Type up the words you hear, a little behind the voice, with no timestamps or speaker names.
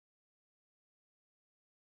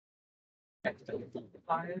Story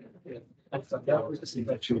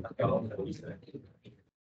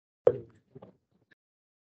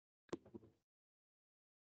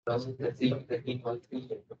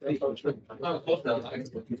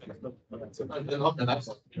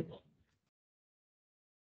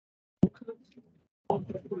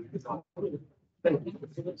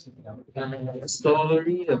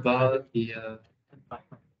about the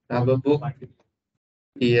cover book.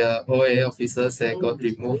 The OA officers got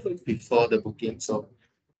removed before the booking, so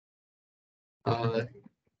I'm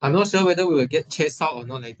not sure whether we will get chased out or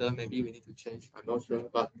not later. Maybe we need to change. I'm not sure,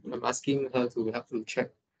 but I'm asking her to help to check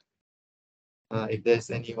if there's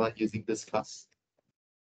anyone using this class.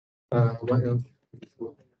 What else?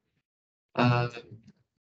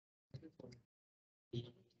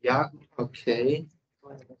 Yeah, okay.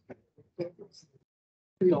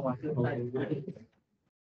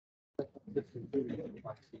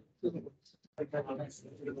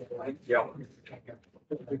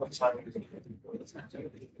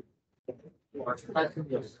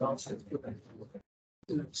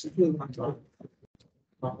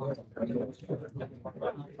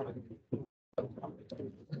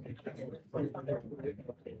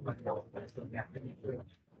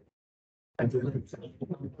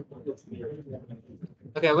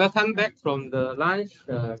 Okay, welcome back from the lunch.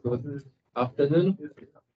 Good afternoon.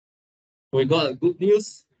 We got a good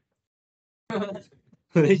news.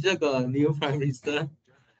 Malaysia got a new prime minister.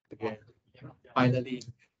 Okay, finally.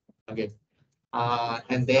 Okay.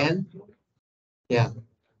 And then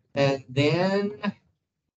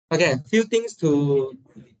okay, a few things to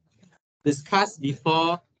discuss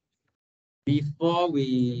before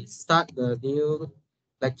we start the new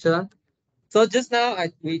lecture. So just now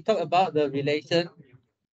we talked about the relation.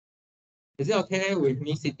 Is it okay with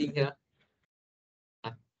me sitting here?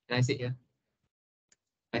 Can I sit here?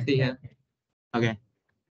 I sit here. Okay.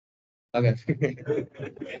 Okay.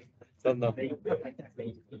 So no. Okay.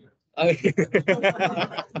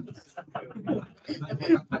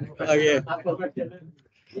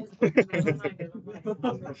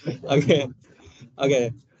 Okay.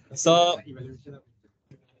 Okay. So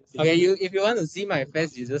okay, if you want to see my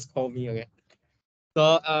face, you just call me, okay?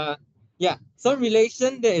 So yeah, so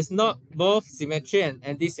relation that is not both symmetry and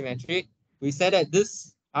anti-symmetric. We said that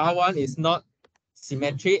this R1 is not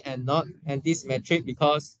symmetric and not anti-symmetric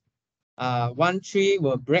because 1, 3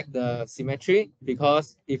 will break the symmetry,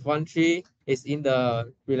 because if 1, 3 is in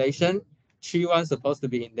the relation, 3, 1 is supposed to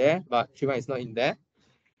be in there, but 3, 1 is not in there.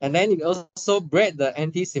 And then it also break the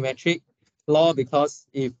anti-symmetric law, because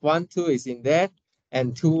if 1, 2 is in there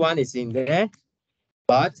and 2, 1 is in there,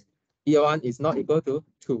 but here 1 is not equal to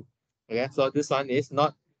 2. Okay, so this one is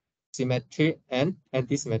not symmetric and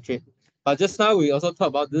anti-symmetric. But just now we also talked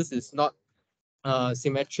about this is not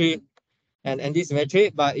symmetric and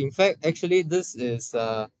anti-symmetric, but in fact, actually this is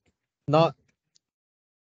not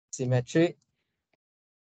symmetric,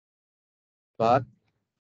 but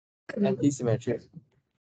anti-symmetric.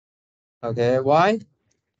 Okay, why?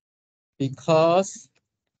 Because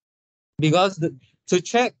to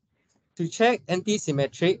check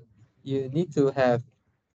anti-symmetric, you need to have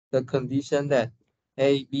the condition that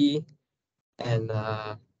A, B, and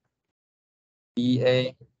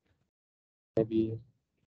BA, maybe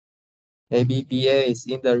AB, BA is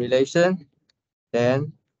in the relation,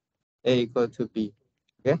 then A equal to B.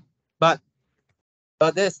 Okay, but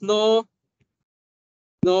there's no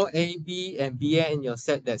AB and BA in your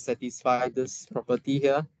set that satisfy this property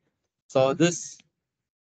here. So this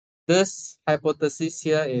hypothesis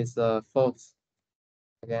here is false.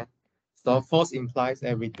 Okay, so false implies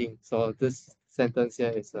everything. So this sentence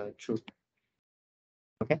here is true.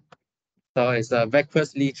 Okay, so it's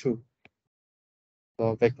vacuously true.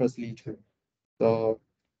 So vacuously true. So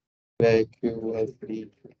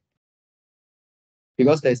vacuously true.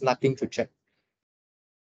 Because there's nothing to check.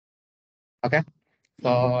 Okay,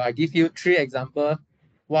 so I give you 3 examples.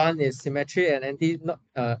 One is symmetry and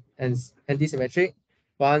anti-symmetric.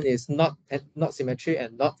 One is not symmetry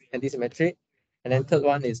and not anti-symmetric. And then third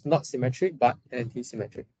one is not symmetric but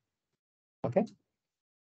anti-symmetric. Okay.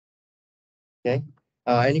 Okay.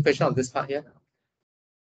 Any question on this part here?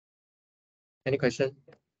 Any question?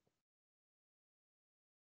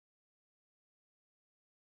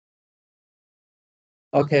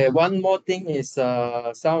 Okay, one more thing is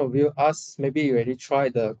some of you asked, maybe you already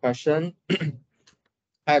tried the question.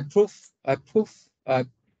 I put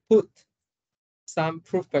some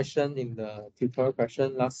proof question in the tutorial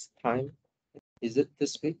question last time. Is it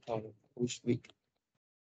this week or which week?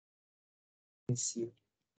 Let's see.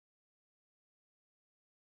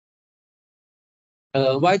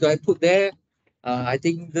 Why do I put there? I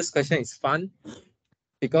think this question is fun.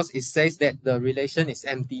 because it says that the relation is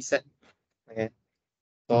empty set. Okay.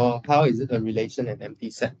 So how is it a relation and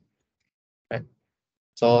empty set? Right.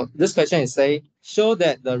 So this question is say show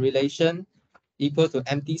that the relation equal to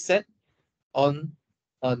empty set on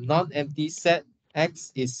a non-empty set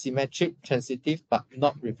X is symmetric, transitive, but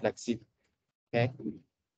not reflexive. Okay.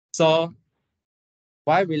 So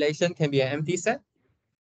why relation can be an empty set?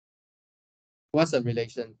 What's a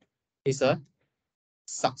relation? It's a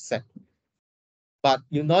subset. But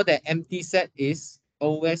you know that empty set is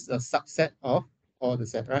always a subset of all the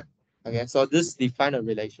set, right? Okay, so this define a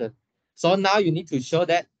relation. So now you need to show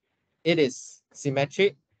that it is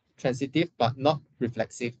symmetric, transitive, but not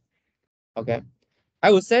reflexive. Okay.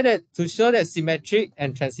 I would say that to show that symmetric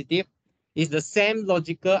and transitive is the same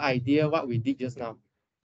logical idea what we did just now.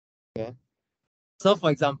 Okay. So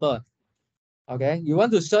for example, okay, you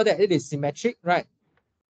want to show that it is symmetric, right?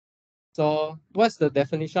 So what's the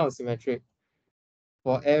definition of symmetric?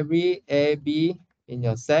 For every AB in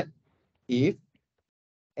your set, if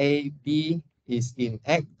AB is in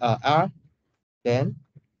R, then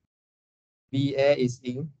BA is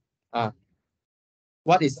in R.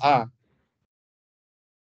 What is R?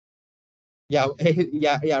 Yeah,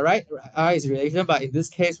 yeah, right. R is relation, but in this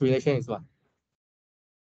case, relation is what?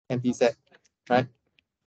 Empty set, right?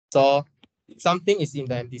 So something is in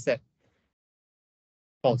the empty set.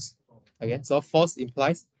 False. Okay, so false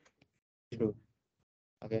implies true.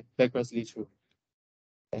 Okay, vigorously true.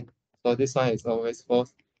 Okay, so this one is always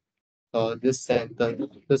false. So this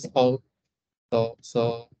sentence, this whole,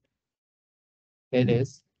 so it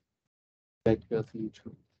is vigorously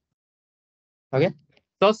true. Okay,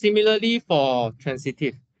 so similarly for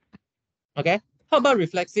transitive. Okay, how about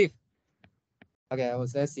reflexive? Okay, I would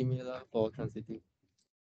say similar for transitive.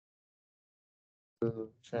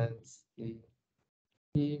 To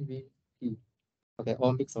transitivity. Okay,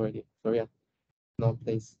 all mixed already. Sorry, no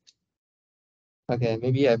place. Okay,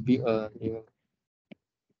 maybe I build a new.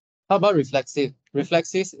 How about reflexive?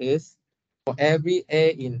 Reflexive is for every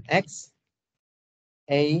A in X,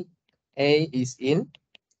 A is in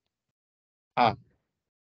R.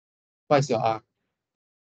 What is your R?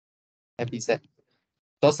 Empty set.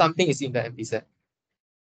 So something is in the empty set.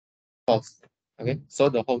 False. Okay, so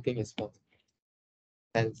the whole thing is false.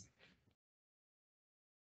 Hence,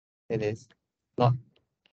 it is not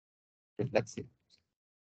reflexive.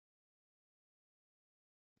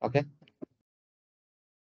 Okay,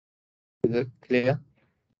 is it clear?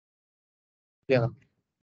 Clear.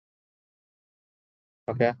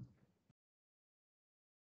 Okay.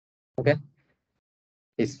 Okay,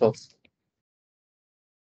 it's false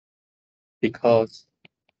because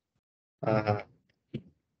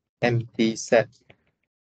empty set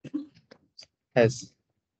has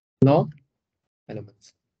no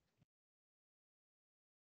elements.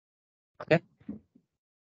 Okay,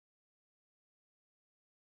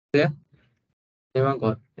 clear? Anyone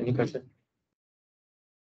got any question?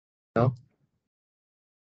 No?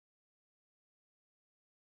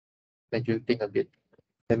 Let you think a bit.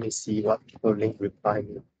 Let me see what people link reply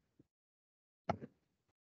me.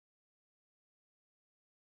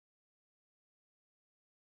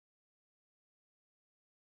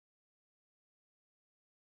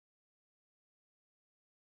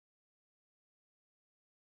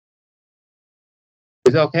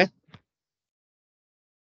 Is it okay?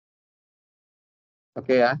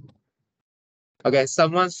 Okay, yeah. Okay,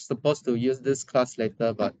 someone's supposed to use this class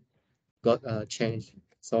later, but got changed.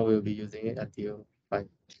 So we'll be using it until 5,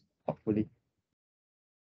 hopefully.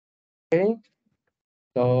 Okay.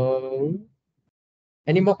 So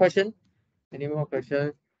any more questions? Any more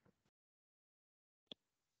questions?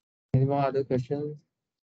 Any more other questions?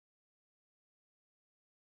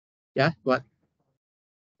 Yeah, what?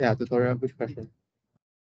 Yeah, tutorial, which question?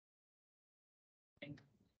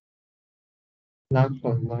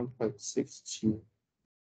 9.1.6 G.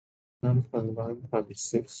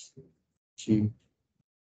 9.1.6 G.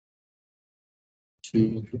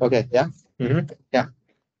 G. Okay, yeah. Yeah.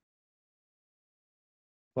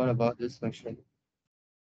 What about this question?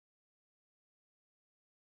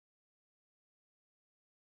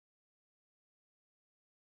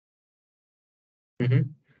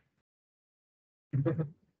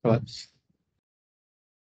 What?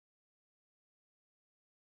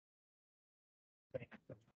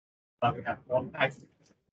 But we have one X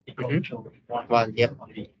equal to one. Yep.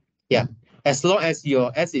 Yeah. As long as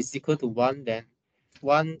your S is equal to 1, then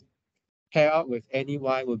one pair up with any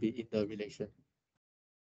Y will be in the relation.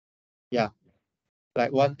 Yeah.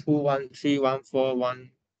 Like 1, 2, 1, 3, 1, 4,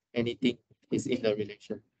 1, anything is in the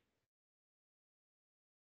relation.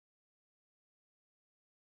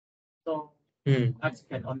 So X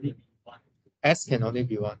can only be 1. S can only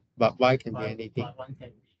be one, but Y can be anything.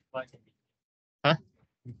 Huh?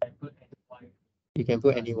 You can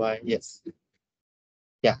put any Y, yes.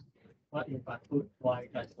 Yeah. What if I put Y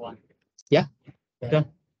as 1? Yeah. Sure.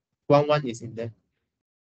 1 is in there.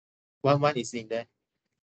 1 is in there.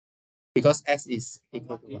 Because S is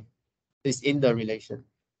equal to 1. It's in the relation.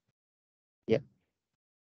 Yeah.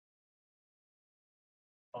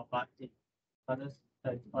 But it doesn't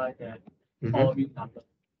specify that all real numbers.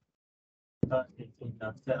 Because it's in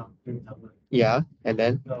the set of real numbers. Yeah, and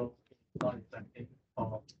then? So it's not reflective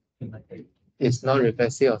or symmetric. It's not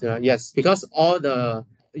reflexive of the, yes, because all the,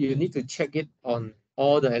 you need to check it on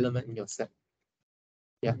all the elements in your set.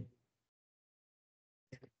 Yeah.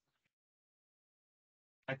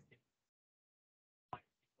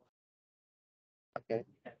 Okay.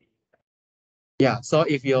 Yeah, so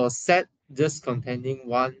if your set just containing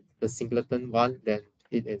one, the singleton one, then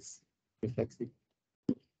it is reflexive.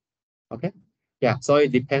 Okay. Yeah, so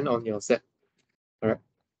it depends on your set. All right.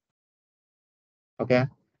 Okay.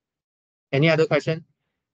 Any other question?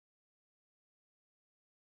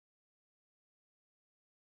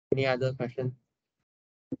 Any other question?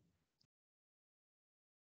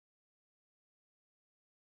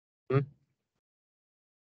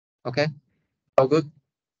 Okay. All good.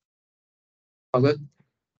 All good.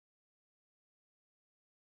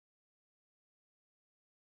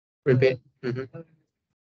 Repeat.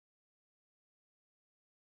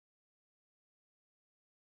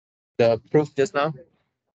 The proof just now.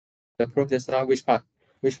 The proof just now. Which part?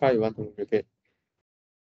 Which part you want to repeat?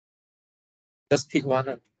 Just pick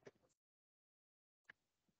one.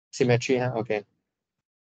 Symmetry. Huh? Okay.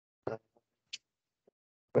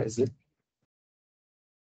 Where is it?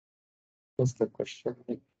 What's the question?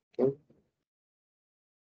 Okay.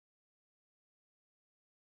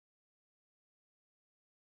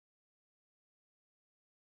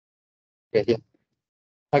 Okay, here.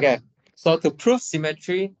 Okay, so to prove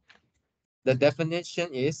symmetry, the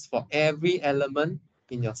definition is for every element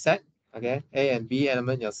in your set, okay, A and B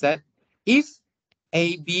element in your set, if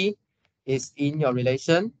AB is in your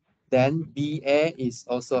relation, then BA is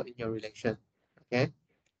also in your relation, okay?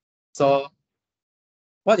 So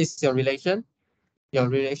what is your relation? Your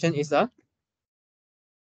relation is a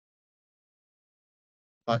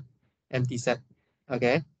what? Empty set,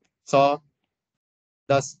 okay? So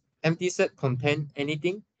does empty set contain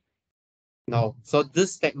anything? No, so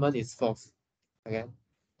this statement is false, okay?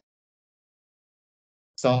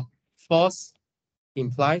 So false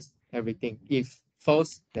implies everything. If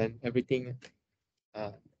false, then everything.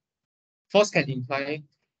 False can imply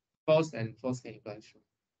false and false can imply true.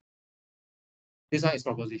 This one is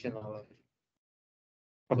propositional logic.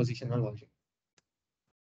 Propositional logic.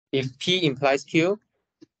 If P implies Q,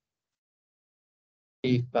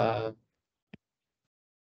 if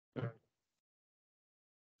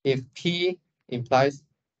P implies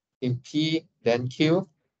if P then Q,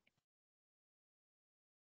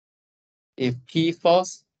 if P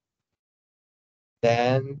false,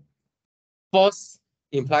 then false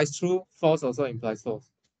implies true, false also implies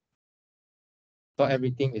false. So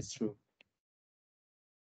everything is true.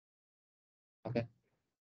 Okay.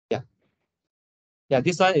 Yeah. Yeah,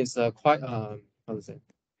 this one is quite how to say,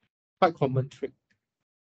 quite common trick.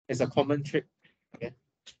 It's a common trick. Okay.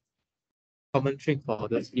 Common trick for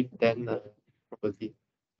this if then property.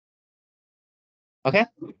 Okay.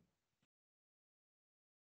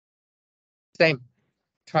 Same.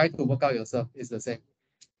 Try to work out yourself. It's the same.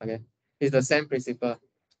 Okay. It's the same principle.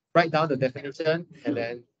 Write down the definition and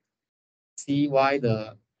then see why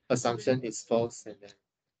the assumption is false and then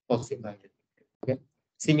false in mind. Okay.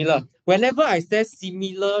 Similar. Whenever I say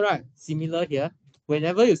similar, right? Similar here.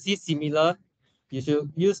 Whenever you see similar, you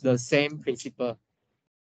should use the same principle.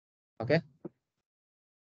 Okay.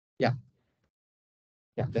 Yeah.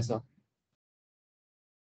 Yeah, that's all.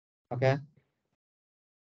 Okay.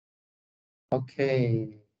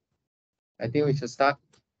 Okay. I think we should start.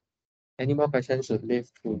 Any more questions should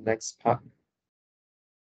leave to next part.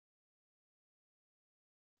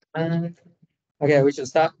 Okay, we should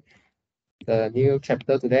start the new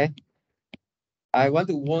chapter today. I want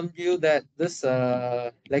to warn you that this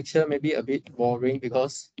lecture may be a bit boring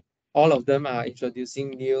because all of them are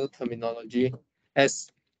introducing new terminology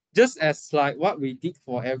just as like what we did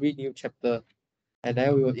for every new chapter, and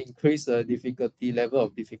then we will increase the difficulty level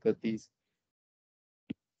of difficulties.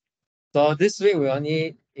 So this week we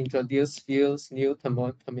only introduce few new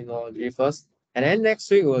terminology first, and then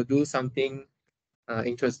next week we'll do something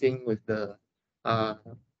interesting with the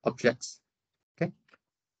objects. Okay.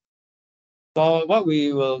 So what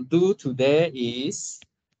we will do today is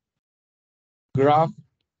graph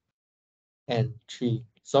and tree.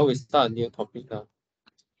 So we start a new topic now.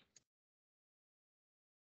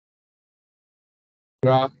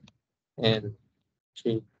 Graph and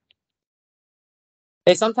tree.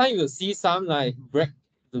 Hey, sometimes you'll see some like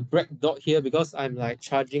the break dot here because I'm like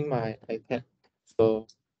charging my iPad. So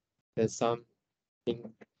there's some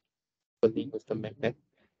thing happening with the magnet.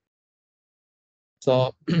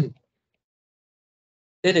 So it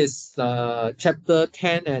is chapter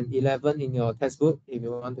 10 and 11 in your textbook if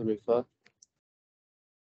you want to refer.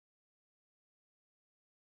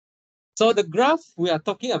 So the graph we are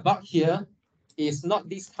talking about here is not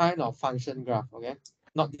this kind of function graph, okay?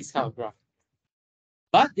 Not this kind of graph.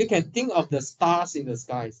 But you can think of the stars in the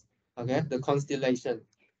skies, okay? The constellation.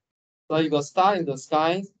 So you got star in the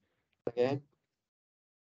sky, okay?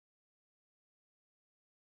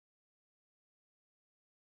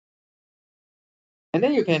 And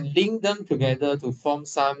then you can link them together to form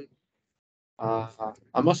some,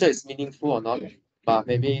 I'm not sure it's meaningful or not, but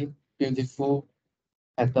maybe beautiful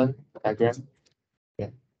pattern diagram.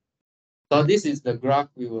 Okay. So this is the graph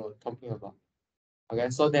we were talking about. Okay,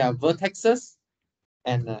 so there are vertexes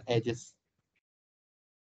and edges.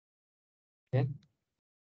 Okay.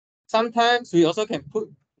 Sometimes we also can put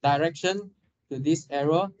direction to this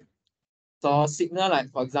arrow. So signal like,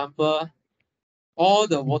 for example, all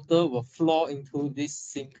the water will flow into this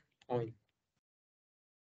sink point.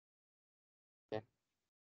 Okay.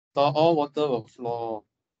 So all water will flow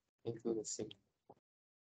into the sink.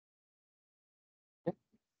 Okay.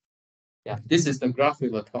 Yeah, this is the graph we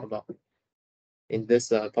will talk about in this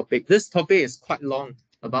topic. This topic is quite long,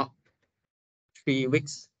 about 3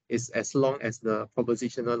 weeks. Is as long as the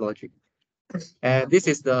propositional logic. And this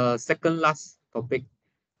is the second last topic.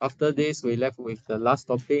 After this, we left with the last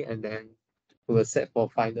topic and then we will set for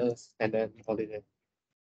finals and then holiday.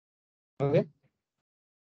 Okay.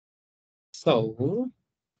 So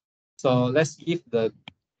let's give the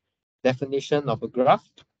definition of a graph.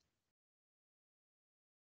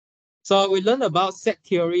 So we learned about set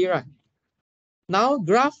theory, right? Now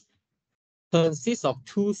graph consists of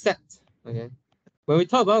two sets. Okay. When we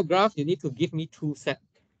talk about graph, you need to give me two sets.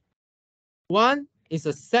 One is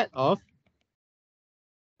a set of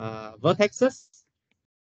vertexes,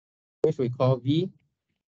 which we call V,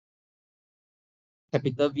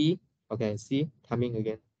 capital V. Okay, see, coming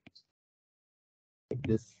again. Like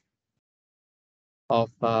this.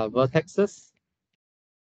 Of vertexes.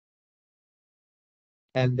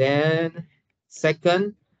 And then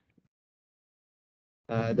second,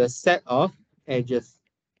 the set of edges.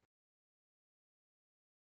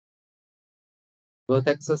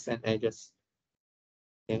 Vertexes and edges.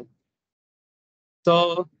 Okay.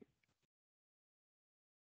 So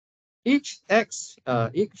each edge,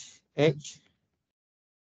 I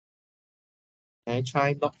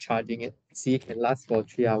try not charging it. See, it can last for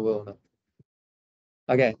 3 hours or not.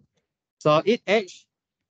 Okay. So each edge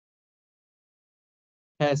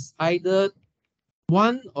has either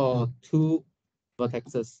one or two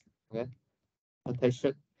vertexes, okay, attached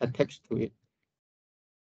to it,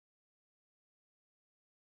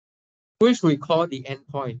 which we call the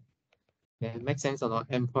endpoint. Okay, makes sense or not?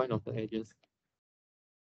 Endpoint of the edges.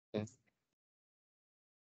 Okay.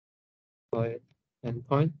 Call it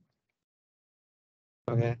endpoint.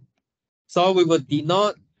 Okay. So we will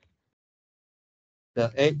denote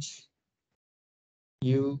the edge.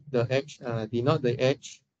 Denote the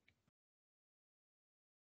edge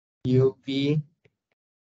UV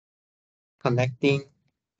connecting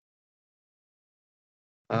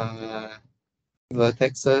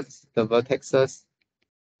vertexes,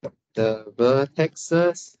 the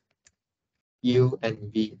vertexes U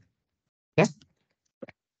and V. Okay.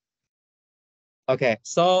 Okay,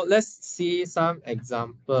 so let's see some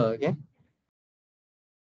example. Okay.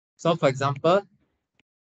 So for example,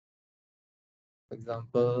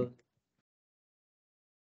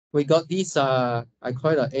 we got this I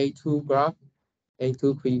call it a A2 graph,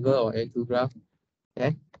 A2 quiver or A2 graph.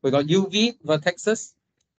 Okay. We got UV vertexes,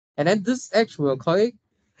 and then this edge we'll call it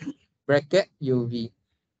bracket UV.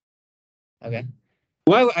 Okay.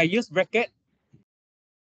 Why I use bracket?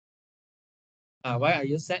 Why I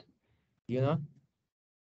use set? You know?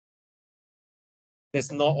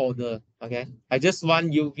 There's no order. Okay. I just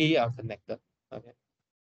want UV are connected. Okay.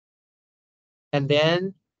 And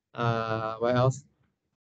then what else?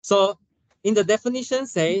 So in the definition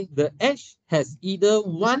say the edge has either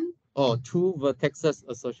one or two vertexes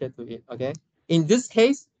associated to it. Okay. In this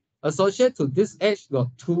case, associated to this edge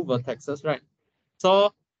got two vertexes, right?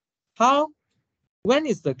 So when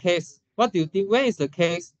is the case? What do you think? When is the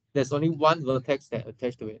case there's only one vertex that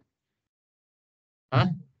attached to it? Huh?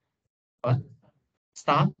 What?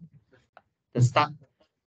 Star? The star?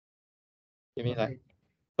 You mean like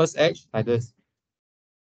first edge like this.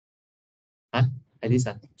 Like this.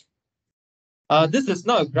 This is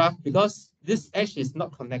not a graph because this edge is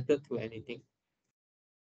not connected to anything.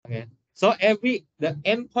 Okay. So the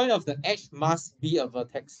endpoint of the edge must be a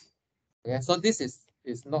vertex. Okay. So this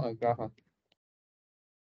is not a graph.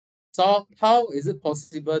 So how is it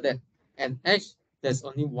possible that an edge there's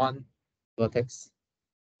only one vertex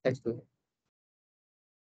next to it?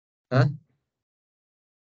 Huh?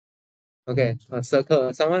 Okay, a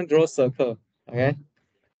circle. Someone draw circle. Okay.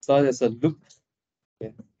 So there's a loop.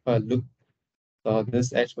 Okay, a loop. So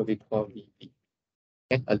this edge will be called VP.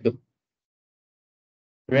 Okay, a loop.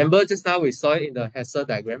 Remember just now we saw it in the Hessel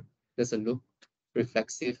diagram. There's a loop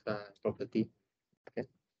reflexive property. Okay.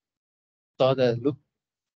 So the loop.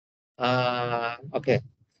 Okay.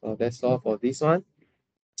 So that's all for this one.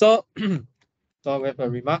 So so we have a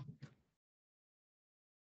remark.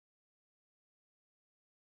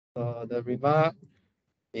 So the remark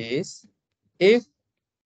is if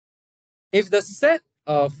the set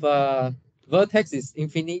of vertex is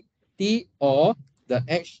infinity or the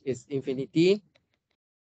edge is infinity,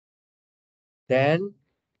 then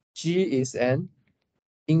G is an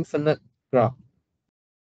infinite graph.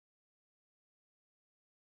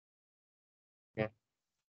 Okay.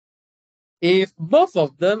 If both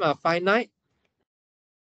of them are finite,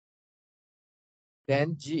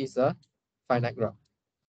 then G is a finite graph.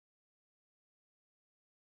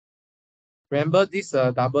 Remember this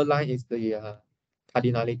double line is the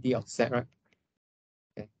cardinality of set, right?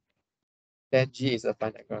 Okay. Then G is a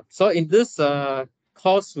finite graph. So in this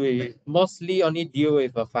course, we mostly only deal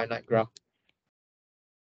with a finite graph.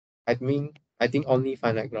 I think only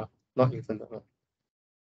finite graph, not infinite graph.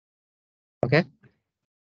 Okay.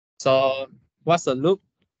 So what's a loop?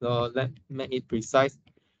 So let's make it precise.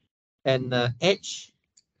 An edge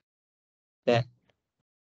that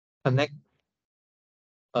connect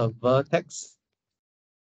a vertex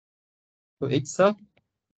to itself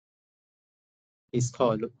is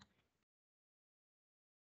called a loop.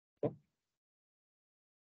 Okay.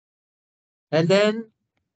 And then,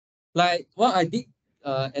 like what I did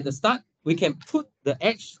at the start, we can put the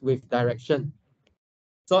edge with direction.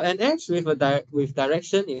 So an edge with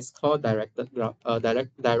direction is called directed graph.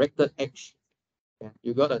 Directed edge. Yeah,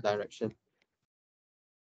 you got a direction.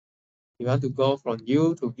 You want to go from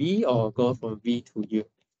U to V or go from V to U.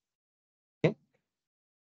 Okay.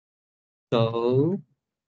 So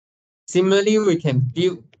similarly, we can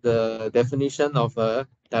build the definition of a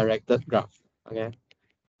directed graph. Okay.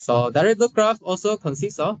 So directed graph also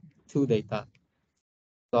consists of two data.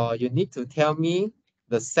 So you need to tell me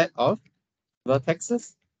the set of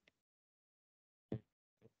vertexes,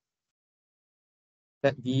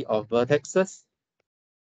 set V of vertexes,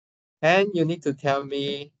 and you need to tell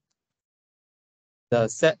me the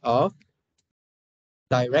set of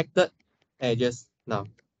directed edges now.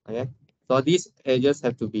 Okay. So these edges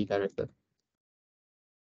have to be directed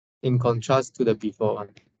in contrast to the before one.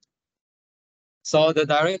 So the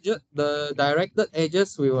directed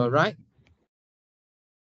edges we will write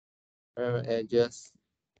edges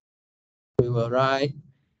we will write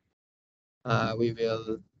we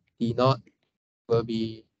will denote will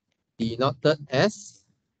be denoted as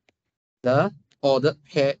the ordered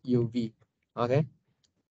pair UV. Okay.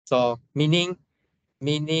 So meaning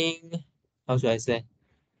how should I say?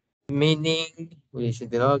 Meaning we should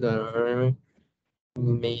denote the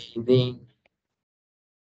meaning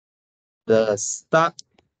the start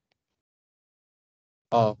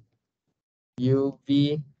of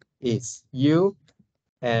UV is U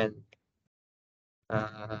and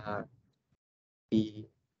the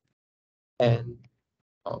end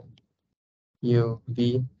of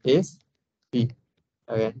UV is V.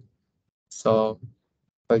 Okay. So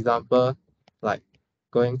for example, like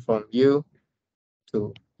going from U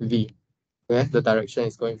to V. Okay, the direction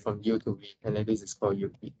is going from U to V, and then this is called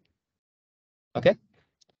UV. Okay.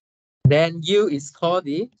 Then U is called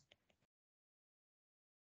the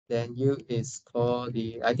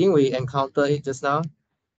I think we encountered it just now,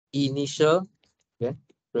 initial. Okay.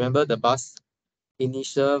 Remember the bus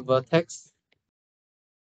initial vertex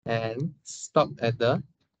and stop at the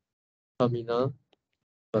terminal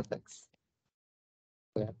vertex.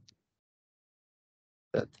 Okay.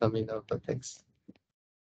 The terminal vertex.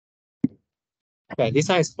 Okay, this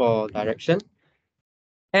one is for direction.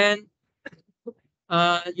 And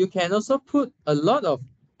you can also put a lot of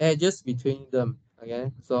edges between them.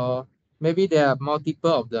 Okay, so maybe there are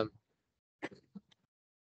multiple of them.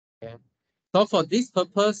 Okay, so for this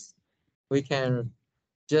purpose, we can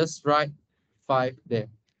just write 5 there.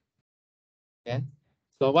 Okay,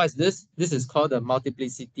 so what is this? This is called the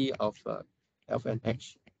multiplicity of an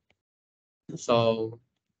edge. So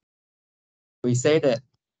we say that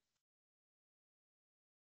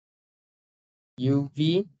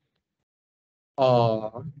UV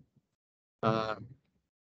or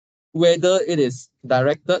whether it is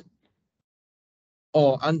directed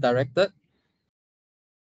or undirected,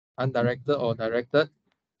 or directed,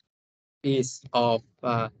 is of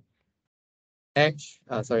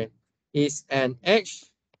is an edge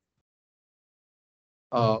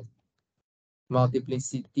of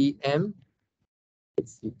multiplicity m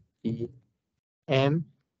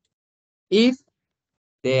if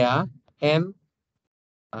there are m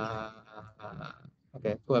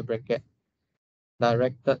okay, put a bracket,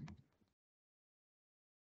 directed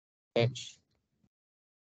edge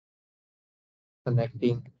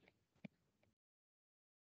connecting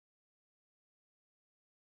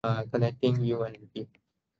U and V.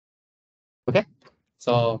 Okay,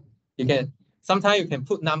 so you can sometimes you can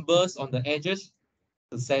put numbers on the edges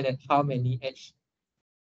to say that how many edge,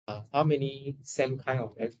 how many same kind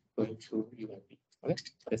of edge going through U and V. Okay,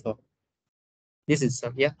 that's all. This is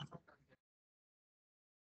yeah,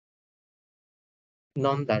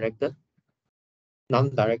 non-directed.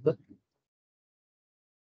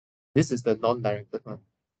 This is the non-directed one.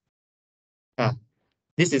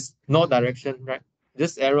 This is no direction, right?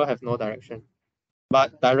 This arrow have no direction,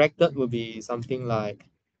 but directed will be something like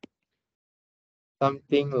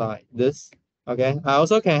this. Okay, I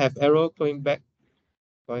also can have arrow going back,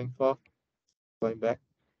 going forth, going back.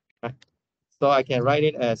 Right? So I can write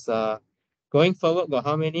it as going forward got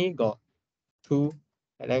how many? Got 2,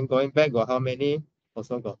 and then going back got how many?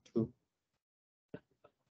 Also got 2.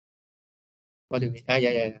 What do you mean?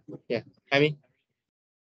 Yeah. I mean,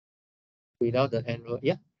 without the arrow,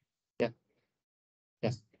 yeah.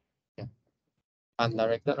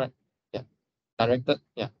 Undirected, right? Yeah. Directed,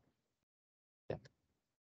 yeah.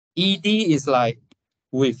 ED is like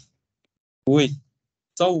with.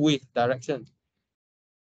 So with direction.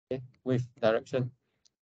 Okay, with direction.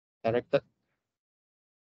 Directed.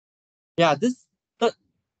 Yeah, this third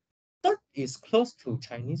is close to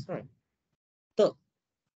Chinese, right? Third.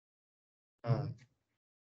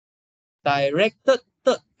 Directed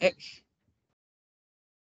third edge.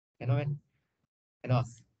 Cannot.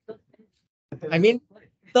 I mean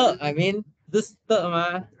third, this third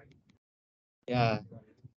ma. Yeah.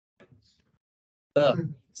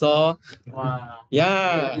 Third. So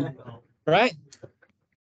yeah. Right?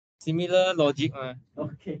 Similar logic.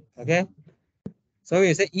 Okay. So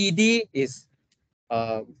we say ED is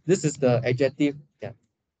this is the adjective. Yeah.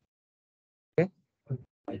 Okay.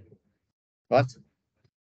 What?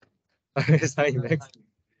 Sign next.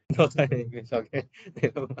 No sign English. Okay.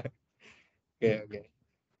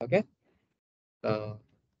 Okay.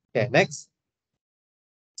 Okay, next.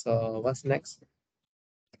 So what's next?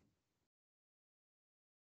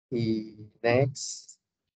 Next.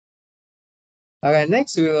 Okay,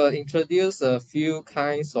 next we will introduce a few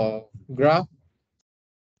kinds of graph.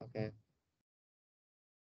 Okay.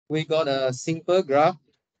 We got a simple graph.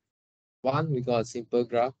 One, we got a simple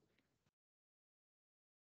graph.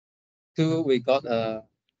 Two, we got a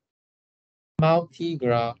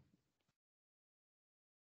multi-graph.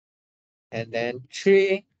 And then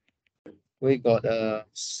three, we got a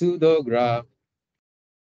pseudo-graph.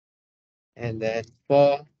 And then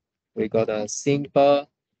four, we got a simple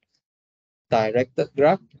directed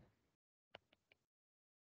graph.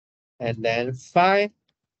 And then five,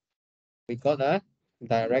 we got a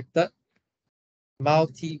directed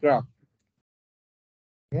multi-graph.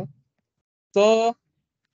 Okay. So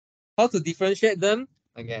how to differentiate them?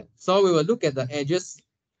 Again, so we will look at the edges,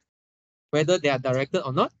 whether they are directed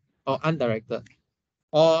or not, or undirected.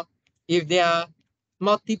 Or if there are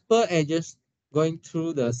multiple edges going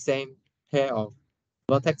through the same pair of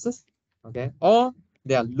vertices, okay, or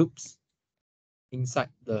there are loops inside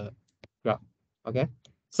the graph. Okay,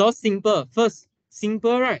 so simple first,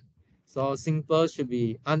 simple, right? So simple should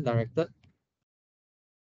be undirected.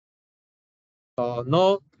 So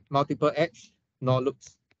no multiple edge, no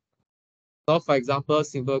loops. So for example,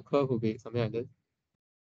 simple curve will be something like this.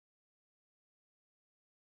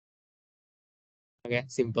 Okay,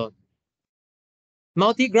 simple.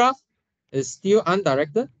 Multi-graph is still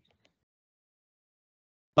undirected,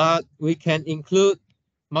 but we can include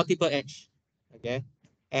multiple edge, okay,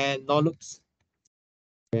 and no loops.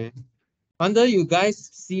 Okay. Wonder you guys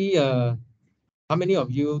see how many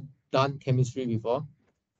of you done chemistry before?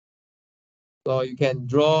 So you can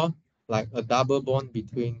draw like a double bond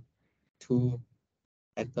between two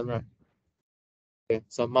atoms, right? Okay,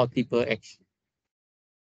 so multiple edge.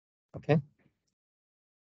 Okay.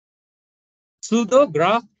 Pseudo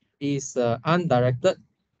graph is undirected.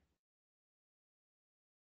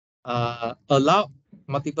 Allow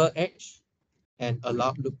multiple edge, and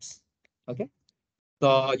allowed loops. Okay,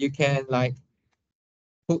 so you can like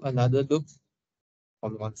put another loop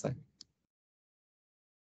on one side.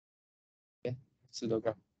 Okay,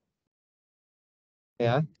 pseudograph.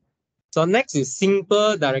 Yeah. So next is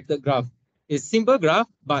simple directed graph. It's simple graph,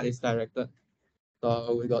 but it's directed.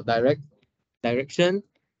 So we got direction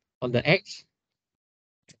on the edge.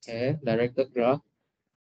 Okay, directed graph.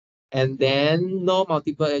 And then no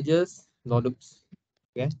multiple edges, no loops.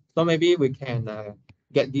 Okay, so maybe we can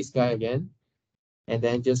get this guy again and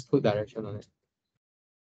then just put direction on it.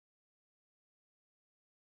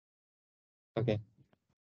 Okay.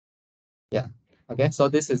 Yeah. Okay, so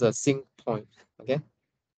this is a sink point. Okay.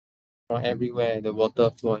 From everywhere the water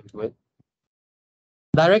flow into it.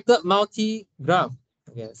 Directed multi-graph.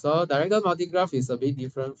 Okay, so directed multi-graph is a bit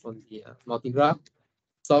different from the multi-graph.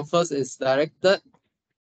 So first is directed,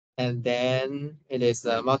 and then it is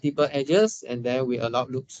multiple edges, and then we allow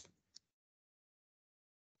loops.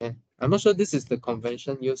 Okay, I'm not sure this is the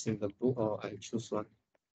convention used in the book or I choose one.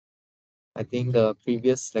 I think the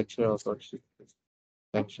previous lecture also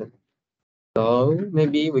mentioned. So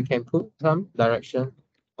maybe we can put some direction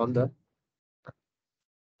on the.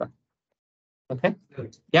 Okay.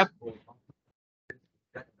 Yep.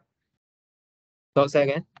 So say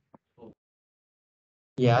again.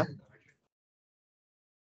 Yeah.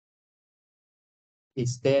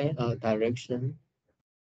 Is there a direction?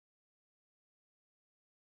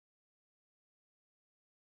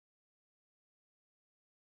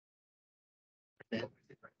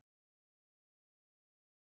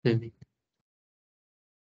 Maybe.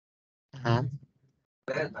 Uh-huh.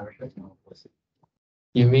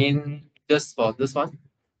 You mean just for this one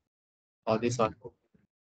or this one?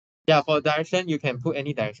 Yeah, for direction, you can put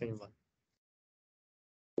any direction you want.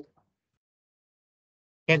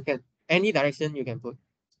 Can. Any direction you can put.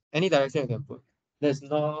 Any direction you can put. There's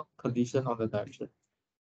no condition on the direction.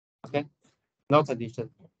 Okay? No condition.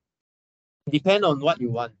 Depend on what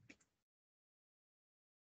you want.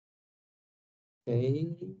 Okay.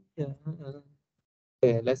 Yeah.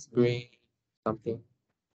 Okay, let's bring something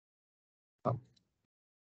up.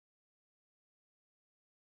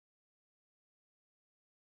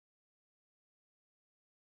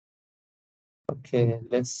 Okay,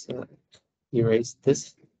 let's erase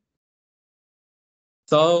this.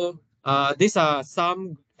 So these are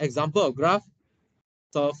some example of graph.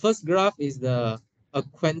 So first graph is the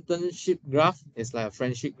acquaintanceship graph. It's like a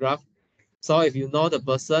friendship graph. So if you know the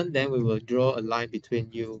person, then we will draw a line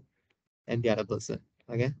between you and the other person.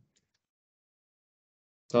 Okay.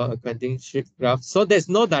 So acquaintanceship graph. So there's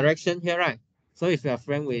no direction here, right? So if you are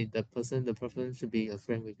friend with the person should be a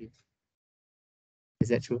friend with you. Is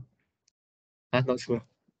that true? I'm not sure.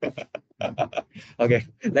 Okay,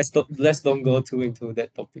 let's don't go too into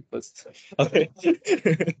that topic first. Okay.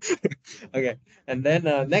 Okay, and then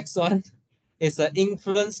next one is an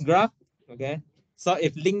influence graph. Okay, so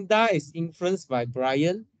if Linda is influenced by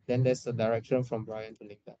Brian, then there's a direction from Brian to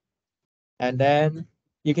Linda. And then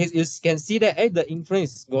you can see that the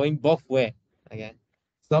influence is going both way. Okay,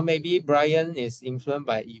 so maybe Brian is influenced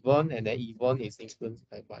by Yvonne, and then Yvonne is influenced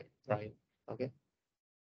by Brian. Okay.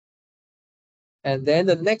 And then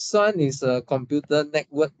the next one is a computer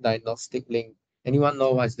network diagnostic link. Anyone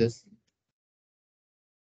know what is this?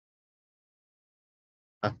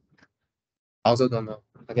 I also don't know.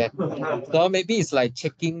 Okay. So maybe it's like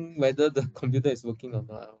checking whether the computer is working or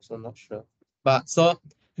not. I'm also not sure. But so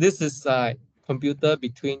this is like computer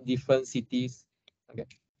between different cities. Okay.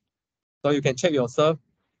 So you can check yourself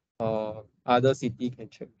or other city can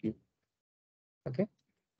check you. Okay.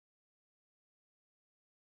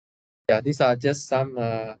 Yeah, these are just some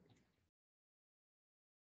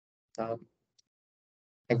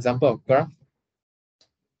example of graph.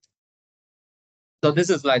 So this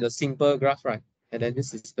is like the simple graph, right? And then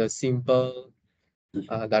this is the simple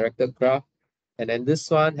directed graph. And then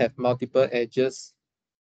this one have multiple edges.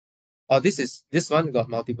 Oh, this one got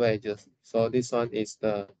multiple edges. So this one is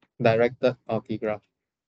the directed multigraph.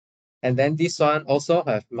 And then this one also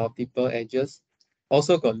have multiple edges.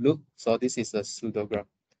 Also got loop. So this is a pseudograph.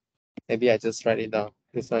 Maybe I just write it down.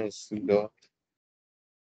 This one is pseudo.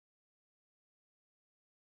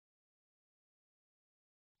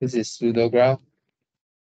 This is pseudograph.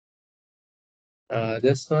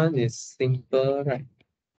 This one is simple, right?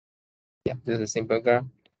 Yeah, this is a simple graph.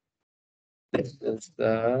 This is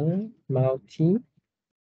the multi-directed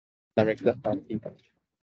multigraph.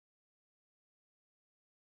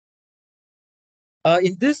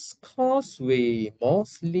 In this course, we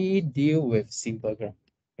mostly deal with simple graph.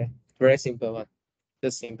 Okay, very simple one,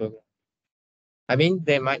 just simple graph. I mean,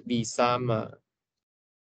 there might be some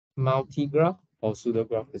multi-graph or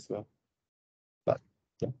pseudo-graph as well.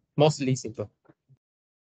 Mostly simple.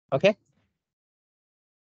 Okay.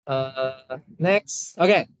 Next.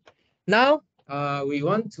 Okay. Now, we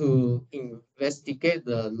want to investigate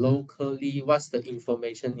the locally what's the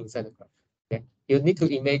information inside the graph. Okay. You need to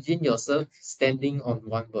imagine yourself standing on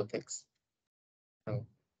one vertex.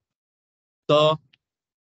 So,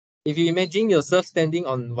 if you imagine yourself standing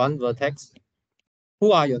on one vertex,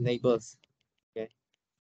 who are your neighbors? Okay.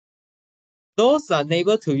 Those are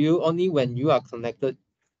neighbor to you only when you are connected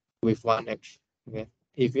with one edge. Okay.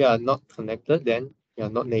 If you are not connected, then you are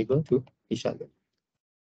not neighbor to each other.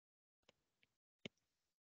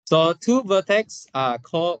 So two vertex are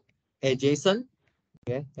called adjacent.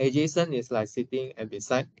 Okay, adjacent is like sitting and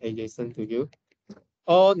beside, adjacent to you.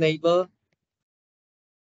 All neighbor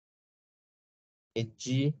in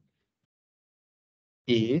G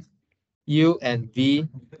if U and V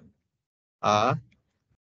are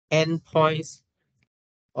endpoints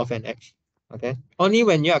of an edge. Okay, only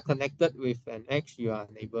when you are connected with an edge, you are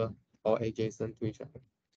neighbor or adjacent to each other.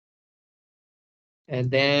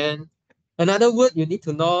 And then another word you need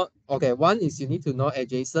to know. Okay, one is you need to know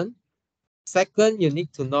adjacent. Second, you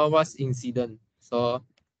need to know what's incident. So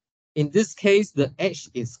in this case, the edge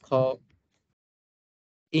is called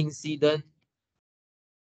incident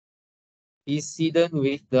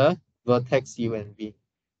with the vertex U and V.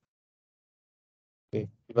 Okay,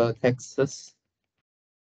 vertexes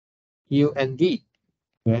U and V.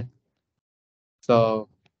 Okay. So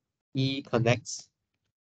E connects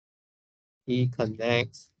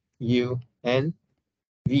U and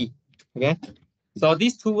V. Okay. So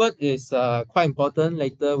these two words is quite important.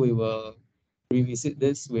 Later we will revisit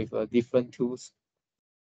this with different tools.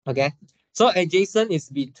 Okay. So adjacent is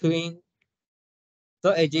between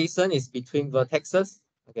vertexes.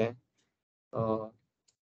 Okay. So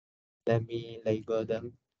let me label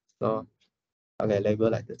them. So okay, label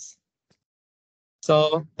like this.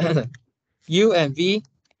 So U and V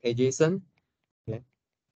adjacent. Okay.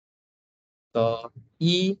 So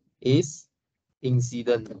E is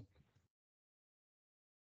incident.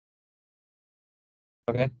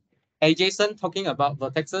 Okay. Adjacent talking about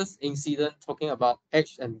vertexes, incident talking about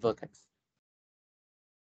edge and vertex.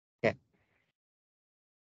 Okay.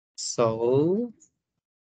 So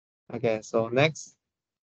so next.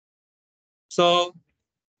 So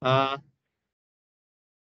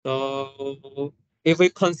so if we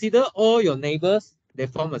consider all your neighbors, they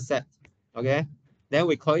form a set. Okay. Then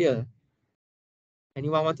we call it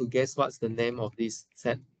anyone want to guess what's the name of this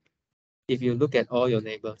set? If you look at all your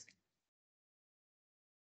neighbors.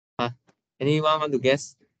 Anyone want to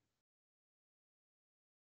guess?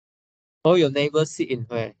 All your neighbors sit in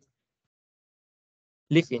where?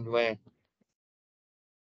 Live in where?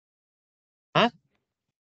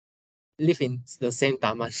 Live in the same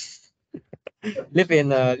taman. live in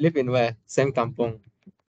where? Same kampong.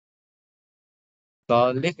 So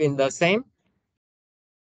live in the same?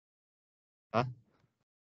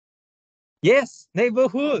 Yes,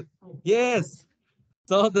 neighborhood. Yes.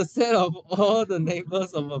 So the set of all the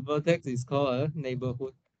neighbors of a vertex is called a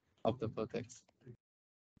neighborhood of the vertex.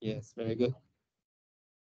 Yes, very good.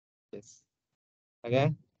 Yes.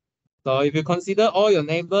 Okay. So if you consider all your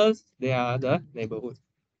neighbors, they are the neighborhood.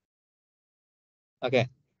 Okay.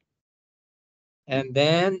 And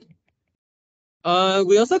then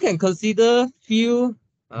we also can consider few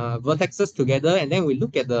vertexes together, and then we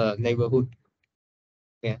look at the neighborhood.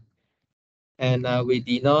 Okay. And we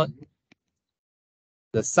denote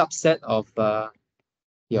the subset of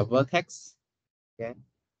your vertex. Okay.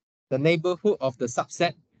 The neighborhood of the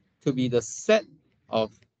subset to be the set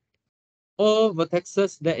of all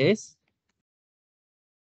vertexes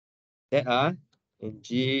that are in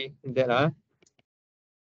G that are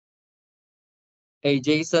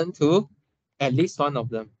adjacent to at least one of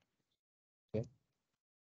them. Okay.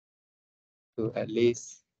 To at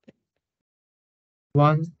least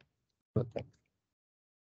one vertex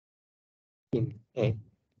in A.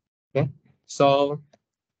 Okay. So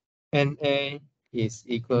NA is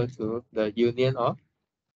equal to the union of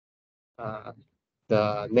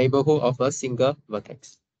the neighborhood of a single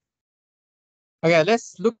vertex. Okay,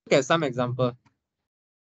 let's look at some example.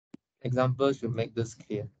 Examples should make this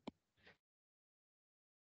clear.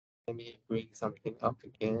 Let me bring something up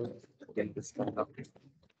again. Get this one up.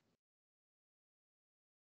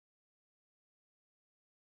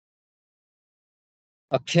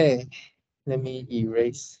 Okay, let me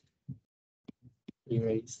erase.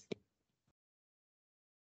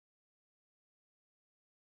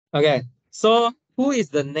 Okay, so who is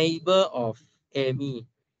the neighbor of Amy?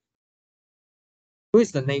 Who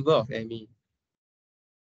is the neighbor of Amy?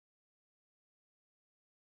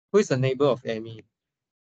 Who is the neighbor of Amy?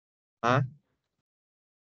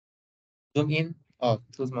 Zoom in. Oh,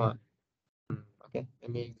 too small. Okay,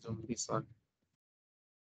 let me zoom this one.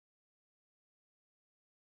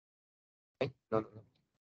 Okay, no.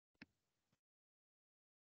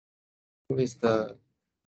 Who is the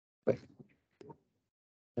wait?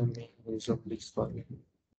 Let me zoom this one.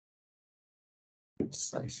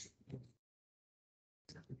 Size.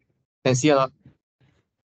 Can see a lot.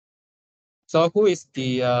 So who is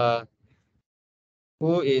the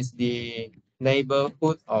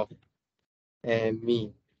neighborhood of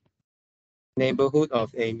Amy? Neighborhood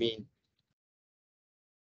of Amy.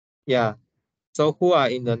 Yeah. So who are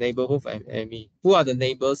in the neighborhood of Amy? Who are the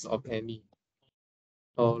neighbors of Amy?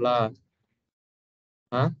 Oh lah.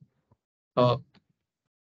 Huh? Oh,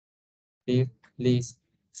 please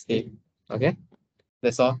skip. Okay,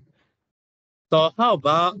 that's all. So how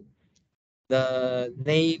about the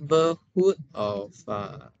neighborhood of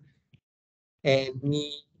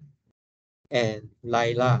Amy and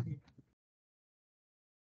Laila?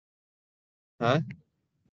 Huh?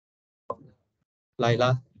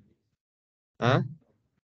 Laila? Huh?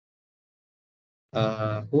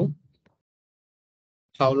 Who?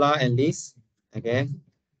 Paula and Liz. Okay.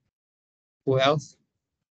 Who else?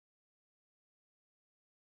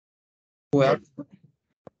 Who else?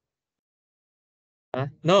 Huh?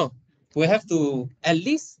 No. We have to at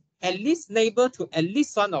least neighbor to at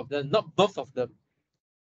least one of them, not both of them.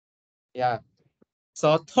 Yeah.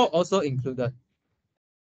 So Todd also included.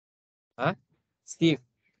 Huh? Steve.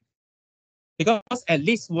 Because at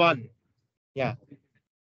least one. Yeah.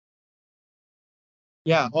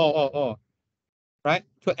 Yeah. Oh. Right?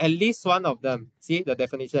 To at least one of them. See the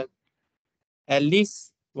definition? At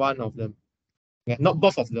least one of them. Okay. Not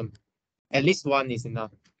both of them. At least one is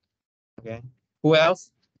enough. Okay. Who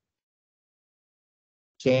else?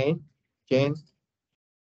 Jane,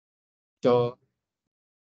 Joe,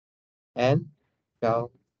 and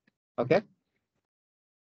Gal. Okay.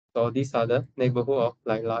 So these are the neighborhood of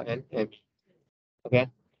Laila and Amy. Okay.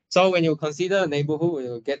 So when you consider a neighborhood, it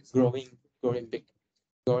will get growing big,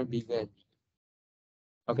 growing bigger.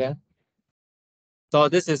 Okay. So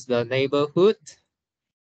this is the neighborhood.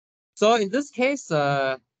 So in this case,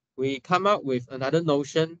 we come up with another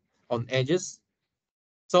notion on edges.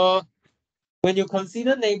 So when you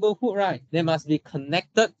consider neighborhood, right, they must be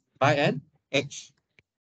connected by an edge.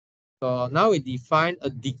 So now we define a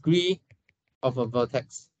degree of a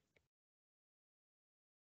vertex.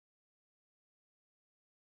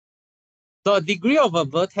 So a degree of a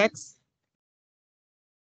vertex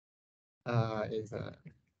is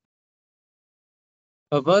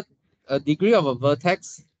a degree of a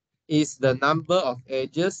vertex is the number of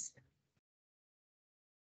edges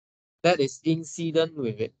that is incident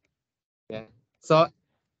with it. Okay. So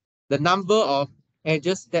the number of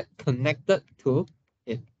edges that connected to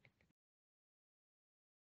it.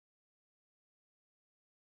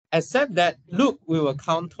 Except that loop we will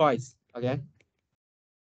count twice. Okay.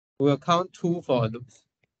 We will count 2 for a loop.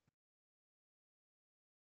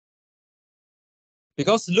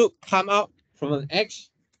 Because loop come out from an edge,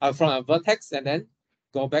 from a vertex, and then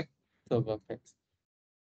go back to a vertex.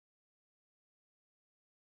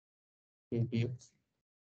 Introduce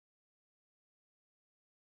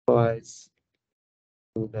twice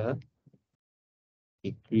to the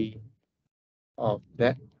degree of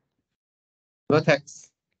that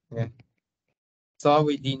vertex. Yeah. So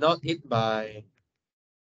we denote it by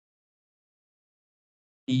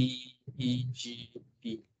D, E, G,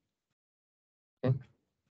 D. Okay.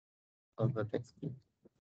 Of vertex B.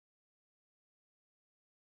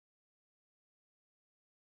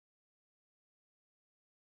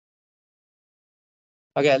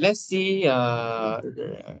 Okay, let's see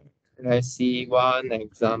one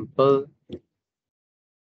example.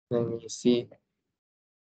 Let me see.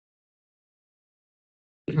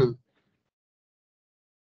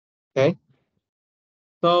 Okay.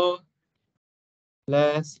 So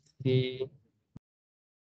let's see.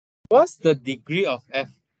 What's the degree of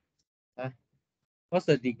F? What's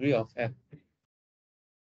the degree of F?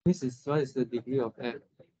 What is the degree of F?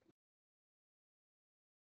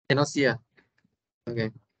 Cannot see.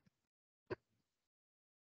 Okay.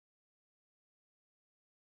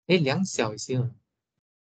 两小一些.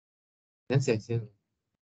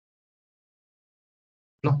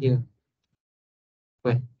 Not here.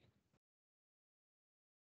 Wait.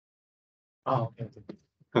 Oh, okay.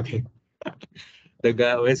 Okay. The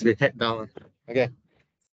guy always with head down. Okay.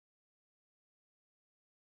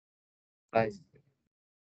 Nice.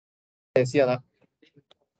 Can see that.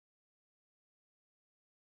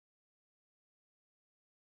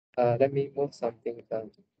 Let me move something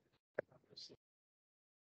down.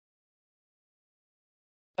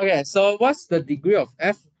 Okay, so what's the degree of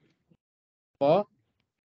F? 4.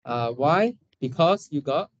 Why? Because you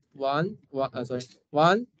got 1,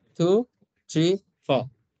 2, 3, 4.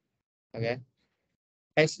 Okay.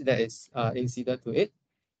 H that is incident to it.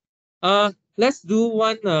 Let's do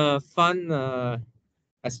one fun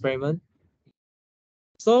experiment.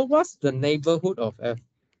 So what's the neighborhood of F?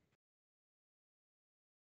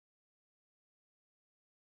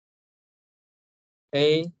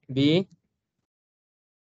 A, B,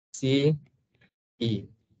 C, E.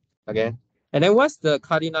 Okay. And then what's the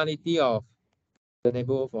cardinality of the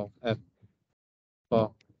neighborhood of F?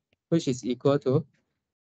 4, which is equal to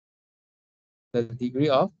the degree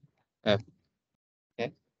of F.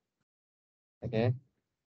 Okay. Okay.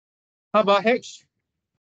 How about H?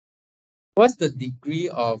 What's the degree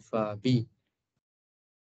of B?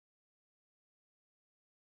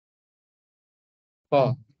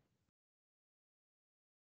 4,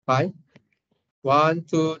 5. 1,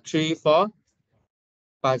 2, 3, 4,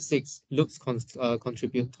 5, 6. Looks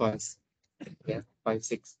contribute twice. Yeah, 5,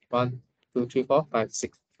 6. 1, 2, 3, 4, 5,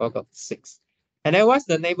 6. Forgot 6. And then what's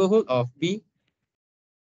the neighborhood of B?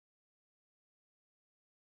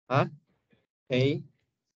 Huh? A,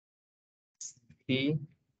 C,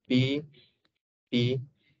 B, D.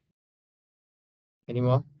 Any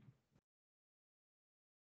more?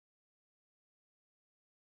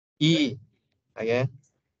 E. Okay.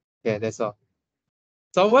 Yeah, that's all.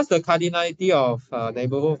 So what's the cardinality of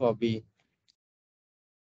neighborhood of B?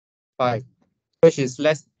 5, which is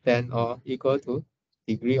less than or equal to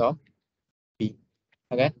degree of B.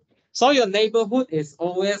 Okay. So your neighborhood is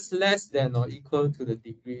always less than or equal to the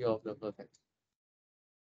degree of the vertex.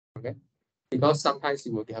 Okay. Because sometimes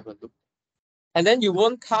you will have a loop. And then you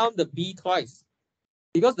won't count the B twice.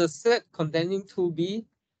 Because the set containing 2B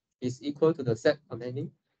is equal to the set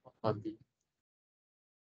containing 1B.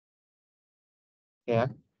 Yeah.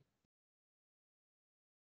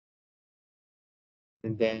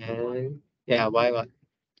 And then, yeah, why what?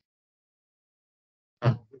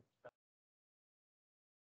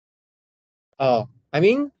 Oh, I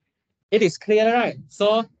mean, it is clear, right?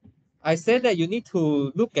 So I said that you need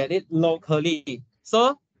to look at it locally.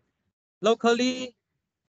 So locally,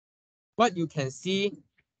 what you can see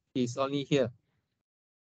is only here.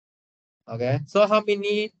 Okay, so how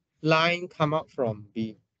many lines come out from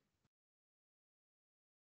B?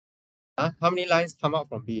 How many lines come out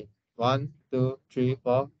from B? 1, 2, 3,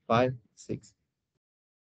 4, 5, 6.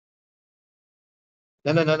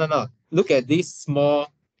 No. Look at this small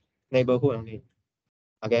neighborhood only.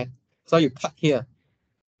 Okay, so you cut here.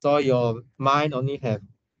 So your mind only have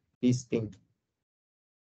this thing.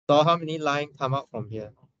 So how many lines come out from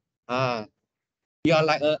here? You are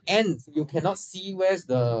like an ant. You cannot see where's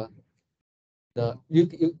you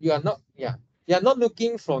are not, yeah, you are not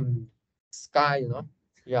looking from sky, you know.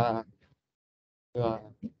 You are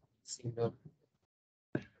single.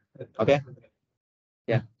 Okay.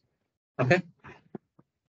 Yeah. Okay.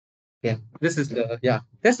 Yeah. This is the, yeah.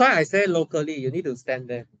 That's why I say locally you need to stand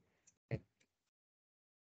there.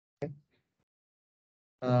 Okay.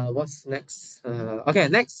 What's next? Okay,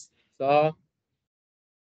 next. So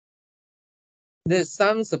there's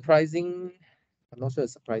some surprising, I'm not sure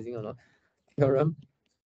it's surprising or not, theorem,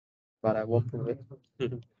 but I won't prove it.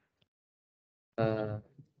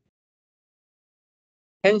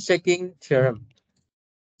 Handshaking theorem.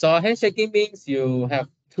 So handshaking means you have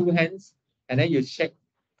two hands and then you shake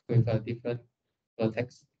with a different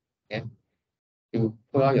vertex. Okay. You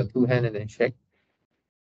pull out your two hands and then shake.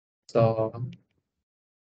 So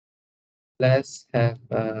let's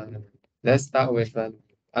start with an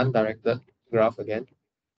undirected graph again.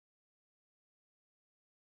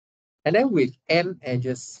 And then with M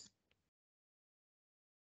edges.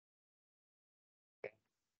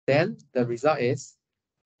 Then the result is,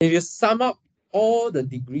 if you sum up all the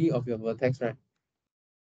degree of your vertex, right,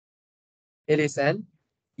 it is an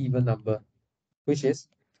even number, which is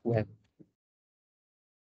 2M.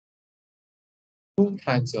 2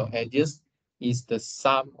 times your edges is the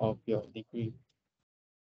sum of your degree.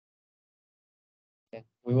 Okay.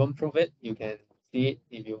 We won't prove it. You can see it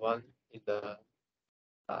if you want in the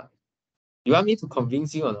you want me to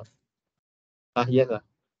convince you or not? Yes.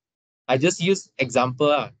 I just use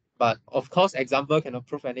example, but of course example cannot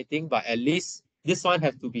prove anything, but at least this one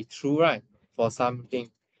have to be true, right? For something.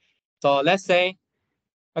 So let's say,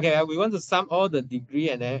 okay, we want to sum all the degree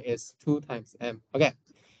and then it's 2 times M. Okay.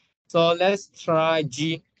 So let's try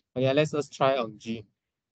G. Okay, let's just try on G.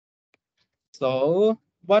 So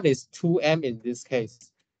what is 2M in this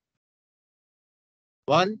case?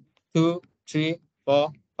 1, 2, 3,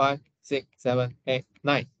 4, 5, 6, 7, 8,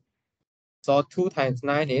 9. So 2 times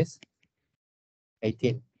 9 is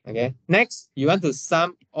 18. Okay. Next, you want to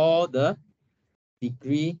sum all the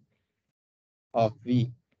degree of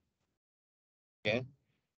V. Okay.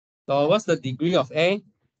 So what's the degree of A?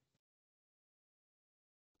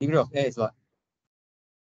 Degree of A is what?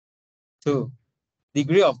 2.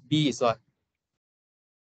 Degree of B is what?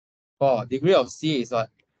 4. Degree of C is what?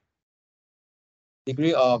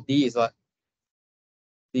 Degree of D is what?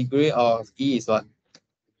 Degree of E is what?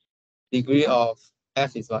 Degree of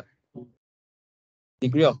F is what?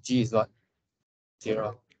 Degree of G is what?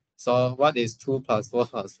 0. So what is 2 plus 4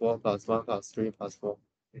 plus 4 plus 1 plus 3 plus 4?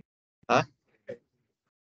 Huh?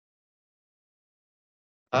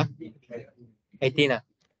 Huh? 18.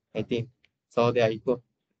 18. So they are equal.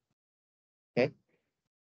 Okay.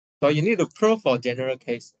 So you need to prove for general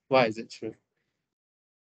case. Why is it true?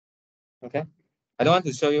 Okay. I don't want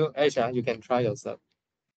to show you H, you can try yourself.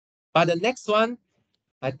 But the next one,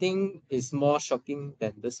 I think is more shocking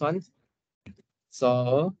than this one.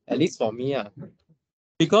 So at least for me,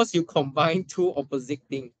 because you combine two opposite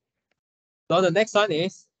things. So the next one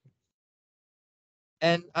is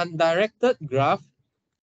an undirected graph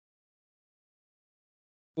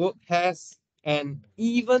has an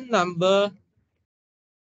even number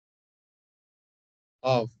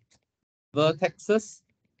of vertices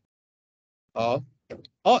of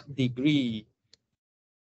odd degree.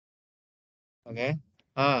 Okay.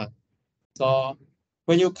 So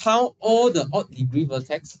when you count all the odd degree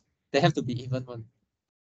vertex, they have to be even one.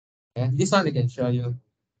 Okay. This one I can show you.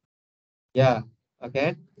 Yeah.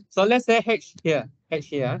 Okay. So let's say H here. H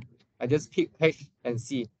here. I just pick H and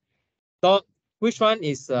C. So which one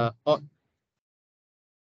is odd?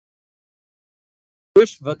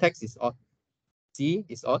 Which vertex is odd? C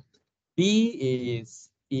is odd. B is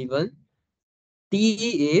even.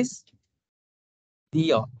 D is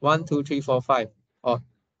D odd. 1, 2, 3, 4, 5 odd.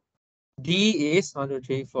 D is 1, 2,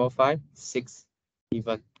 3, 4, 5, 6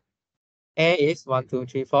 even. A is 1, 2,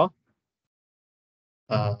 3, 4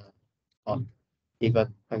 odd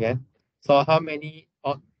even. Okay. So how many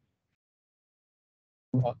odd?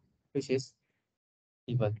 Odd, which is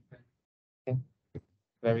even. Okay.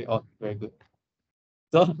 Very odd. Very good.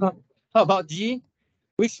 So how about G?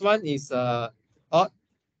 Which one is odd?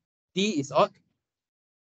 D is odd.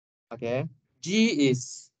 Okay. G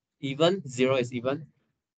is even. 0 is even.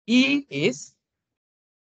 E is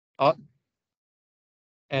odd.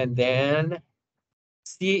 And then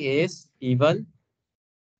C is even.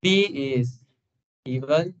 B is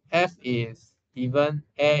even. F is even.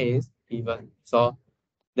 A is even. So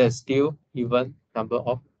there's still even number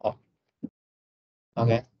of odd.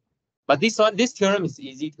 Okay. But this theorem is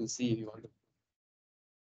easy to see if you want to.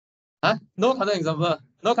 No counterexample.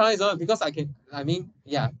 No counterexample because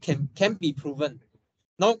can be proven.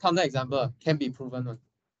 No counterexample can be proven.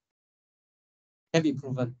 Can be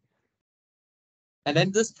proven. And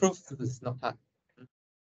then this proof is not hard.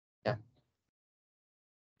 Yeah.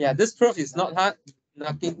 Yeah, this proof is not hard.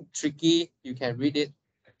 Nothing tricky. You can read it.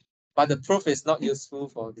 But the proof is not useful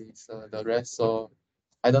for this the rest. So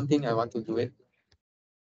I don't think I want to do it.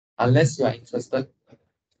 Unless you are interested.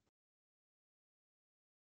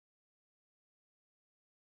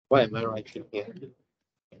 What am I writing here?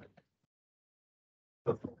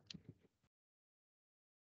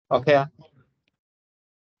 Okay.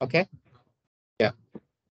 Okay. Yeah.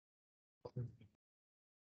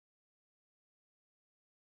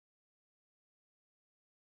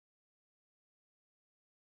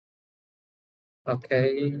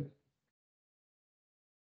 Okay.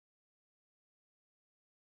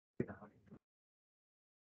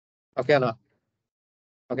 Okay or not?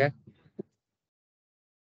 Okay.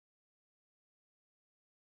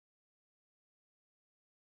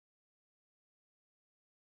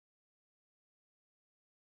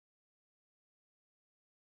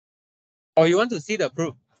 Or you want to see the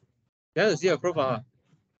proof? You want to see the proof or not?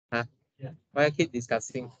 Huh? Yeah. Why I keep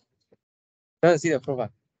discussing? You want to see the proof?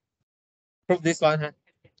 Prove this one, huh?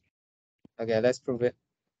 Okay, let's prove it.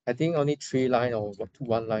 I think only 3 line or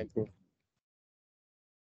 1 line proof.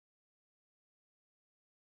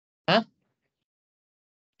 Huh?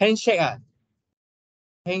 Handshake,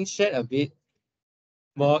 handshake a bit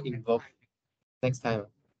more involved next time.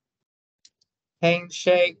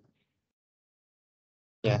 Handshake.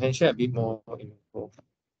 Yeah, handshake a bit more involved.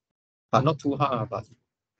 But not too hard, but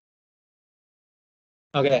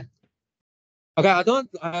okay. Okay, I don't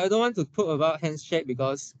want to put about handshake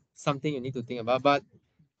because something you need to think about, but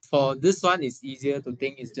for this one it's easier to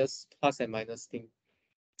think, it's just plus and minus thing.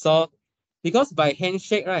 So because by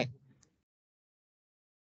handshake, right?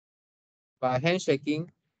 By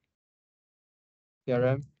handshaking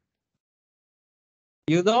theorem,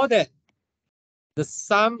 you know that the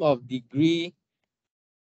sum of degree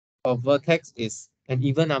of vertex is an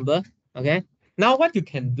even number. Okay. Now what you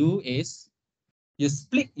can do is you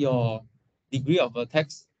split your degree of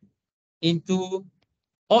vertex into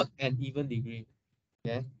odd and even degree.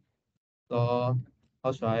 Okay. So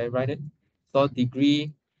how should I write it? So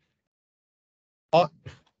degree odd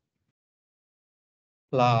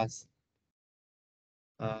plus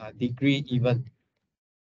degree even.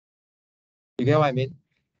 You get what I mean?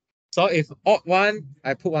 So if odd one,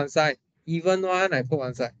 I put one side. Even one, I put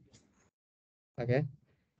one side. Okay.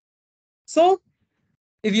 So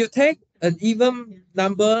if you take an even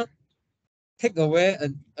number, take away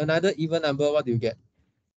another even number, what do you get?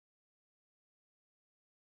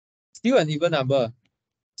 Still an even number.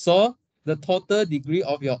 So the total degree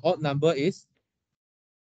of your odd number is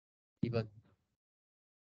even.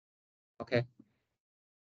 Okay.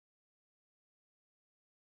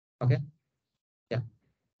 Okay. Yeah.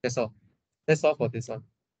 That's all. That's all for this one.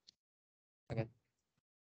 Okay.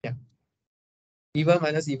 Yeah. Even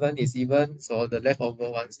minus even is even, so the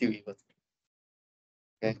leftover one still even.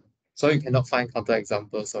 Okay. So you cannot find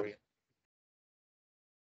counterexample, sorry.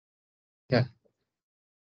 Yeah.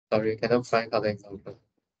 Sorry, you cannot find counterexample.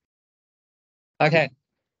 Okay.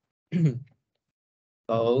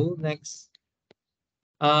 So next.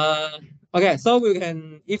 Okay, so we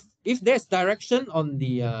can, if there's direction on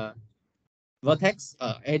the vertex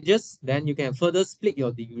edges, then you can further split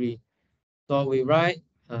your degree. So we write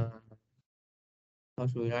how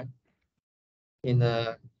should we write? In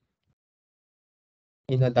a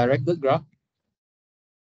directed graph,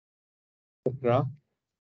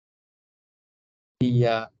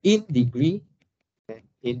 the in degree, okay,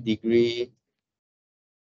 in degree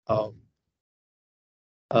of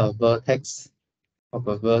a vertex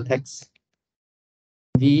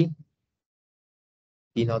V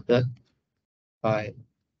denoted by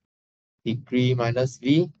degree minus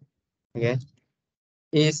V, okay,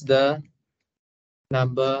 is the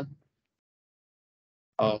number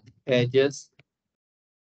of edges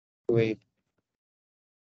with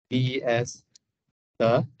V as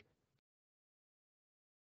the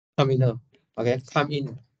terminal. Okay, come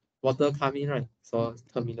in, water come in, right? So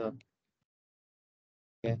terminal.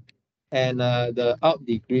 Okay, and the out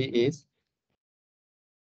degree is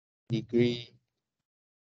degree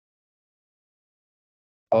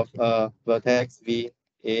of a vertex V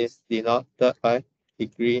is denoted by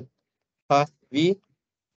degree plus V,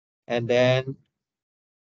 and then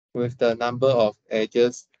with the number of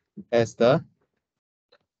edges as the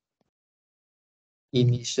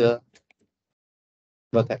initial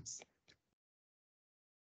vertex.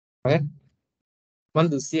 Okay.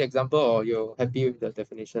 Want to see example or you're happy with the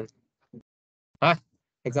definition?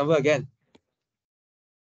 Example again.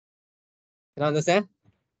 Can you understand?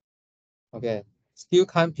 Okay. Still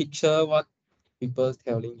can't picture what people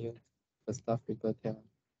telling you, the stuff people tell.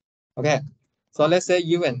 Okay. So let's say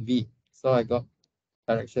U and V. So I got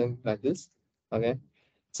direction like this. Okay.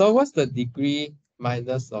 So what's the degree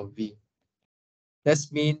minus of V?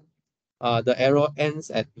 That's mean the arrow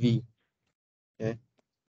ends at V. Okay.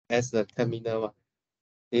 As the terminal one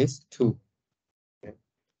is 2. Okay.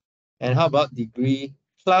 And how about degree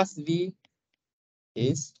plus V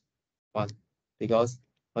is 1, because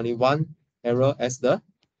only one arrow as the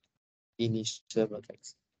initial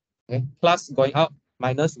vertex. Okay, plus going out,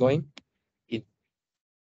 minus going in.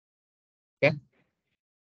 Okay.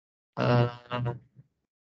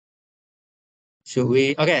 Should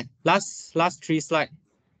we? Okay, last 3 slides.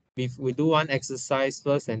 We do one exercise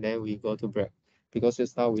first and then we go to break, because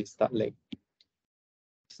just now we start late.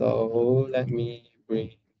 So let me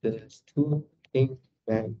bring this 2 things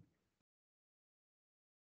back.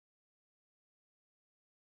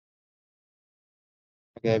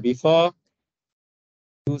 Okay, before,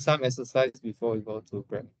 do some exercise before we go to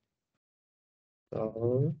break.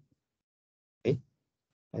 So, okay,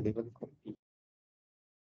 I didn't copy.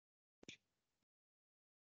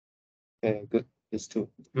 Okay, good. It's 2.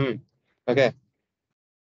 Okay.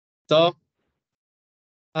 So,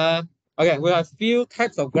 okay, we have few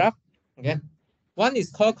types of graph. Okay, one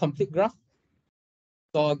is called complete graph.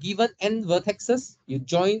 So, given n vertexes, you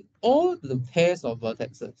join all the pairs of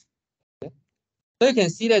vertexes. Okay? So you can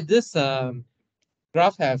see that this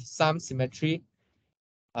graph have some symmetry.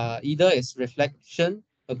 Either it's reflection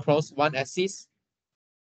across one axis,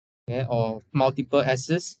 okay, or multiple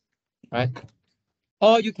axes, right?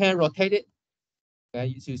 Or you can rotate it. Okay,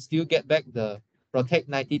 you still get back the rotate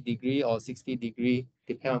 90 degree or 60 degree,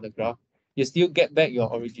 depend on the graph. You still get back your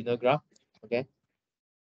original graph. Okay.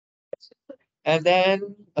 And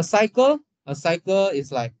then a cycle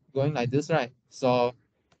is like going like this, right? So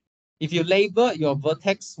if you label your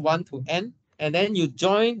vertex 1 to n, and then you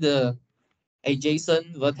join the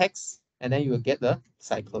adjacent vertex, and then you will get the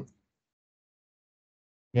cycle.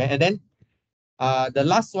 Okay, and then the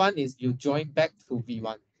last one is you join back to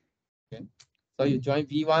V1. Okay, so you join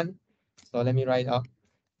V1. So let me write out.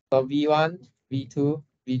 So V1, V2,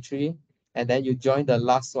 V3, and then you join the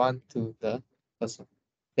last one to the first one.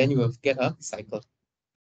 Then you will get a cycle.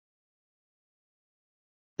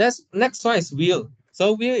 That's next one is wheel.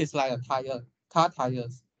 So wheel is like a tire, car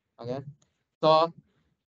tires. Okay. So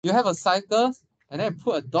you have a cycle and then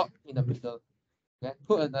put a dot in the middle. Okay.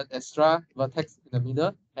 Put an extra vertex in the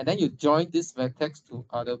middle, and then you join this vertex to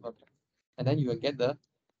other vertex. And then you will get the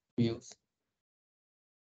wheels.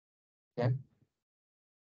 Okay.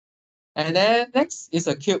 And then next is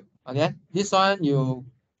a cube. Okay. This one you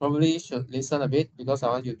probably should listen a bit because I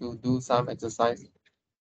want you to do some exercise.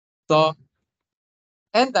 So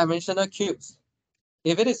n-dimensional cubes.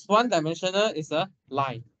 If it is one-dimensional, it's a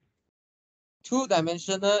line.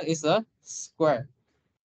 Two-dimensional is a square.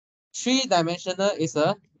 Three-dimensional is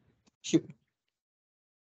a cube.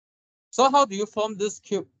 So how do you form this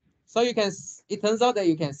cube? So you can, it turns out that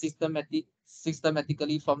you can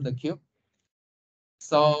systematically form the cube.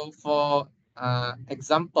 So for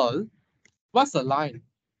example, what's a line?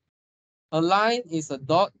 A line is a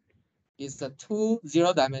dot, is a two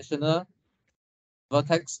zero-dimensional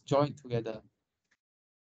vertex joined together.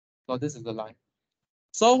 So this is the line.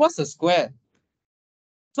 So what's a square?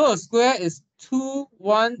 So a square is two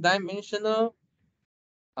one-dimensional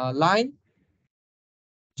line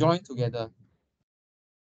joined together.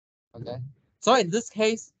 Okay. So in this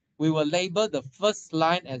case, we will label the first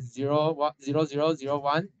line as 0, 1, 0, 0, 0,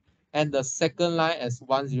 1, and the second line as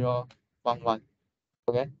 1, 0, 1, 1.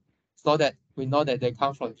 Okay. So that we know that they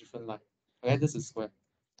come from different lines. Okay, this is square.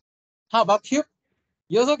 How about cube?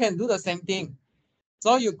 You also can do the same thing.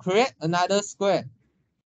 So you create another square.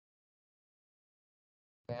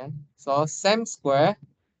 Okay. So same square.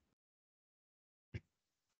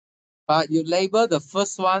 But you label the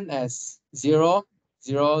first one as 0,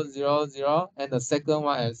 0, 0, 0, and the second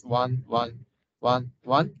one as 1, 1, 1,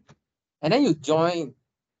 1. And then you join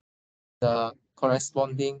the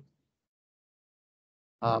corresponding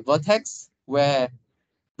vertex where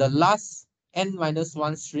the last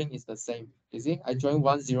n-1 string is the same. You see, I join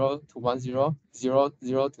 1, 0 to 1, 0, 0,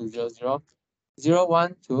 0 to 0, 0, 0,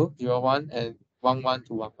 1 to 0, 1, and 1, 1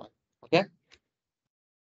 to 1, 1. Okay?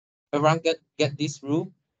 Everyone get this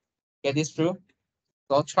rule? Get this rule?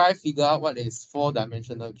 So try figure out what is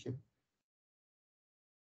four-dimensional cube.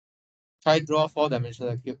 Try draw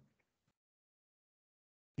four-dimensional cube.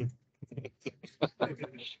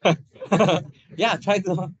 Yeah, try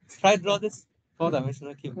draw this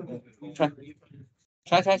four-dimensional cube. Try.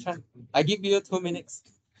 I give you 2 minutes.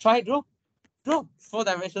 Try draw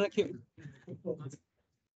four-dimensional cube.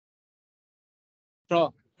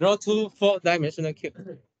 Draw two four-dimensional cube.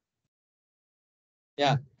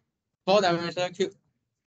 Yeah, four-dimensional cube.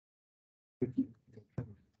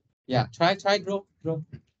 Yeah, try draw.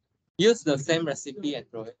 Use the same recipe and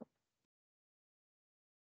draw it.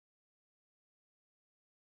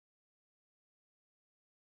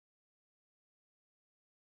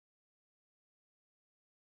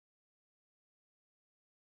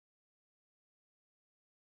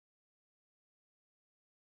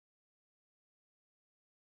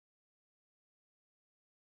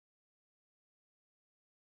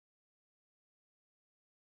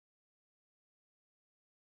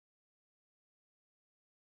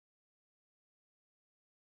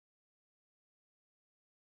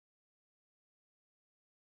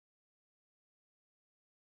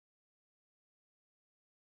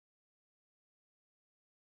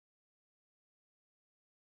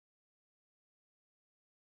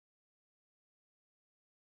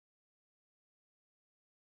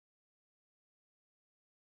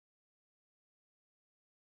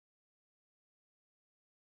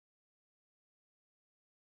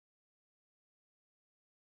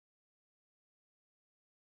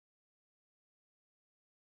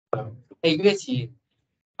 Hey, Yueqi,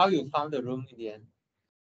 how you found the room in the end?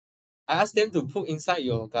 I asked them to put inside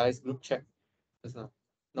your guys' group chat just now.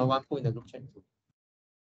 No one put in the group chat.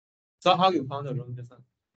 So how you found the room just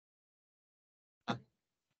now?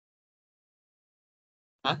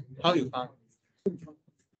 Huh? How you found?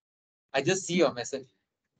 I just see your message.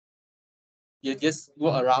 You just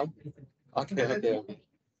walk around. Okay.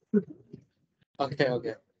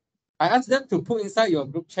 I asked them to put inside your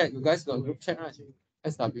group chat. You guys got a group chat, right?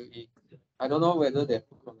 SWE. I don't know whether they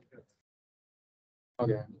put.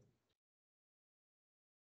 Okay.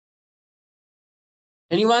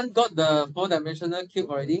 Anyone got the four-dimensional cube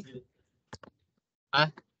already? Huh?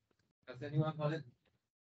 Does anyone got it?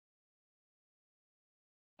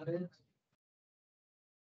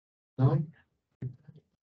 No?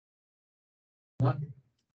 What?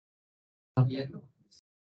 No.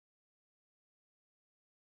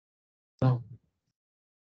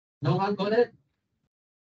 No one got it?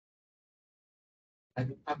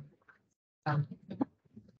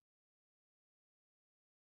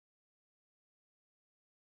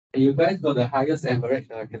 You guys got the highest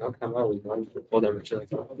average. I cannot come out with one for the Richard.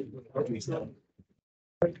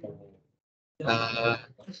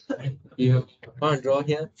 You want to draw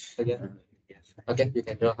here again? Okay, you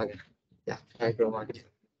can draw again. Yeah, I draw one.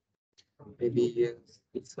 Maybe use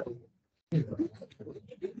this one.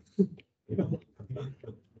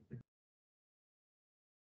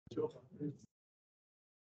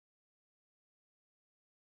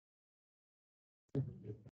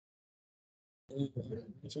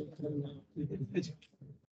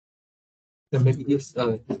 Then maybe use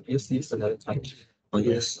another type, or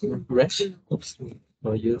use red, oops,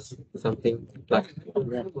 or use something like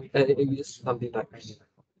use something like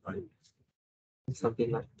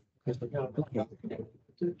something like.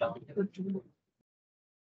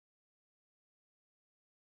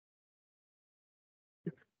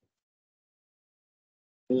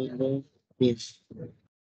 Yes.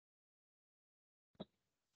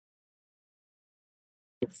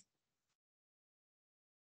 Yes.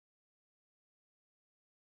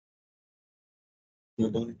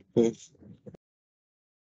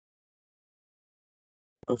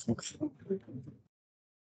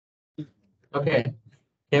 Okay.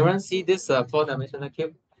 Can everyone see this four-dimensional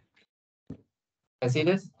cube? Can see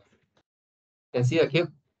this? Can see a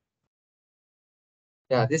cube?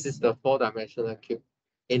 Yeah, this is the four-dimensional cube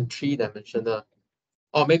in three-dimensional,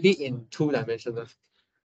 or maybe in two-dimensional.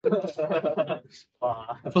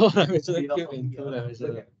 Four-dimensional cube in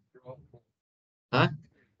two-dimensional. Huh?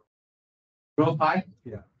 Draw five?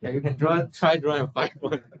 Yeah, you can try drawing a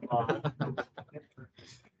 5-1.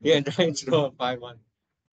 You can try to draw a 5-1.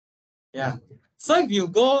 Yeah. So if you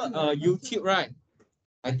go YouTube, right?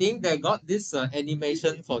 I think they got this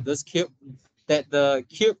animation for this cube, that the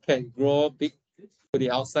cube can grow big to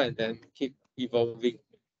the outside and then keep evolving.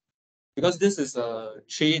 Because this is a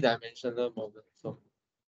three-dimensional model. So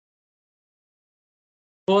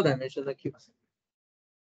four-dimensional cubes.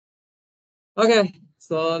 Okay,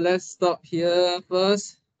 so let's stop here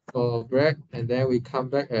first for break, and then we come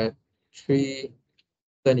back at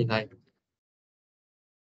 3:39.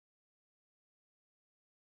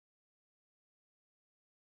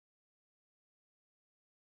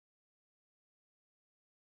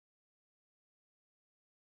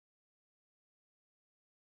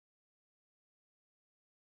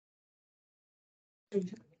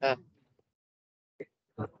 Ah.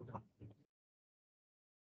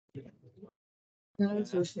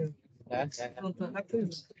 I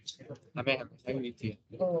mean,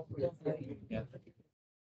 yeah.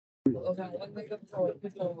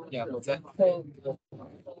 Yeah, what's that?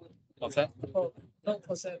 What's that?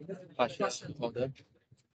 Partial order.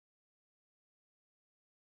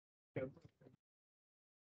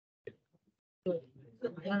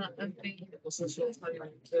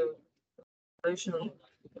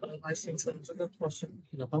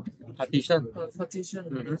 Partition.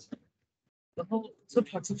 Mm-hmm. 然后是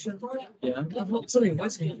partition， 然后这里为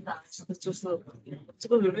什么就是这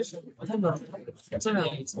个 relation 不能这两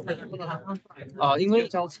不能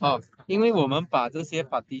因为我们把这些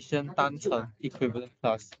partition 当成 equivalent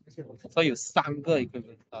class， 所以有3个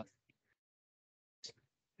equivalent class。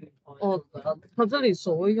它这里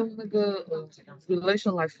所谓用那个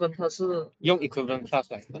relation 来分，它是用 equivalent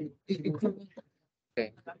class 来分。equivalent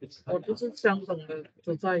对，就是相等的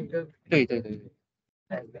都在一个。对。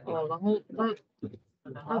然后那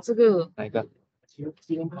这个哪一个？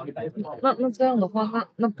那这样的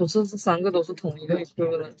话，那不是这3个都是同一个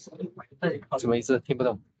equivalence？ 什么意思？听不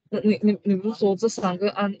懂。你不是说这3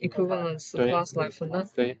个按 equivalence class 来分呢？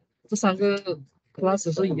对，这3个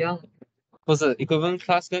class 是一样的。不是 equivalent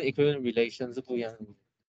class 跟 equivalent relation 是不一样的。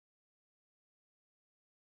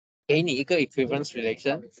给你一个 equivalence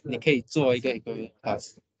relation， 你可以做一个 equivalent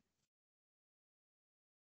class。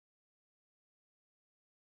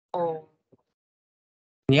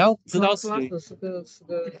你要知道class 是个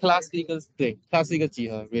class 一个对 class 是一个几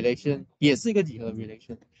何 relation 也是一个几何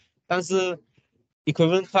relation， 但是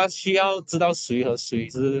equivalent class 需要知道谁和谁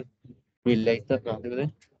是 related 嘛，对不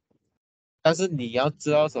对？但是你要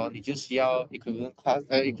知道什么，你就需要 equivalent class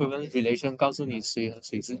equivalent relation 告诉你谁和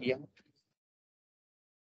谁是一样，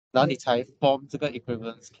然后你才 form 这个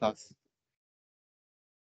equivalence class。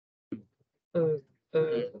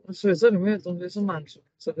所以这里面的东西是满足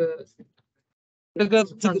这个。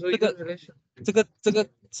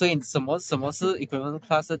所以什么是 equivalent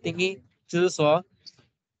class 的定义？就是说，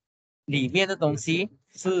里面的东西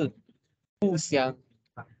是互相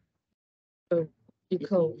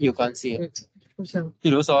equal 有关系。互相。比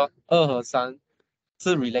如说2和3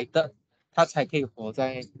是 related，它才可以活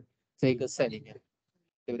在这个 set 里面，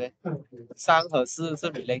对不对？3和4是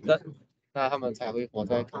related，那他们才会活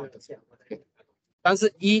在同一个 set。但是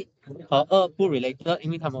1和2不 related，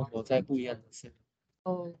因为他们活在不一样的 set。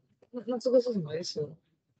哦，那这个是什么意思？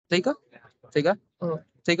这个，这个，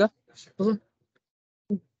这个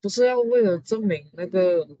不是要为了证明那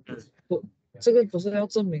个不，这个不是要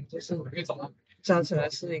证明就是加起来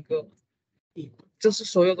是一个，就是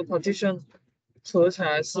所有的 partition 合起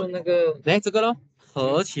来是那个。来这个咯，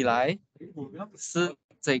合起来是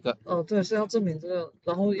这个。哦，对，是要证明这个，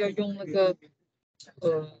然后要用那个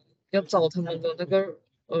要找他们的那个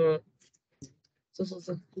这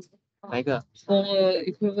哪一个？ formal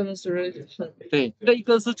equivalence relation。对，这一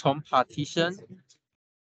个是从 partition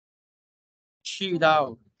去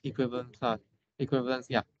到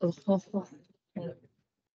equivalence 呀。好。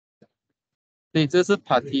对，这是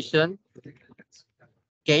partition，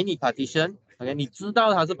 给你 partition，OK， 你知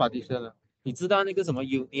道它是 partition 了，你知道那个什么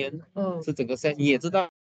union 是整个 set，你也知道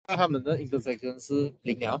他们的 intersection 是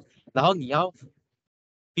0了，然后你要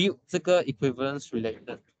build 这个 equivalence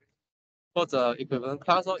relation 或者 equivalence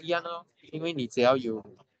class 一样哦，因为你只要有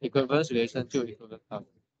equivalence relation 就有 equivalence class。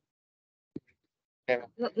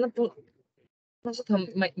那是他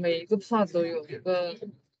们每一个 part 都有一个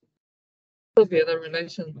特别的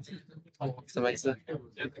relation。什么意思？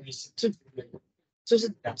就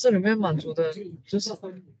是这里面满足的就是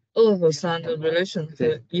2和3的 relation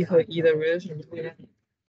和1和1的 relation 不一样。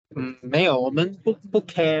没有，我们不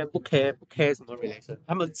care 什么 relation，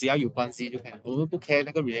 他们只要有关系就可以了，我们不 care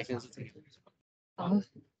那个 relation 是怎样。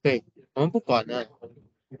对，我们不管的。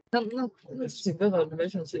那几个的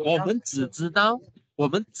relation 是？我们只知道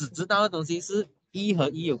的东西是1和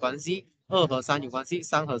1有关系，2和3有关系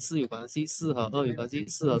，3和4有关系，4和2有关系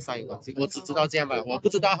，4和3有关系。我只知道这样吧，我不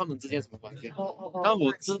知道他们之间什么关系。但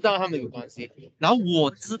我知道他们有关系，然后我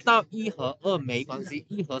知道1和2没关系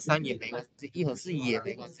，1和3也没关系，1和4也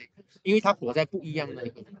没关系，因为它活在不一样的一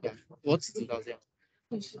个地方。我只知道这样。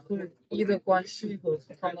1的关系和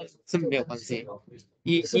他们是没有关系，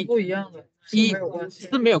是不一样的，是没有关系，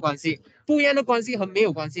是没有关系，不一样的关系和没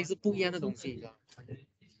有关系是不一样的东西，你知道吗？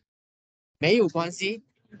没有关系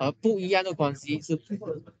和不一样的关系是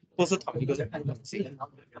不是同一个东西，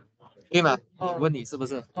对吗？我问你是不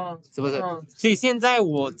是？是不是？所以现在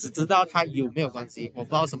我只知道它有没有关系，我不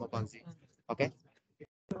知道什么关系。OK，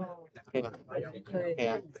 可以吗？可以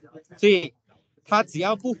啊。所以它只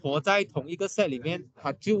要不活在同一个 set 里面，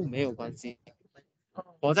它就没有关系。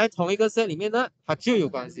活在同一个 set 里面呢，它就有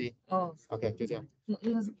关系。OK， 就这样。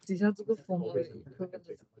那底下这个 formal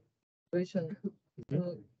relation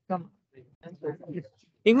干嘛？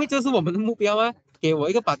因为这是我们的目标啊，给我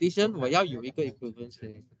一个 partition， 我要有一个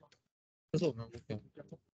equivalence， 这是我们的目标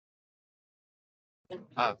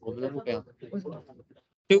啊，我们的目标。为什么？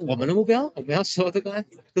对，我们的目标，我们要说这个，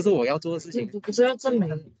这是我要做的事情。不是要证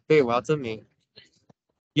明？对，我要证明。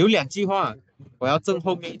有2句话，我要证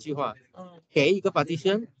后面一句话。给一个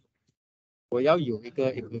partition， 我要有一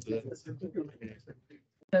个 equivalence。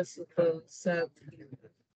set。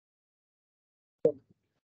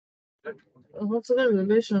然后这个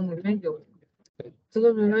relation 里面有，这个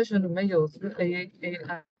relation 里面有这个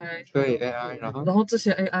AI。对 AI， 然后这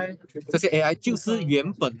些 AI 就是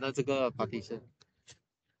原本的这个 partition，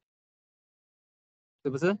 是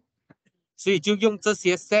不是？所以就用这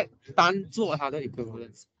些 set 当做它的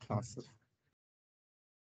equivalence class，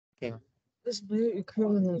 OK 吗？为什么有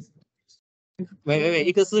equivalence？喂，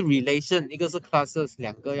一个是 relation， 一个是 classes，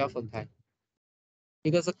 2个要分开。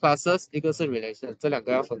一个是 classes， 一个是 relation， 这2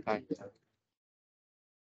个要分开。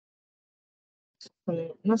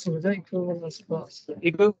那什么叫 equivalence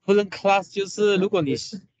class？equivalent class 就是如果你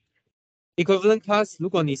equivalent class， 如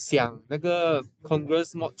果你想那个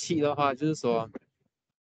Congress Mod 7的话，就是说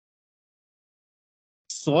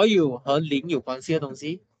所有和0有关系的东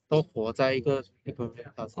西都活在一个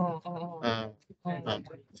equivalent class。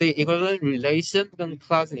所以 equivalent relation 跟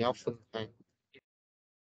class 你要分开。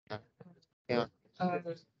对啊。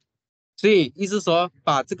所以意思说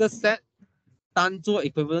把这个 set 当做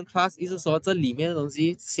equivalent class， 意思说这里面的东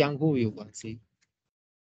西相互有关系，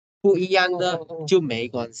不一样的就没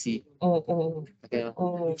关系。OK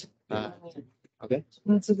吗？OK。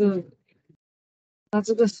那这个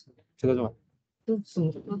这个什么？这怎么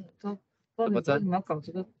为什么要搞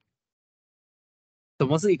这个？什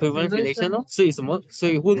么是 equivalent relation 呢？所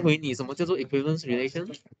以问回你什么叫做 equivalent relation？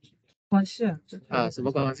 关系什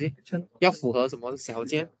么关系？要符合什么条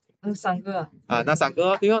件？那3个那3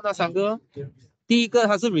个对哦，那3个第一个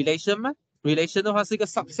它是 relation 吗？ relation 的话是一个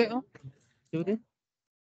subset 哦，对不对？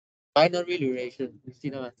 binary relation，记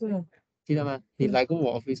得吗？对啊，记得吗？你来过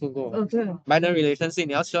我 office 问过我。对啊， binary relation 是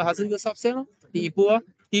你要说它是一个 subset 哦，第一步哦，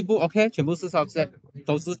第一步 OK， 全部是 subset，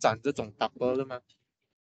 都是长这种 double 的嘛，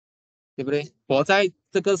对不对？活在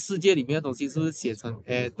这个世界里面的东西是不是写成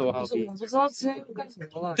多好比？可是我不知道这要干什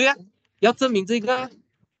么了。对啊，要证明这个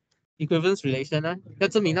equivalence relation 啊，要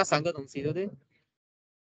证明那三个东西，对不对？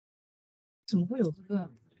怎么会有这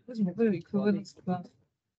个？为什么会有 equivalence class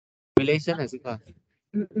relation 还是吧？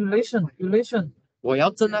 relation？我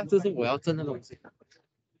要证啊，这是我要证的东西，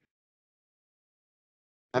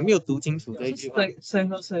还没有读清楚这一句话。谁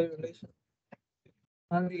和谁 relation？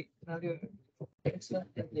哪里有？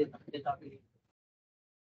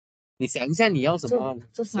你想一下你要什么？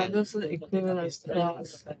这三个是 equivalence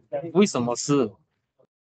class。为什么是？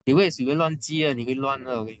你会随便乱记啊，你会乱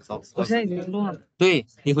的，我跟你说。我现在已经乱了。对，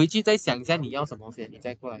你回去再想一下你要什么先，你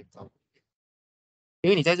再过来找。因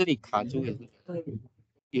为你在这里卡住也是，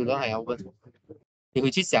有人还要问。你回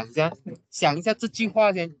去想一下，想一下这句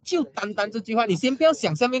话先，就单单这句话，你先不要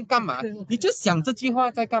想下面干嘛，你就想这句话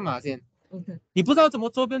在干嘛先。OK，你不知道怎么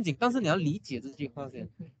做不用紧，但是你要理解这句话先，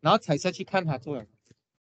然后才下去看他做了。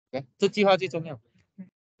OK， 这句话最重要。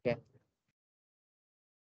OK，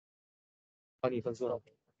 帮你分数了。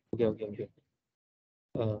OK。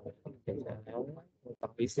等一下，我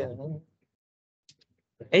找一下。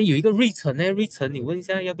哎，有一个瑞成呢，瑞成，你问一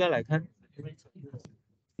下要不要来看？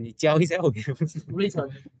你教一下我。瑞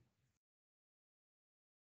成，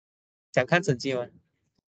想看成绩吗？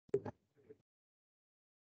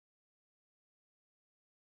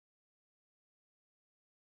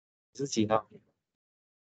是几号？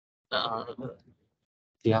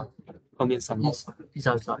几号？后面3号。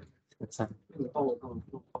133，对，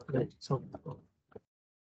差不多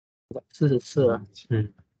44啊。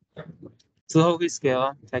之后会 scale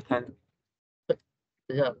啊，再看等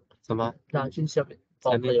一下，什么？拿去下面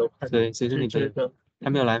还没有看。对，谁是你朋友？还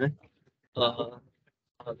没有来吗？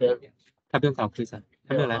对，他不用考 quiz 啊，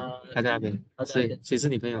还没有来，他在那边。他在那边谁是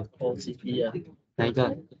你朋友？我GP 啊，哪一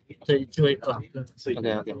个最后一个。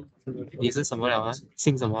 ？OK， 你是什么了啊？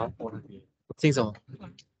姓什么？姓什么？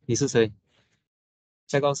你是谁？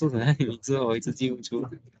再告诉我你名字，我一直记不住。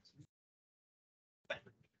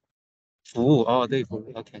服务哦，对，服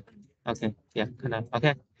务 OK， 看到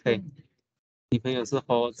OK， 可以。你朋友是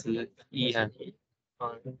何子怡啊？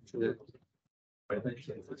是 OK，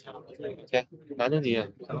 男的女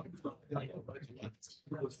的？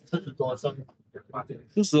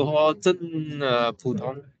就是说真的普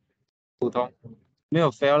通，没有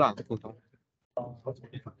fail 啦，普通。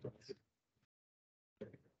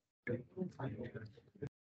就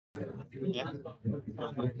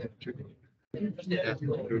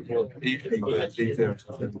是说 A 是一个 A 这样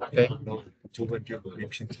对，然后就问这个 A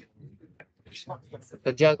拼图。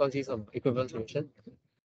等价关系是什么 ？equivalent relation。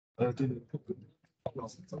对。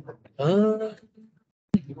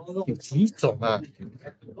有几种啊？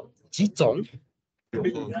几种？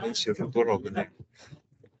能写出多少个内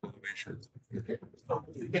容？没事。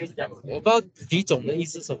我不知道几种的意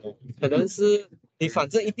思是什么，可能是你反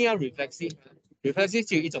正一定要 reflexive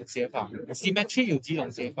只有一种写法 ，symmetry 有几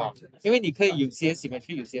种写法，因为你可以有些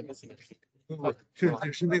symmetry， 有些不 symmetry。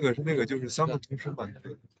是那个，就是3个同时满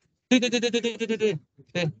足。对。比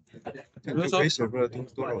如说没写出来多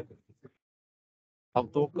少个？好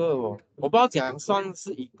多个哦，我不知道怎样算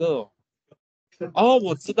是一个哦。哦，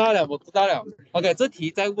我知道了。OK， 这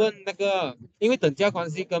题在问那个，因为等价关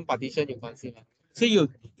系跟 partition 有关系嘛，所以有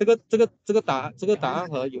这个答案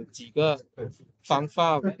和有几个方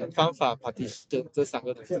法 partition 这3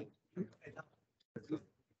个东西。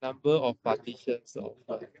Number of partitions of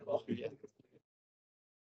 3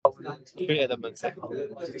 elements。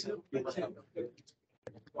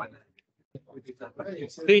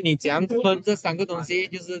所以你怎样分这3个东西，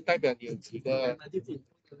就是代表你有几个啊？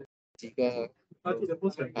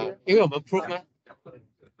因为我们 proof 嘛，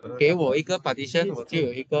给我一个 partition， 我就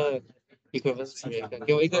有一个 equivalence relation，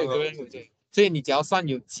 给我一个 equivalence relation， 所以你只要算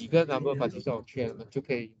有几个 number partition of 3 element， 就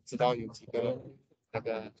可以知道有几个那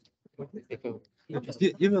个。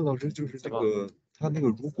因为老师就是这个，他那个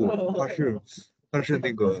如果他是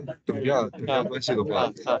那个等价关系的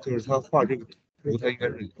话，就是他画这个图，他应该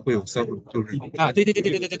是会有3个，就是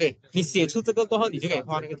对，你写出这个过后，你就可以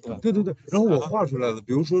画那个图了。对。然后我画出来了，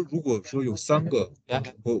比如说如果说有3个，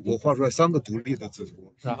我画出来3个独立的字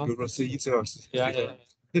图，比如说 C1、C2、C3，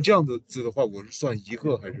那这样子的话，我是算一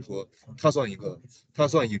个，还是说他算一个，他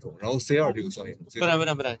算一种，然后 C2 这个算一种？不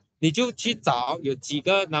能，你就去找有几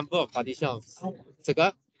个 number of partitions， 这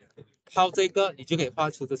个靠这个你就可以画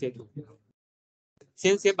出这些图。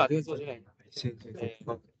先把这个做出来。行，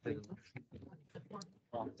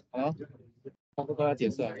好，好，都要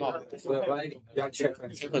解释啊，要 check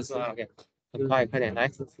很说 OK， 很快点来，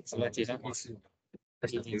什么解释意思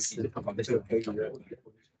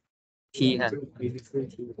？T 哈。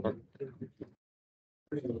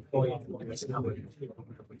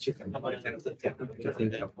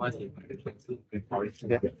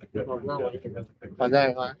好，再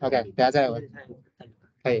来吗 ？OK， 等下再来问。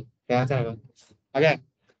可以，等下再来问。OK。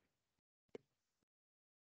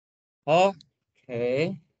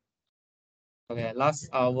Okay. Okay, last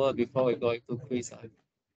hour before we go into quiz.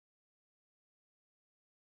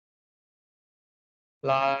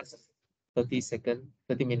 Last 30 seconds,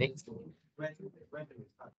 30 minutes. When do we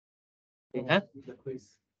start? Huh? The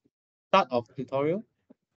quiz. Start of tutorial?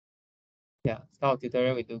 Yeah, start of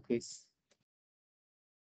tutorial, we do quiz.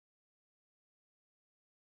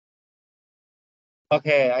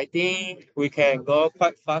 Okay, I think we can go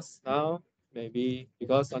quite fast now, maybe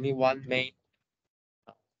because only one main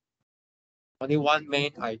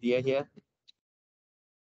idea here.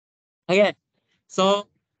 Okay, so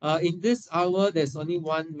in this hour, there's only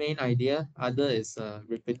one main idea. Other is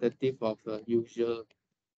repetitive of the usual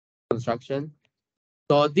construction.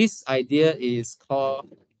 So this idea is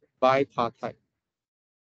called bipartite.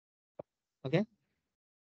 Okay.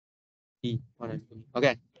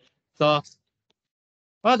 Okay. So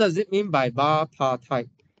what does it mean by bipartite?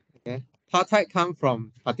 Okay. Partite come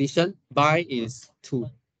from partition. Bi is two.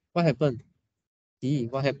 What happened?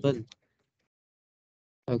 What happened?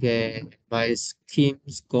 Okay, my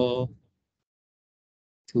schemes go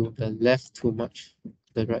to the left too much,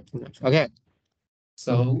 the right too much. Okay.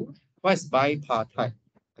 So what is bipartite?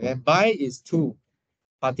 Okay, bi is two.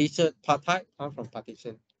 Partition, partite come from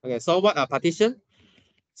partition. Okay, so what are partition?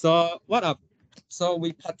 So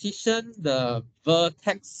we partition the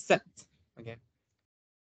vertex set. Okay.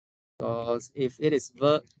 So if it is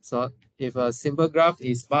if a simple graph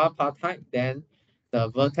is bipartite, then the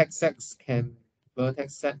vertex set can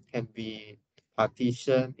be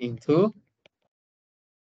partitioned into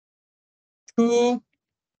two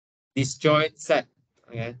disjoint set.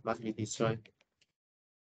 Okay, must be disjoint.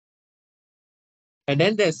 And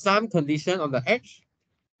then there's some condition on the edge,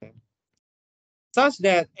 okay, such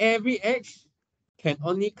that every edge can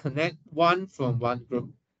only connect one from one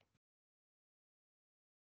group.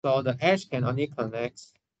 So the edge can only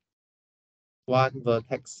connect one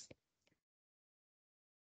vertex.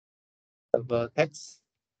 The vertex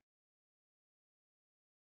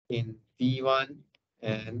in V1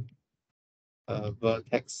 and a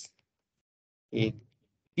vertex in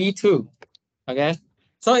V2. Okay.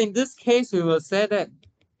 So in this case, we will say that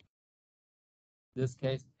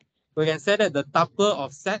we can say that the tuple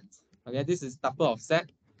of set, okay, this is tuple of set,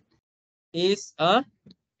 is a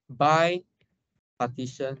bipartition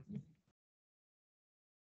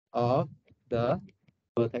of the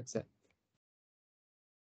vertex set.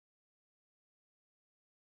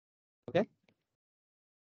 Okay.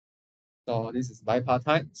 So this is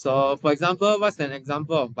bipartite. So for example, what's an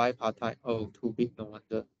example of bipartite? Oh, too big, no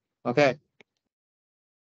wonder. Okay.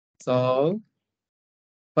 So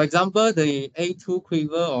for example, the A2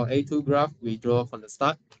 quiver or A2 graph we draw from the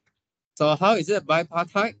start. So how is it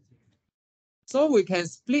bipartite? So we can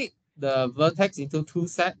split the vertex into two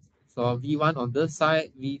sets. So V1 on this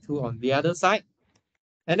side, V2 on the other side.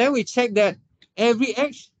 And then we check that every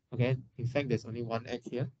edge, okay, in fact, there's only one edge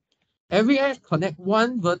here. Every edge connect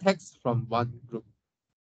one vertex from one group.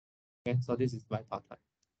 Okay, so this is bipartite.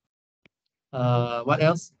 What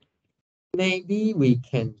else? Maybe we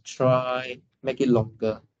can try make it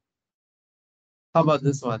longer. How about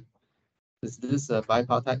this one? Is this a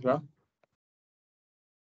bipartite graph?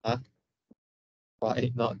 Huh?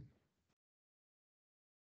 Why not?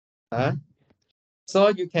 Huh? So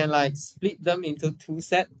you can like split them into two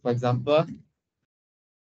sets. For example,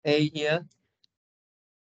 A here,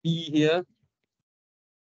 B here,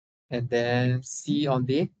 and then C on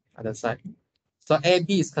the other side. So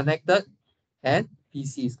AB is connected and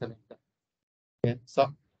BC is connected. Okay,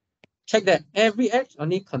 so check that every edge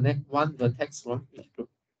only connect one vertex from each group.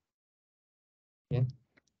 Okay.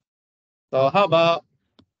 So how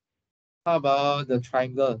about the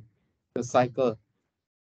triangle, the cycle?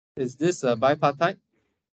 Is this a bipartite?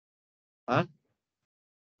 Huh?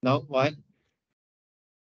 No, why?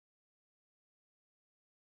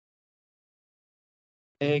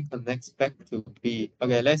 A connects back to B.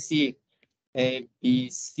 Okay, let's see. A, B,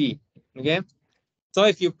 C. Okay. So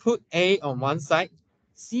if you put A on one side,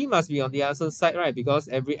 C must be on the other side, right? Because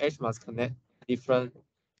every edge must connect different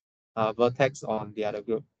vertex on the other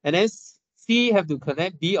group. And then C have to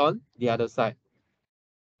connect B on the other side.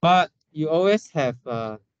 But you always have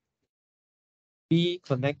B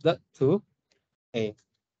connected to A.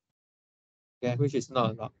 okay, which is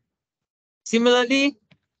not allowed. Similarly,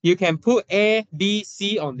 you can put A, B,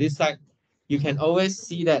 C on this side. You can always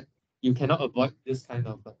see that you cannot avoid this kind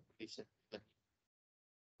of condition.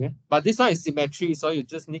 Okay? But this one is symmetry, so you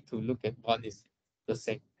just need to look at one is the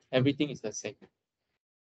same. Everything is the same.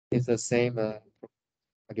 It's the same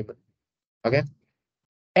argument. Okay,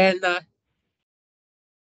 and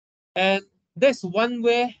there's one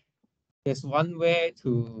way. There's one way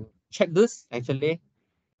to check this actually,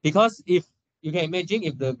 because if you can imagine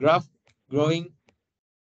if the graph growing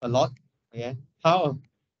a lot, okay, how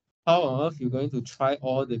on earth you're going to try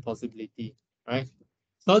all the possibility, right?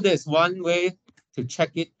 So there's one way to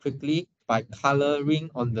check it quickly by coloring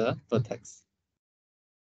on the vertex.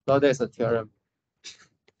 So there's a theorem.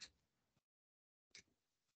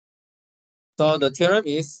 So the theorem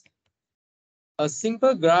is a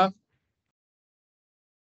simple graph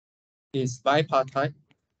is bipartite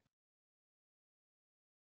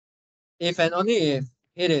if and only if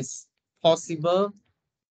it is possible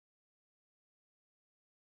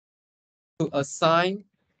to assign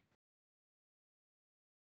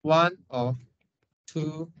one of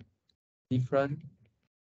two different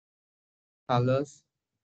colors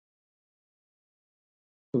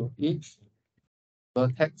to each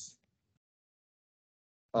vertex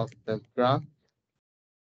of the graph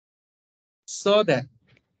so that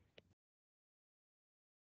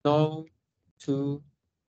no two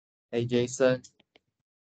adjacent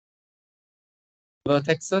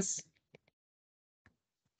vertexes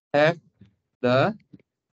have the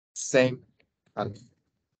same color.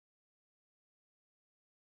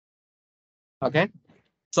 Okay,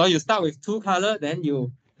 so you start with two color, then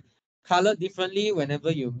you color differently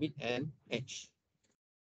whenever you meet an edge.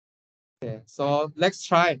 Okay, so let's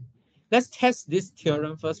try. Let's test this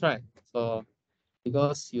theorem first, right? So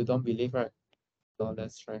because you don't believe, right? So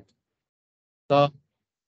let's try. So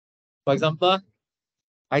for example,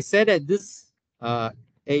 I said that this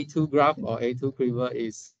A2 graph or A2 quiver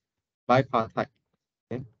is bipartite.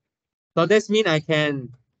 Okay, so this means I can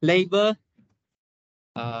label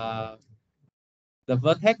the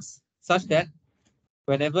vertex such that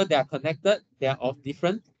whenever they are connected, they are of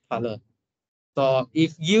different color. So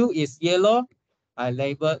if U is yellow, I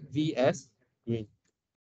label V as green.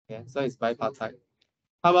 Okay, so it's bipartite.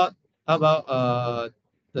 How about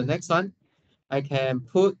the next one? I can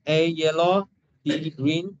put A yellow, B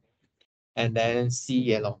green, and then C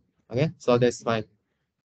yellow. Okay, so that's fine.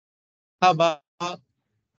 How about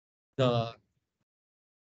the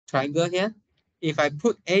triangle here? If I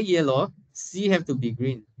put A yellow, C have to be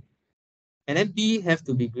green, and then B have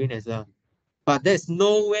to be green as well. But there's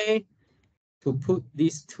no way to put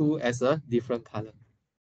these two as a different color,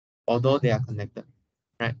 although they are connected,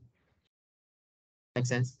 right? Make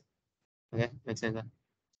sense? Okay, make sense.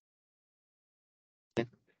 Yeah,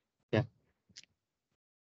 yeah.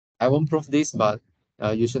 I won't prove this, but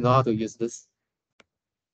you should know how to use this.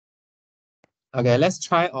 Okay, let's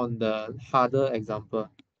try on the harder example.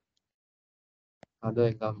 Other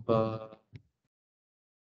example,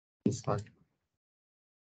 this one.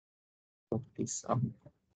 Put this up.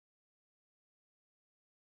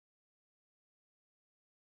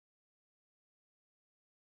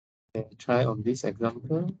 Okay, try on this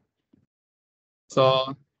example.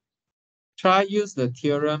 So try use the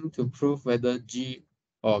theorem to prove whether G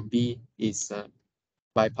or B is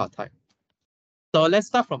bipartite. So let's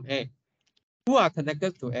start from A. Who are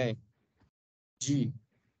connected to A? G.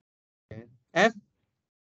 Okay. F.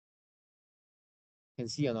 Can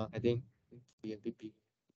see or not? I think it needs to be a bit big.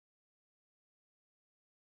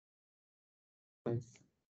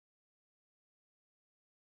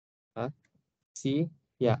 C.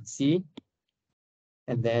 Yeah, C.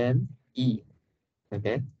 And then E.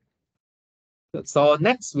 Okay. So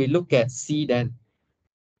next we look at C then.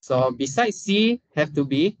 So besides C have to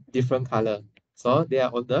be different color. So they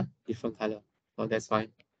are on the different color. So that's fine.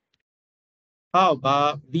 How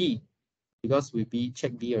about B? Because we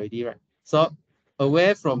check B already, right? So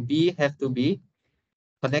away from B have to be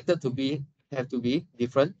connected to B have to be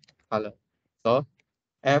different color. So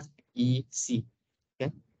F, E, C.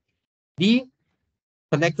 Okay. D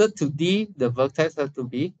connected to D, the vertex have to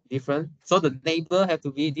be different. So the neighbor have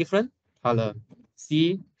to be different color.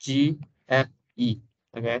 C, G, F, E.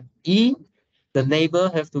 Okay. E, the neighbor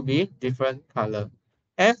have to be different color.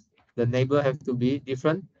 F, the neighbor have to be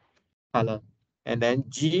different color. And then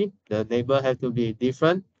G, the neighbor have to be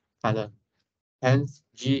different color. Hence,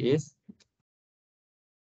 G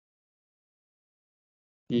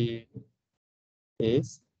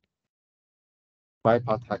is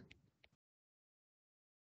bipartite.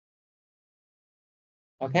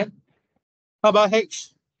 Okay. How about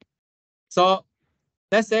H? So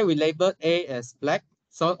let's say we label A as black,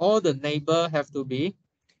 so all the neighbor have to be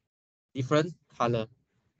different color.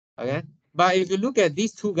 Okay, but if you look at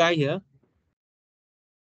these two guys here,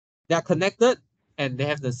 they are connected and they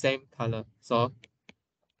have the same color. So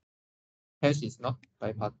hash is not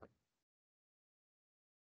bipartite.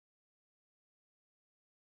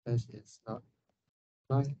 Hash is not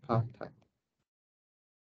bipartite.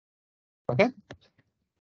 Okay.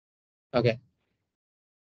 Okay.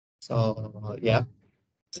 So yeah.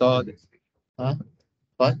 So what?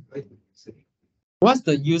 What's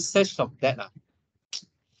the usage of that?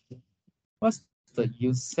 What's the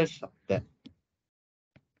usage of that?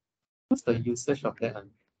 What's the usage of that?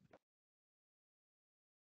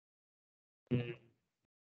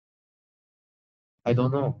 I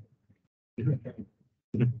don't know.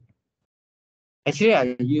 Actually,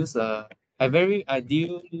 I use I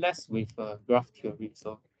deal less with graph theory.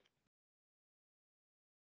 So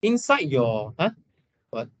inside your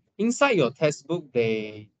inside your textbook,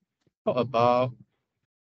 they talk about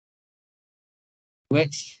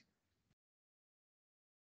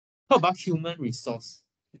human resource.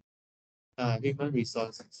 Human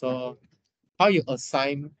resource. So how you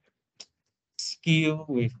assign skill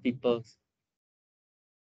with people.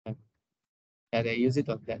 Yeah, they use it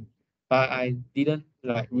on that. But I didn't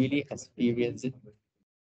like really experience it.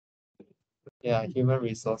 Yeah, human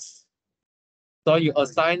resource. So you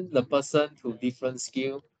assign the person to different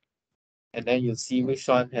skill, and then you see which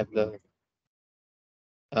one have the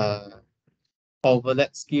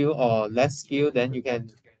overlap skill or less skill. Then you can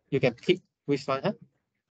pick which one,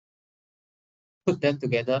 put them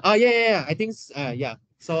together. Oh yeah. I think yeah.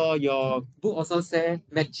 So your book also say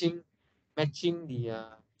matching the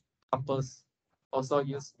couples also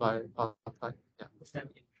used by yeah.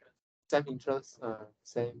 Same interest,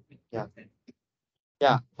 same, yeah.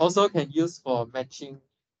 Yeah, also can use for matching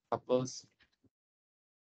couples.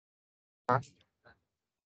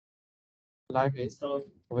 Life is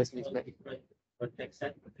always mismatch.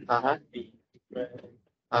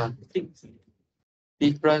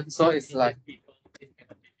 Different, so it's like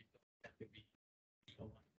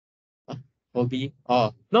OB.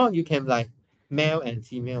 Oh no, you can like male and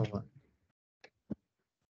female one.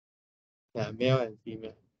 Yeah, male and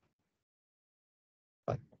female.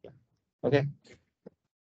 But, yeah. Okay.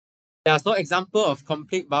 Yeah, so example of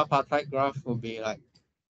complete bipartite graph will be like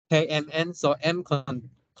KMN. So M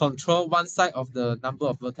control one side of the number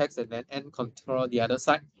of vertex and then N control the other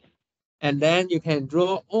side. And then you can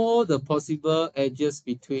draw all the possible edges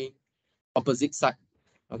between opposite side.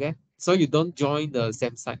 Okay, so you don't join the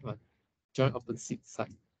same side one, join opposite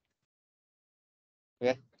side.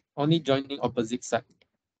 Okay, only joining opposite side.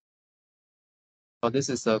 So this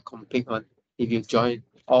is a complete one if you join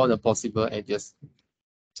all the possible edges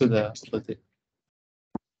to the opposite.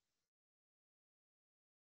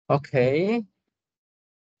 Okay.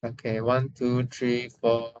 Okay, 1, 2, 3,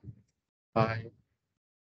 4, 5,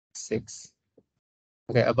 6.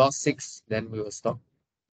 Okay, about 6, then we will stop.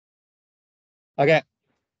 Okay.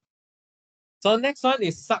 So next one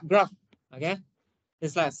is subgraph. Okay,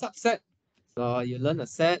 it's like a subset. So you learn a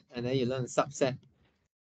set and then you learn a subset.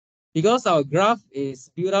 Because our graph is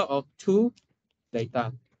built out of two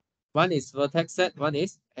data. One is vertex set, one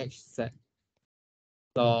is edge set.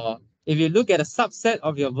 So if you look at a subset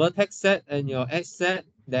of your vertex set and your edge set,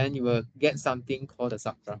 then you will get something called a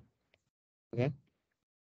subgraph. Okay.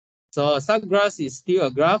 So a subgraph is still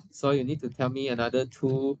a graph. So you need to tell me another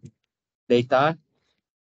two data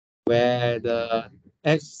where the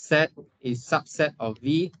edge set is subset of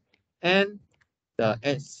V and the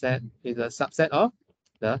edge set is a subset of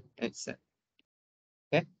the edge set.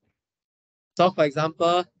 Okay. So for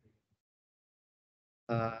example,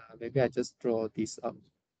 maybe I just draw this up.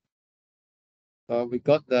 So we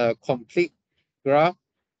got the complete graph,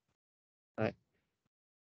 right?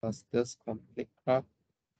 That's this complete graph.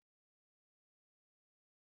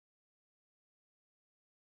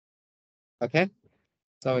 Okay.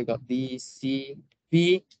 So we got D, C,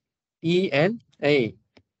 B, E, and A.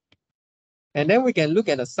 And then we can look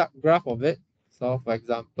at the subgraph of it. So for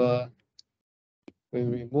example, we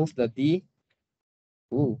remove the D.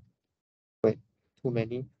 Ooh, wait, too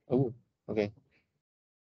many. Oh, okay.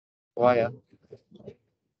 Why?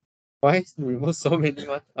 Why remove so many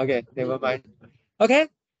ones? Okay, never mind. Okay,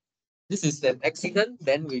 this is an accident.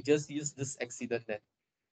 Then we just use this accident then.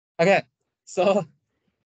 Okay, so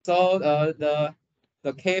the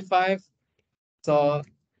K5. So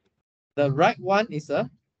the right one is a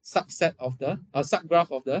subset of the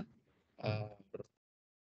subgraph of the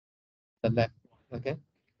left. Okay,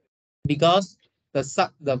 because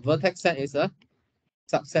the vertex set is a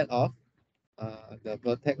subset of the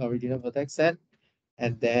original vertex set,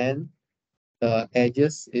 and then the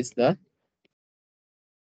edges is the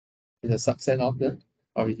subset of the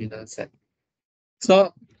original set.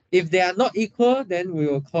 So if they are not equal, then we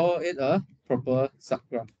will call it a proper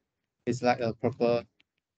subgraph. It's like a proper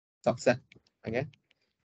subset. Okay.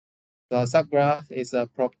 So subgraph is a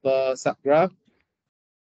proper subgraph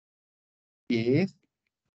if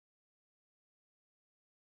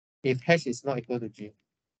h is not equal to g.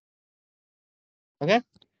 Okay.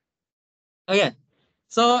 Okay.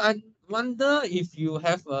 So I wonder if you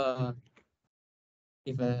have a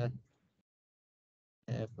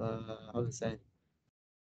how to say,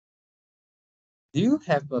 do you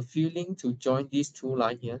have a feeling to join these two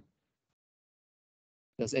lines here?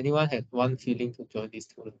 Does anyone have one feeling to join these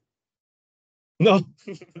two lines? No.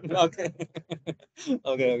 Okay.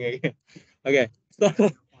 Okay. Okay.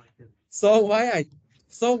 So why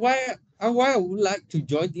I would like to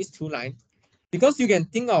join these two lines? Because you can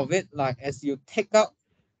think of it like as you take out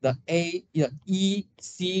the E,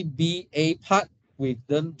 C, B, A part with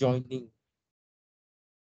them joining.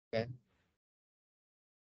 Okay.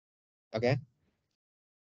 Okay.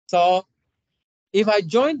 So if I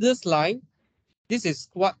join this line, this is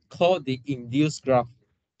what called the induced graph.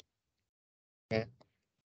 Okay.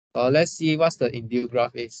 Let's see what's the induced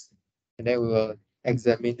graph is, and then we will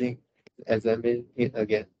examine it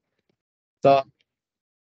again. So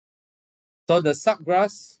the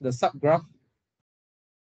subgraph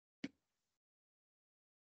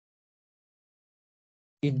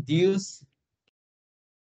induced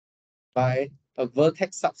by a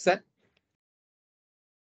vertex subset.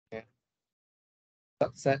 Okay.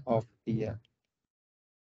 Subset of the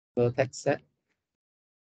vertex set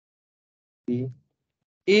B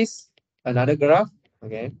is another graph,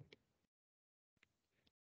 okay,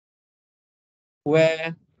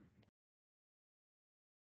 where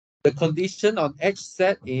the condition on H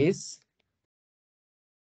set is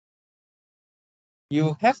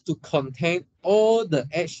you have to contain all the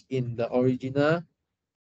H in the original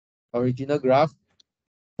graph,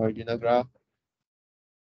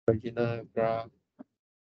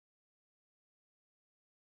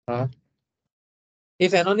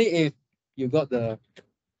 if and only if you got the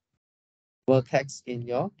vertex in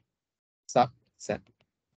your subset.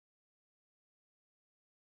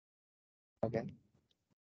 Okay.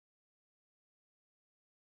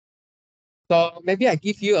 So maybe I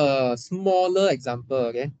give you a smaller example,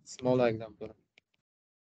 okay? Smaller example.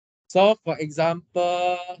 So for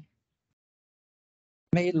example,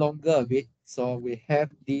 make it longer a bit. So we have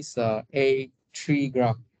this A3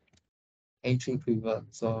 graph, A3 quiver.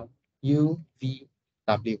 So U, V,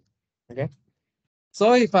 W. Okay.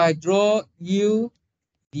 So if I draw U,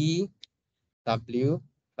 V, W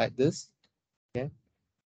like this, okay.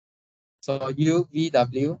 So U, V,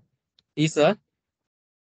 W is a,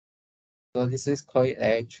 so this is called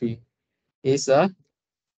A3, is a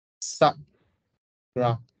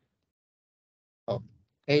subgraph of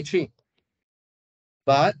A3,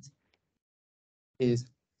 but is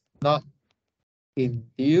not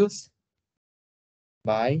induced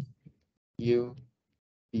by U,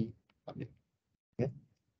 V, W. Okay.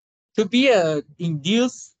 To be a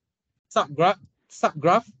induced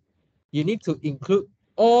subgraph, you need to include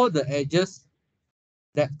all the edges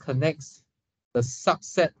that connects the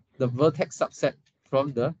subset, the vertex subset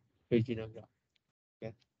from the original graph.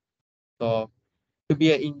 Okay. So to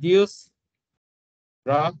be an induced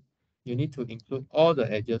graph, you need to include all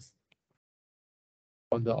the edges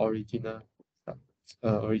from the original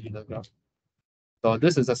graph. So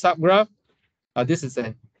this is a subgraph. This is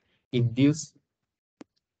an induced.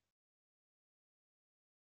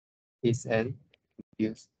 Is an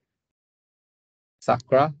induced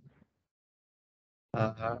subgraph.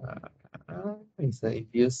 It's an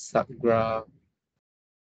induced subgraph.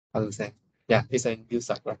 How to say? Yeah, it's an induced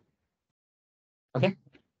subgraph. Okay.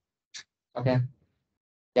 Okay.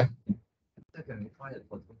 Yeah. Can you find a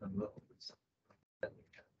total number of subgraph?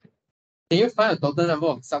 Can you find a total number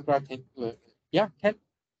of subgraph? Yeah, can.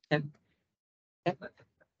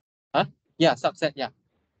 Huh? Yeah, subset. Yeah.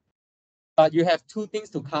 But you have two things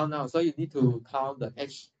to count now, so you need to count the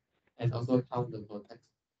H and also count the vertex.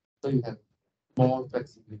 So you have more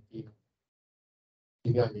flexibility.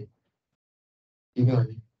 You get what I mean? You get what I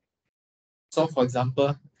mean? So for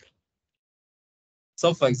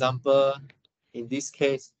example, in this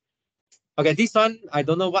case, okay, this one I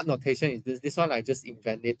don't know what notation is this. This one I just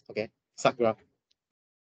invented. Okay, subgraph.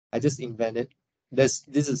 I just invented. This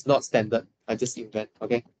is not standard. I just invent.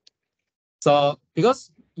 Okay. So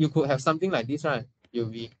because you could have something like this, right?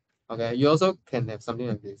 UV. Okay. You also can have something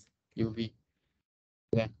like this. UV.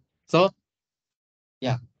 Okay. So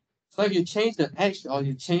yeah. So if you change the edge or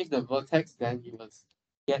you change the vertex, then you will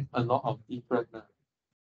get a lot of different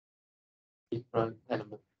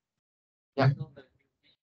elements. Yeah.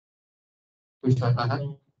 Which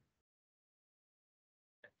one?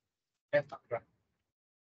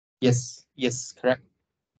 Yes, yes, correct.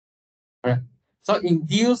 Correct. So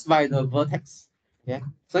induced by the vertex. Yeah.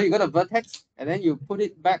 So you got a vertex and then you put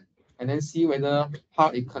it back and then see whether how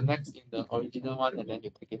it connects in the original one and then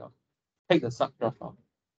you take it off. Take the subgraph off.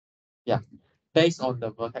 Yeah. Based on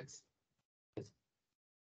the vertex. Yes.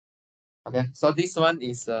 Okay. So this one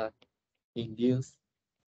is induced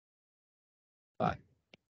by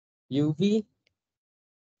UV.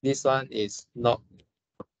 This one is not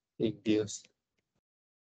induced.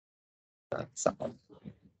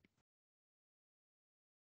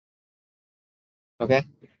 Okay.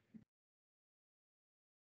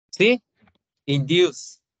 See?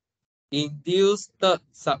 Induced third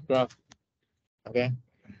subgraph. Okay.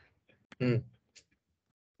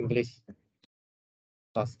 English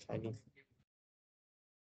plus Chinese.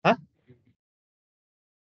 Huh?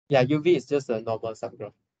 Yeah, UV is just a normal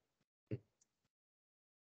subgraph.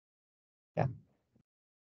 Yeah.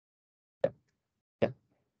 Yeah. Yeah.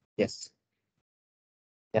 Yes.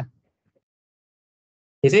 Yeah.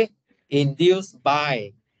 You see? Induced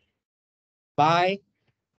by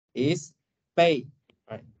is Bay.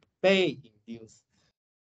 Right? Bay induced.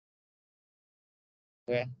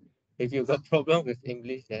 Okay. If you got problem with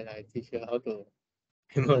English, then I teach you how to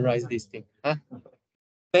memorize this thing. Huh?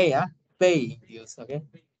 Bay, Bay induced. Okay.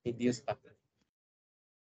 Induced by.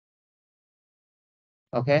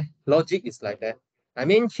 Okay. Logic is like that. I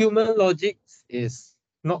mean, human logic is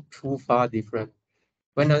not too far different.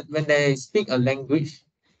 When they speak a language,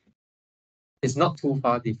 it's not too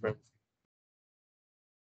far different.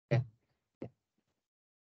 Okay.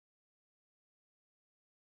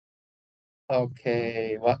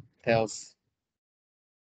 Okay, what else?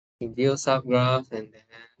 Induce subgraph and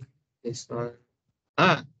then this one.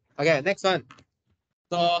 Okay, next one.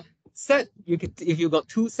 So set, you can, if you got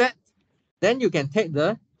two sets, then you can take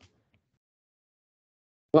the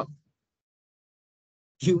what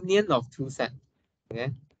union of two sets.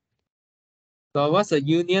 Okay. So what's the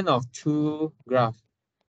union of two graphs?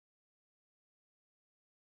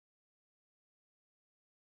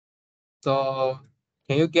 So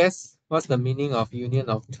can you guess what's the meaning of union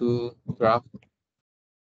of two graphs?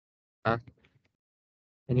 Huh?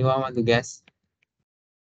 Anyone want to guess?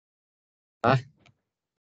 Huh?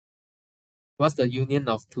 What's the union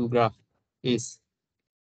of two graphs? Is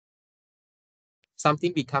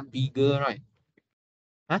something become bigger, right?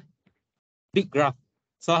 Huh? Big graph.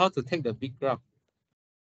 So how to take the big graph?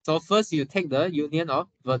 So first you take the union of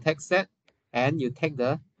vertex set and you take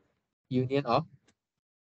the union of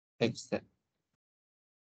edge set.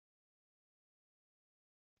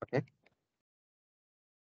 Okay.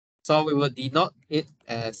 So we will denote it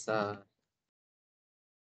as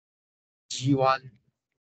G1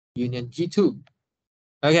 union G2.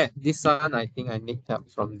 Okay, this one I think I need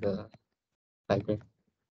help from the diagram.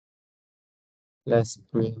 Let's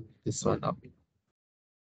bring this one up.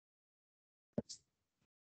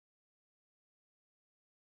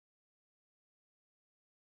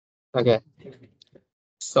 Okay.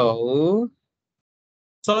 So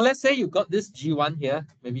let's say you got this G1 here,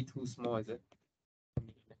 maybe too small, is it?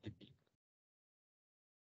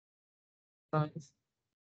 Nice.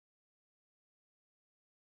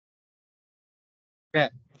 Okay.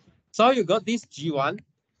 So you got this G1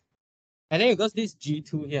 and then you got this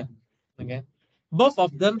G2 here. Okay. Both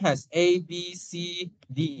of them has A, B, C,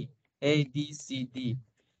 D. A, B, C, D.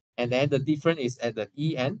 And then the difference is at the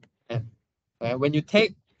E and F. Okay. When you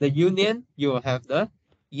take the union, you will have the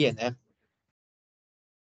E and F.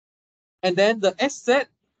 And then the S set,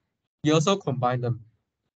 you also combine them.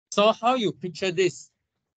 So how you picture this?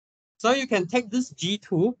 So you can take this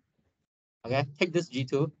G2, okay, take this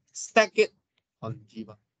G2, stack it on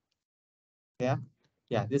G1. Yeah,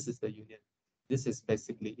 yeah, this is the union. This is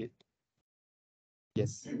basically it.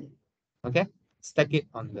 Yes. Okay, stack it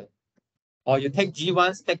on the, or you take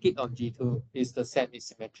G1, stack it on G2. Is the set is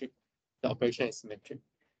symmetric. The operation is symmetric.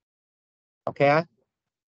 Okay.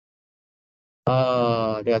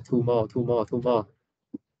 There are two more. Three more.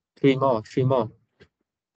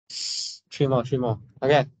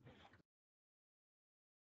 Okay.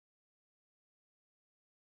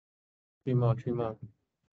 Three more.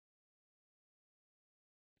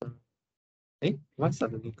 Hey, why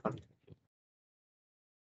suddenly come?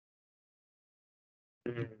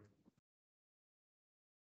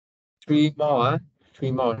 Three more.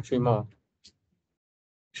 Three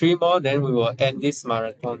more. Then we will end this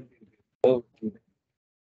marathon. Oh.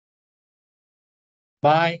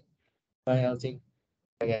 Bye.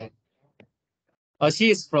 Okay.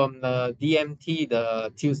 She is from the DMT,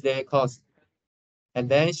 the Tuesday course. And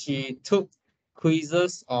then she took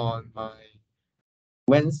quizzes on my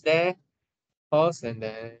Wednesday course, and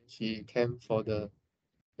then she came for the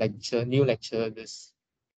new lecture this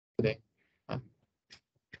today.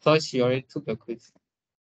 So she already took the quiz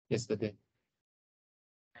yesterday.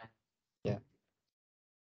 Yeah.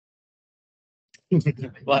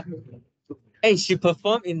 What? Hey, she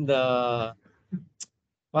performed in the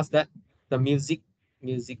what's that? The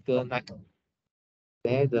musical night.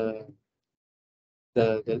 There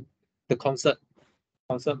the concert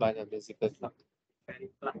by the musical club.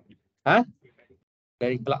 Huh?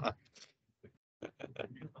 Very club.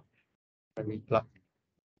 Very club.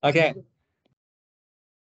 Okay.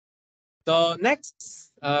 So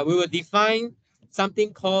next, we will define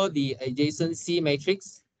something called the adjacency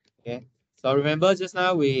matrix. Okay. So remember just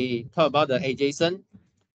now we talked about the adjacent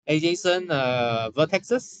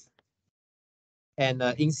vertexes and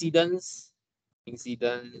incidence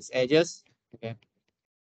edges. Okay.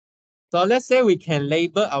 So let's say we can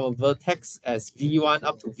label our vertex as V1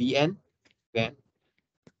 up to Vn. Okay.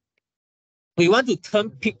 We want to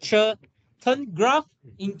turn graph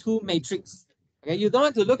into matrix. Okay, you don't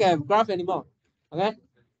want to look at graph anymore. Okay,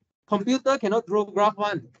 computer cannot draw graph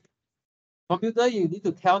one. Computer, you need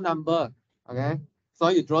to tell number. Okay, so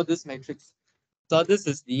you draw this matrix. So this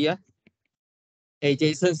is the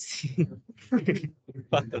adjacency.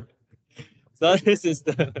 So this is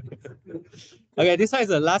the okay. This one is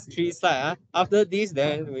the last 3 slides. After this,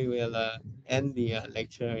 then we will end the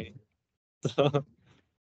lecture. So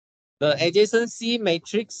the adjacency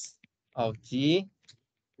matrix of G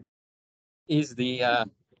is the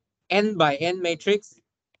n by n matrix.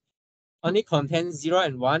 Only contains 0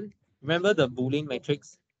 and 1. Remember the Boolean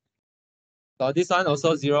matrix. So this one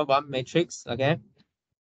also 0, 1 matrix. Okay.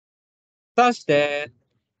 Such that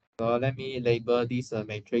so let me label this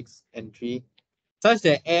matrix entry such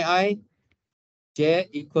that AI J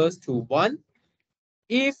equals to 1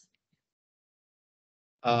 if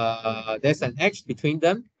there's an X between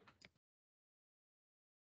them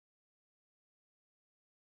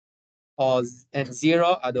and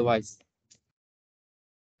 0 otherwise.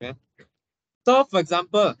 Okay. So for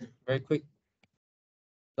example, very quick.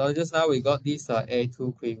 So just now we got this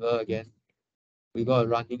A2 quiver again. We got a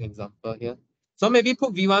running example here. So maybe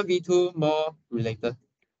put V1, V2 more related.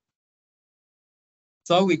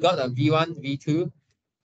 So we got a V1, V2,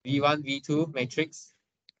 V1, V2 matrix.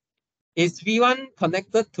 Is V1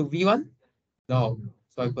 connected to V1? No,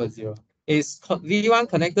 so I put 0. Is V1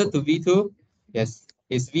 connected to V2? Yes.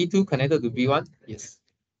 Is V2 connected to V1? Yes.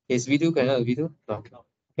 Is V2 connected to V2? No.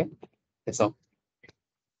 Okay, that's all.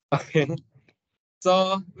 Okay.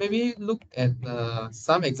 So maybe look at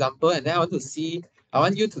some example, and then I want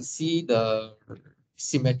you to see the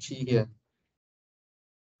symmetry here.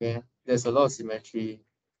 Okay, there's a lot of symmetry.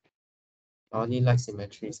 I only like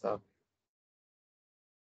symmetry stuff.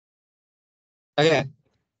 Okay,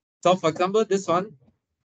 so for example, this one,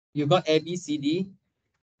 you got A, B, C, D.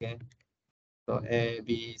 Okay, so A,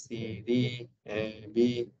 B, C, D, A,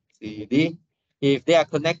 B, C, D. If they are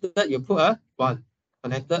connected, you put a 1.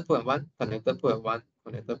 Connected, put a 1. Connected, put a 1.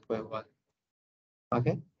 Connected, put a 1.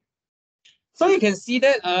 Okay. So you can see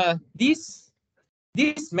that this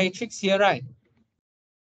matrix here, right?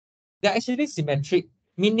 They're actually symmetric,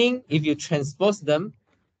 meaning if you transpose them,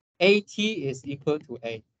 AT is equal to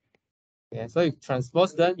A. Yeah, so if you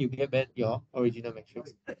transpose them, you get back your original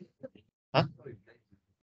matrix. Huh?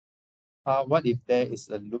 What if there is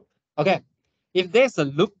a loop? Okay, if there's a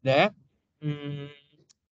loop there,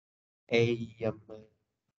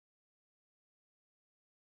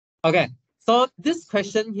 okay, so this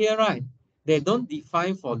question here, right? They don't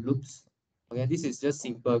define for loops. Okay, this is just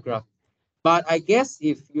simple graph. But I guess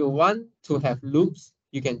if you want to have loops,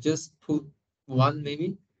 you can just put 1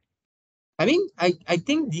 maybe. I mean, I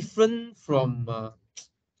think different from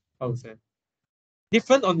how to say,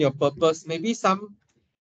 different on your purpose. Maybe some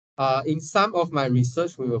in some of my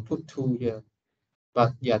research we will put 2 here,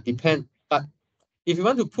 but yeah, depend. But if you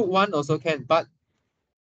want to put 1 also can. But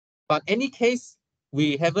any case,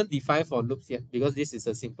 we haven't defined for loops yet because this is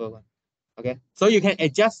a simple one. Okay, so you can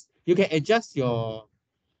adjust your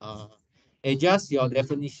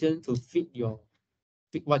definition to fit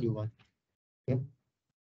what you want. Okay.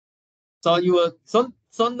 So you will so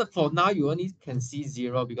for now you only can see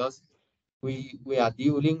 0 because we are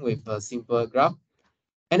dealing with a simple graph.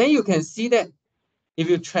 And then you can see that if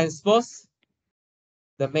you transpose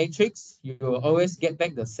the matrix, you will always get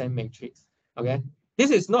back the same matrix. Okay.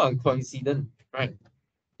 This is not a coincidence, right?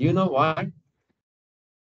 Do you know why?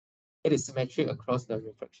 It is symmetric across the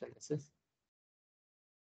reflection axis.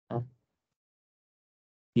 Do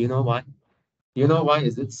you know why? Do you know why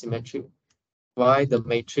is it symmetric? Why the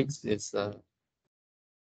matrix is AT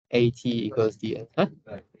equals DN? Huh?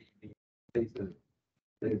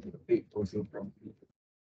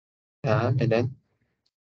 And then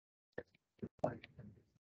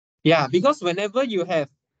yeah, because whenever you have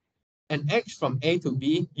an edge from A to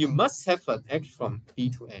B, you must have an edge from B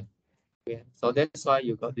to A. Okay, so that's why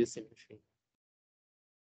you got this symmetry.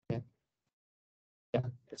 Yeah, yeah,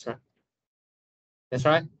 that's right. That's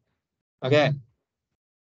right. Okay.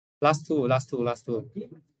 Last two.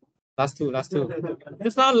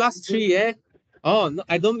 Just now last three, eh? Oh no,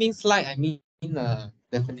 I don't mean slide, I mean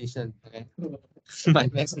definition. Okay. My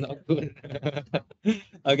math's not good.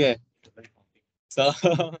 Okay. So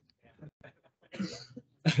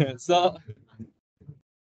so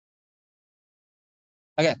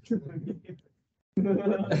okay.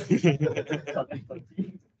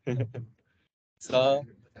 So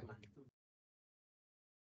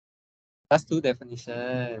last two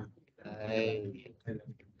definition.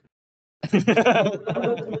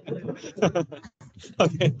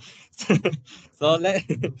 Okay. So let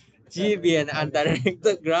G be an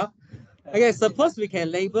undirected graph. Okay, suppose we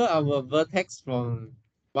can label our vertex from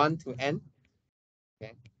 1 to n.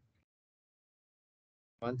 Okay.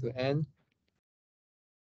 1 to n.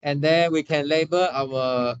 And then we can label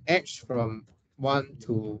our edge from 1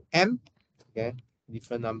 to m. Okay,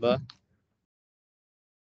 different number.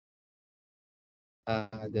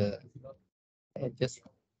 The edges.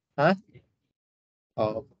 Huh?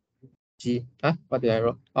 Oh, G. Huh? What did I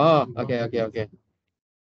wrote? Oh, okay.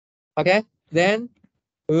 Okay, then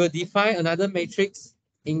we will define another matrix,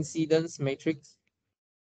 incidence matrix.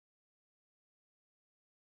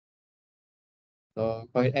 So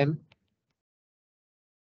call it M.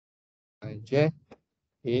 J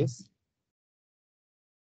is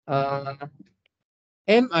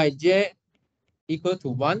Mij equal to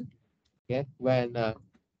 1. Okay, when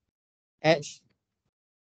H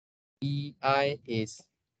EI is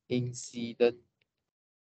incident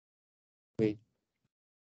with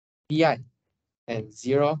EI and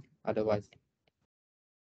 0 otherwise.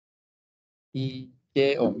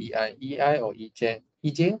 EJ or EI or EJ,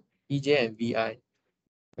 EJ and VI.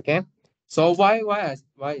 Okay, so why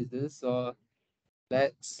is this? So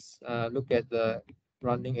let's look at the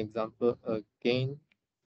running example again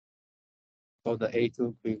for the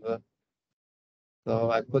A2 quiver.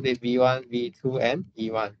 So I put it V1, V2, and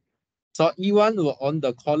E1. So E1 were on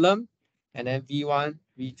the column, and then V1,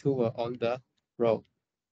 V2 were on the row.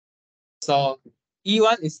 So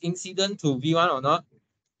E1 is incident to V1 or not?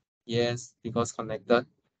 Yes, because connected.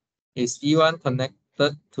 Is E1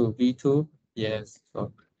 connected to V2? Yes.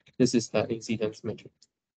 So this is the incidence matrix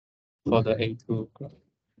for the A2.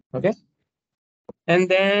 Okay. And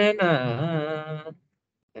then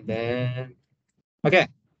okay,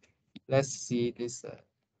 let's see this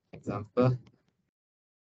example.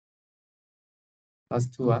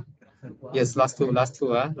 Last two. Yes, last two.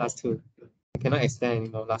 I cannot extend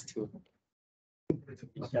anymore. Last two.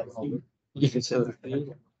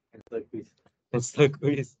 Answer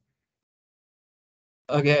quiz.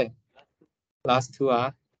 Okay. Last two.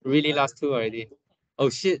 Really last two already. Oh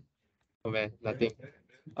shit. Oh man, nothing.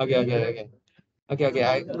 Okay. Okay.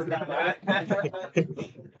 Okay.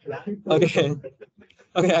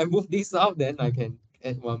 Okay, I move this out, then I can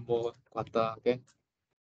add one more quarter. Okay.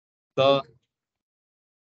 So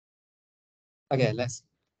okay, let's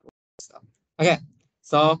stop. Okay,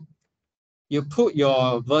 so you put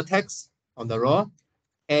your vertex on the row,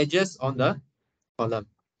 edges on the column.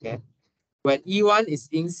 Okay. When E1 is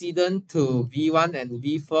incident to V1 and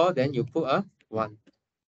V4, then you put a 1.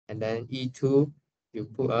 And then E2, you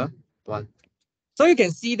put a 1. So you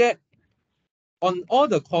can see that on all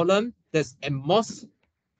the column, there's at most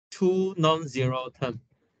 2 non-zero terms.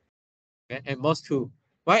 Okay, at most 2.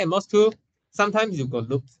 Why at most 2? Sometimes you got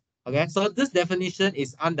loops. Okay, so this definition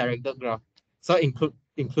is undirected graph. So include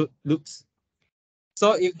loops.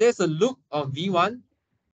 So if there's a loop of V1,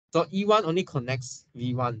 so E1 only connects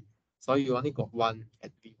V1. So you only got 1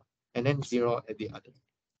 at V1 and then 0 at the other.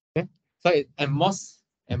 Okay, so it at most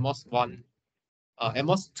 1, at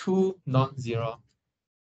most 2 non-zero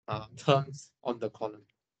terms on the column.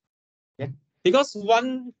 Okay, because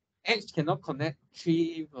one edge cannot connect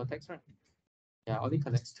 3 vertex, right? Yeah, only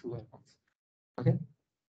connects 2 at once. Okay.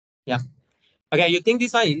 Yeah. Okay, you think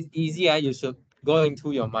this one is easy, you should go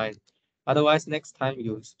into your mind. Otherwise, next time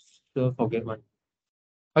you still forget one.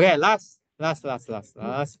 Okay, last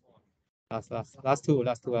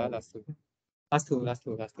two. Last two.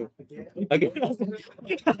 Okay.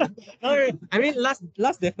 No, I mean last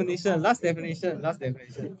definition. Okay, last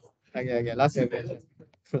definition.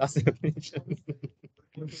 Last definition.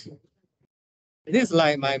 This is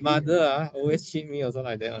like my mother always cheat me also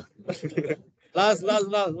like that. Last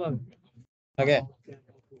one. Okay.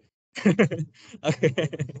 Okay.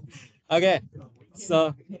 Okay.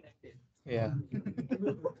 So yeah.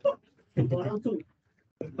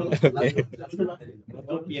 Okay.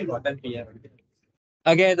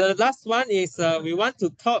 Okay, the last one is we want to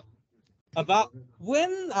talk about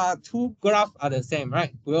when two graphs are the same,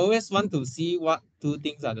 right? We always want to see what two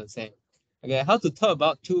things are the same. Okay, how to talk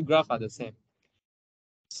about two graphs are the same.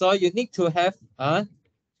 So you need to have a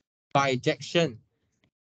bijection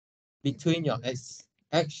between your x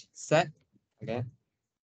set, okay,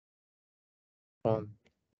 from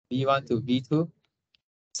V1 to V2,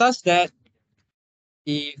 such that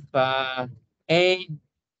if A,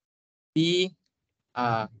 B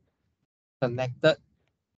are connected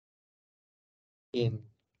in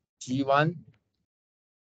G1,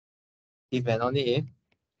 if and only if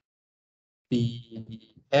the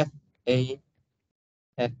FA,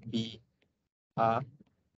 FB are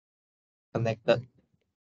connected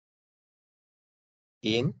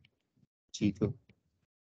in G2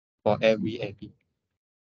 for every AB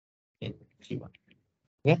in G1.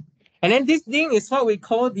 Okay, and then this thing is what we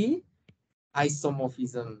call the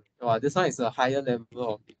isomorphism. Oh, this one is a higher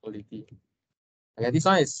level of equality. Okay, this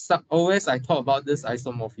one is always I talk about this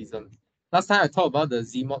isomorphism. Last time I talked about the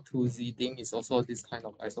Z mod 2Z thing is also this kind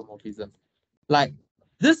of isomorphism. Like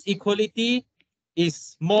this equality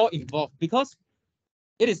is more involved because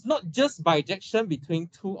it is not just bijection between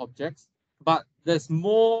two objects, but there's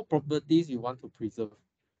more properties you want to preserve.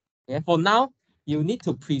 Okay, for now, you need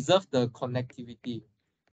to preserve the connectivity.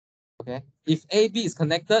 Okay, if AB is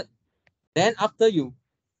connected, then after you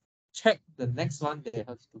check the next one, they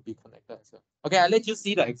have to be connected as well. Okay, I'll let you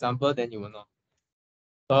see the example, then you will know.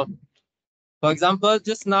 So, for example,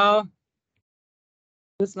 just now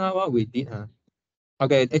what we did, huh?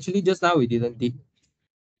 Okay, actually just now we didn't did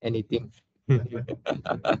anything.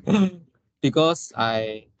 Because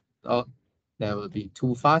I thought that will be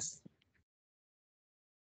too fast,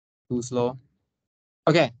 too slow.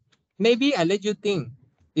 Okay, maybe I let you think,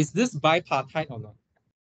 is this bipartite or not?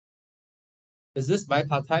 Is this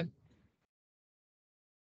bipartite?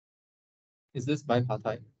 Is this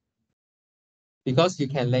bipartite? Because you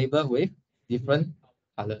can label with different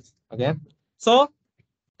colors, okay? So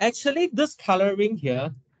actually this coloring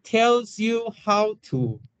here tells you how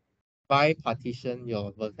to bipartition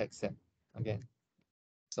your vertex set, okay?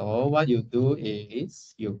 So what you do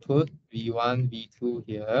is you put V1, V2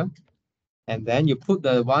 here, and then you put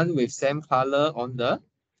the one with same color on the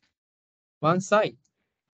one side.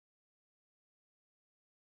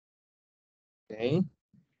 Okay.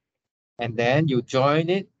 And then you join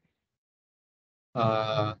it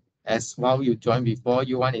as well you joined before.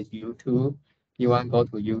 U1 is U2, U1 go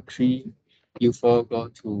to U3, U4 go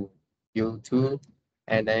to U2,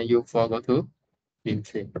 and then U4 go to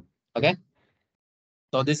U3. Okay.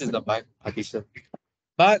 So this is the bipartition.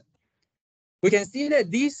 But we can see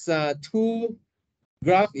that this two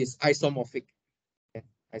graph is isomorphic. Okay?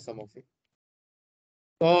 Isomorphic.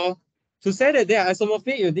 So to say that they are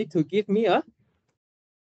isomorphic, you need to give me a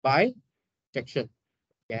bijection.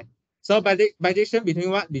 Okay. So bijection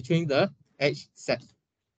between what? Between the H set.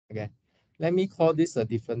 Okay. Let me call this a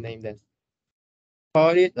different name then.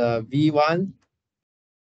 Call it V1,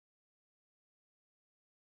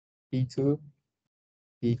 V2,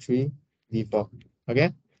 V3, V4.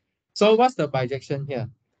 Okay. So what's the bijection here?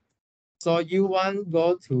 So U1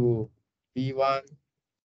 go to V1,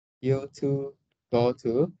 U2 go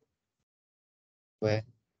to where?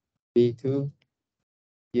 V2,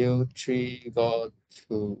 U3 go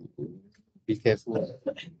to, be careful,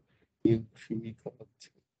 U3 go to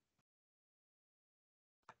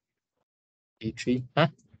V3, huh?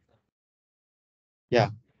 Yeah,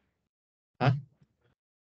 huh?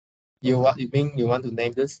 You mean you want to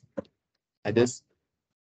name this like this?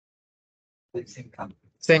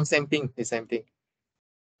 Same thing, the same thing.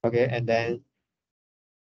 Okay, and then,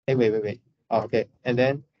 hey, wait. Okay, and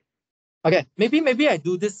then, okay, maybe I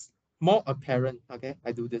do this more apparent. Okay,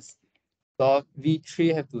 I do this. So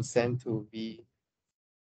V3 have to send to V4.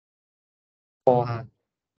 Huh?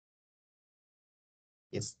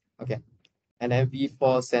 Yes, okay. And then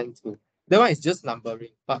V4 send to, that one is just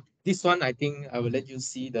numbering, but this one I think I will let you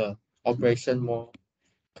see the operation more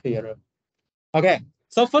clearer. Okay,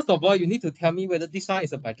 so first of all, you need to tell me whether this one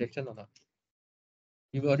is a bijection or not.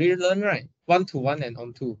 You already learned, right? 1-to-1 and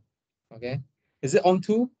onto. Okay, is it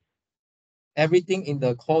onto? Everything in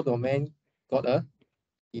the core domain got a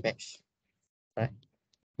image, right?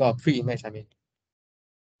 Got a pre-image, I mean.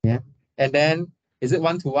 Yeah. And then is it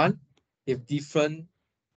one-to-one? If different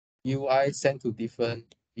UI sent to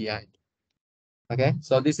different VI. Okay,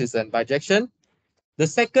 so this is a bijection. The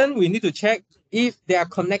second, we need to check if they are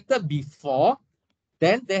connected before,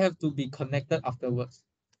 then they have to be connected afterwards.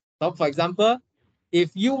 So for example,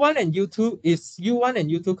 if U1 and U2 is U1 and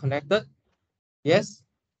U2 connected, yes,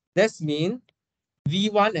 that means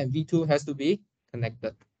V1 and V2 has to be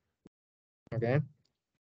connected. Okay.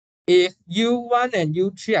 If U1 and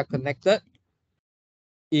U3 are connected,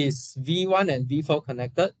 is V1 and V4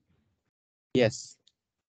 connected? Yes.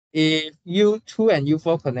 If U2 and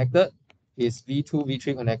U4 connected, is V2,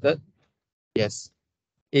 V3 connected? Yes.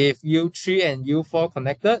 If U3 and U4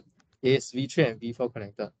 connected, is V3 and V4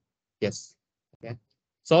 connected? Yes. Okay.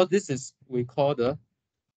 So this is we call the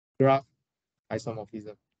graph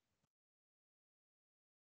isomorphism.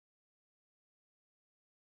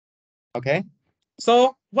 Okay.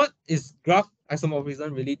 So what is graph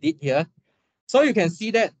isomorphism really did here? So you can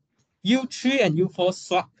see that U3 and U4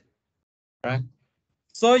 swap, right?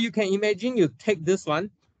 So you can imagine you take this one,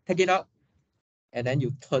 take it out, and then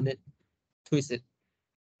you turn it, twist it,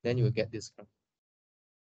 then you will get this graph.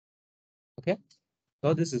 Okay.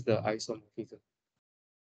 So this is the isomorphism.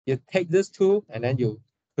 You take this two and then you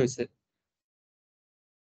twist it.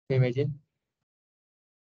 Can you imagine?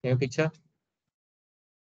 Can you picture?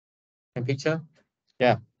 Can you picture?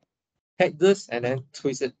 Yeah. Take this and then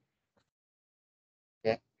twist it.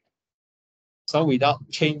 Okay. So without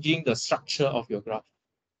changing the structure of your graph.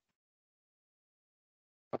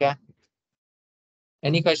 Okay.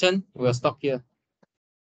 Any question? We'll stop here.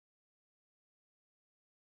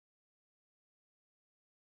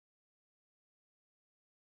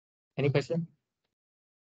 Any question?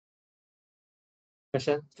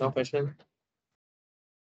 Question? No question?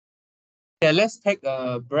 Okay, let's take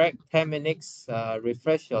a break, 10 minutes,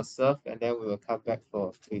 refresh yourself, and then we will come back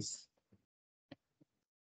for a quiz.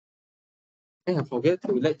 Hey, I forget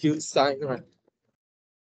to let you sign, right?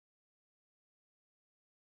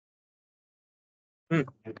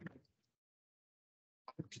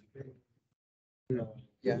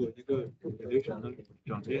 Yeah. 这个流程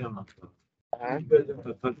长这样吗？啊？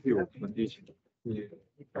它是有本地性。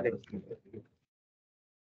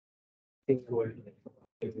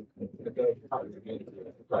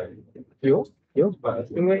有，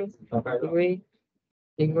因为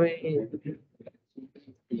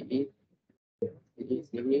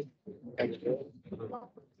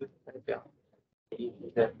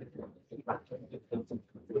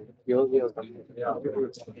有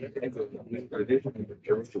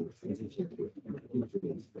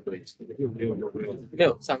没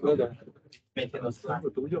有三个的，每天都是三个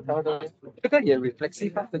都有。这个也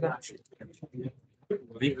reflexive 啊，这个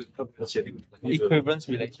equivalence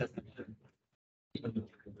relation，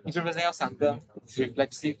 equivalence 要三个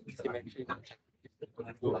reflexive symmetry。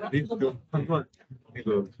判断那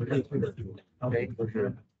个对，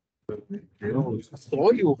就是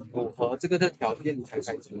所有符合这个的条件，你才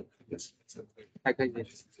开始，才可以。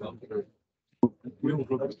不用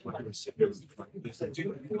说写这个，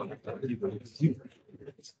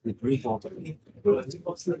你可以说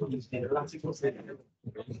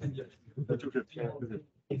就是偏就是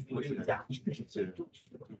不是假，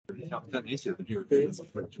像在你写的这个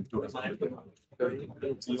就是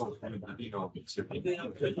希望他们一定要写不要，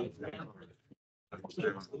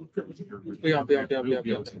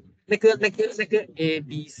那个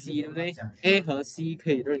A、B、C 对不对 ？A 和 C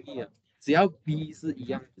可以任意的，只要 B 是一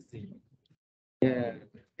样就行。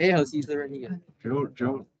A 和 C 是任意的。只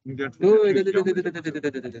要应该对。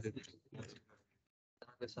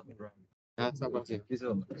啊，上方形就是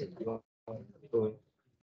我们做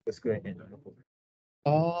Discrete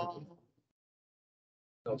哦，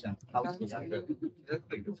我想好奇一下可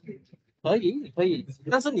以，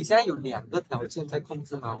但是你现在有两个条件在控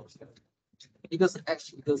制嘛？一个是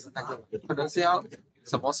H， 一个是那个，可能是要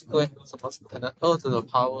什么 square， 什么可能2的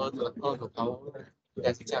power 的2的 power， 应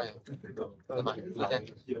该是这样呀，对吗？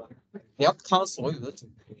你要靠所有的组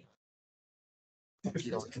合。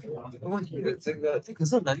问题的这个可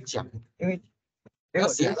是能讲，因为要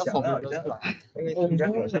写它的 formula， 你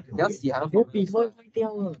要写它的 formula， 我笔会坏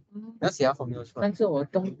掉了，你要写它 formula 出来。但是我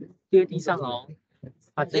动跌地上哦，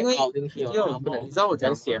因为凹进去哦，不能，你知道我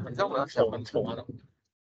讲写，你知道我要写很丑的。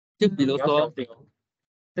就比如说，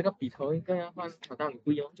这个笔头应该要换，好像你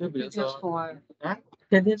不用，就比如说啊，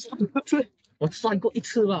天天算，对，我算过一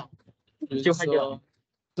次吧，就坏掉。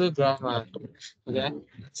这个 graph 嘛 ，OK，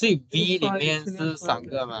 所以 V 里面是3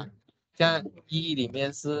个嘛，像 E 里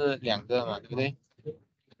面是2个嘛，对不对？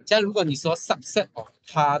像如果你说 subset of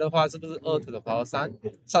它的话，是不是2 to the power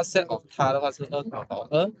 3？subset of 它的话是2 to the power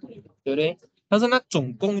 2，对不对？但是那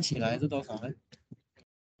总共起来是多少呢？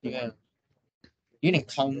你看，有点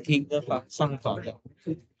counting 的算法的，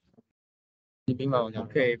你明白我讲？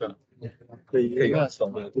可以吧？可以用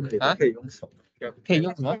乘的，不可以啊？可以用乘，可以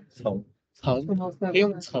用什么？乘，可以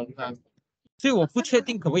用乘啊。所以我不确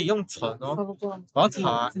定可不可以用乘哦，我要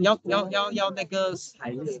查，要那个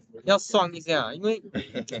要算一下，因为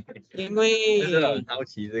真的很好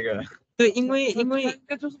奇这个。对，因为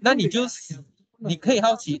那你就是你可以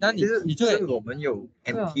好奇，那你就会我们有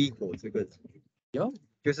MT 过这个，有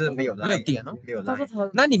就是没有点哦，没有但是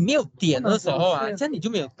它那你没有点的时候啊，这样你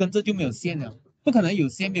就没有跟着就没有线了，不可能有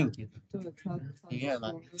线没有点，你明白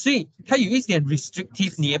吗？所以它有一点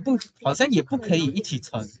restrictive， 你也不好像也不可以一起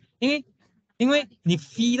乘，因为你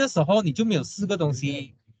phi 的时候你就没有4个东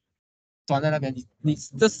西装在那边，你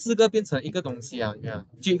这4个变成一个东西啊，你看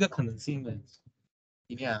就一个可能性的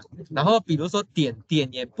里面啊。然后比如说点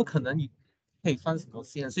也不可能可以放什么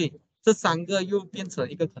线，所以这3个又变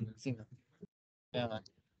成一个可能性了，明白吗？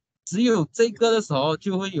只有这个的时候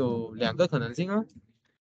就会有2个可能性哦。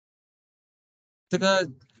这个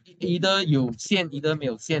一的有线，一的没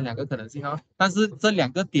有线，2个可能性哦。但是这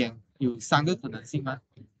2个点有3个可能性吗？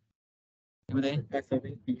对不对？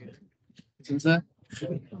是不是？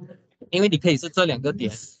因为你可以是这2个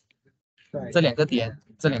点，这两个点，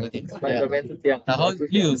然后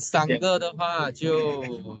又有3个的话，就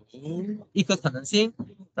一个可能性。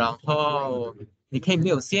然后你可以没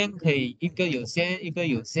有线，可以一个有线，一个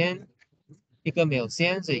有线，一个没有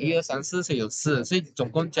线，所以1、2、3、4，所以有4，所以总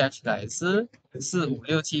共加起来是4、5、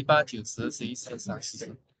6、7、8、9、10、11、12、13、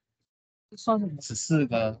14，算什么14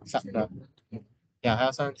个subgraph，呀，还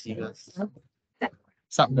要算几个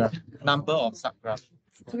subgraph number of subgraph，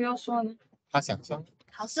这个要算呢？他想算，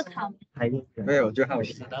考试考没有就好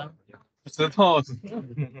奇。不知道，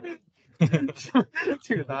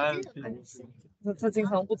这个答案他经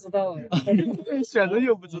常不知道哎，选择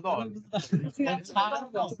又不知道，差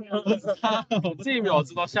这一秒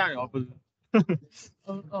知道，下一秒不知道。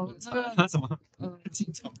这个他什么？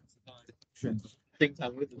经常经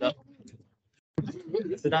常不知道。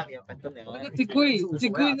知道你要反正那个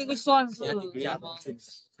degree 那个算是算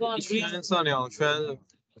2圈，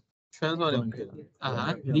圈算2圈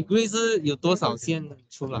啊 ，degree 是有多少线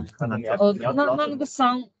出来？那个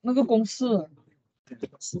那个公式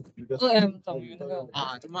2m 等于那个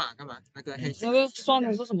啊，干嘛那个黑那个算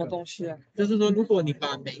的是什么东西啊？就是说，如果你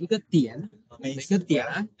把每一个点啊，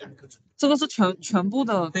这个是全部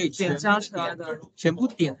的对点加起来的，全部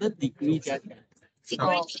点的 degree 加起来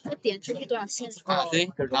，degree 一个点出去多少线？啊，对，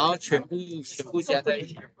然后全部加在一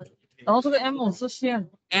起。然后这个 m 是线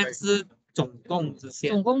M 是总共之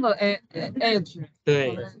线，总共的 edge，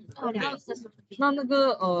对，那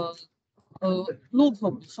个loop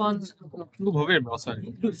不算，loop 为什么要算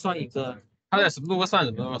算一个，它在什么 loop 算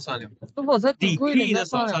什么要算2个？如果在 degree 里面的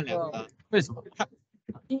时候算2 2个，为什么？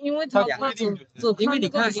因为他只因为你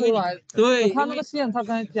看，出来，对，看那个线，他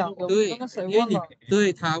刚才讲有对，那个谁因为你问了，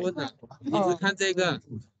对他问了，你只看这个，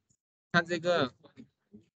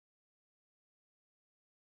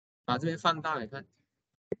把这边放大来看。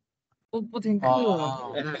不听课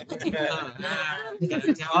哦，不听课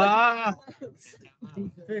啊！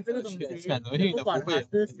所以这个东西选择性的不管不会它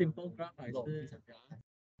是 simple graph 还是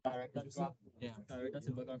direct graph，direct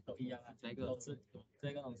simple graph 都一样啊，都是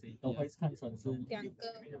这个东西都会看成是2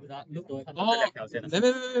个，然后都会看成哦这2条线的。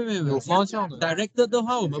没有方向的。Direct 的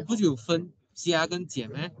话，我们不是有分加跟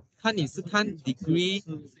减吗？看你是看 degree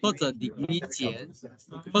或者 degree 减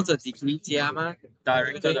或者 degree 加吗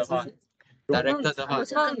direct 的话？Direct 的话，我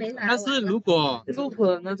这个没拿。但是如果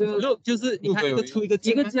loop 那就就是你看一个出一个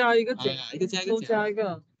一个加一个减，一个加一个都加一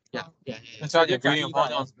个，呀，那加减不一定方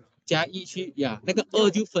向，加1去呀，那个2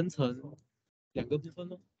就分成2个部分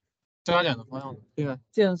咯，加减的方向，对吧？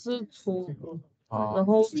减是出，啊，然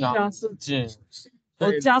后加是减，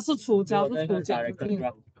加是出，减是进。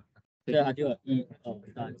对，它就有1、2、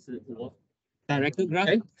3、4、5。direct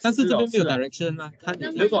graph，但是这边没有 direction 啊。看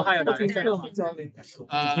如果还有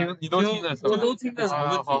direction，你都听的是吧？我都听的，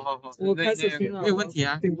好，我开始听了，没有问题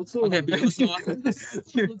啊。顶不住。 OK， 比如说十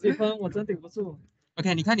几分我真顶不住。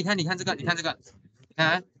OK， 你看这个，你看这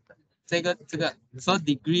个说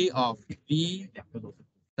degree of b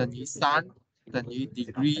等于3等于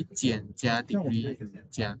degree 减加 degree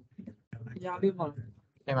加，压力吗？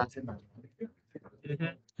对吗？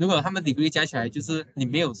如果他们 degree 加起来，就是你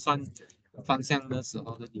没有算方向的时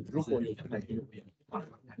候的 degree，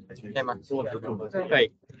 对吗？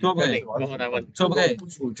对，错不可以？我来问，错不可以？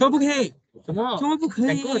错不可以？什么？错不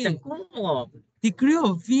可以？讲过。degree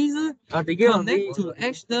of v 是degree of connect v to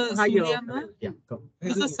h 的它有数量吗？不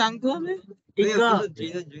是3个吗？一个、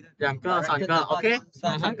两个、3个 ，OK，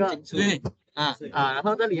 3个，对然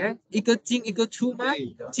后这里呢，一个进一个出吗？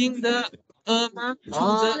进的2吗？出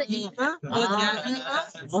的1吗？2加1吗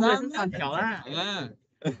？3是3条啦。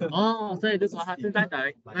所以就说它是在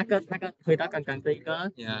那个回到刚刚这一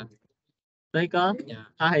个，这一个，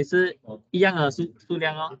它还是一样的数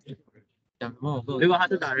量哦。如果它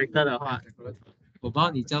是 director 的话，我不知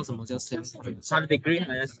道你叫什么叫 Seng，它的 degree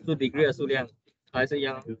还是degree 的数量还是一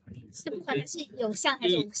样。是不管是有项还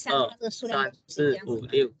是无项，它的数量3、4、5、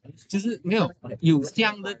6，就是没有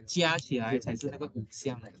项的加起来才是那个5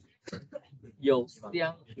项。有方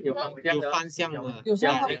向的，有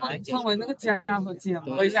项分为那个加和减，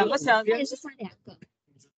两个项它也是算2个。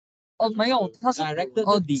没有，它是加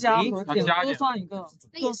和减各算一个，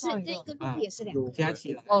那也是那个不也是2个？加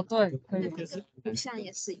起来。对，可以。无项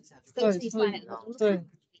也是，都是算2个。对，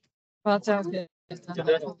把它加减。有这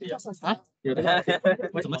个东西啊？有的。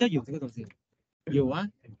什么叫有这个东西？有啊。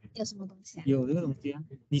有什么东西啊？有这个东西啊，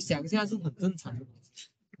你想一下是很正常的，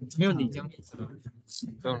没有你这样子的。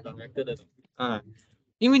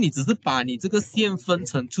因为你只是把你这个线分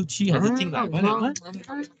成出去还是进来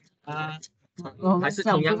还是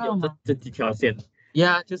同样有这几条线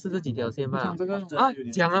呀，就是这几条线吧。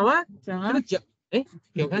讲了吗？讲了。哎，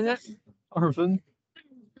给我看一下。2分。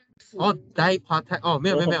第一 part 没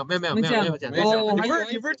有讲。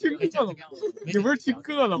你不是听课了吗？你不是听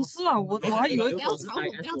课了吗？不是啊，我还以为不要嘲讽，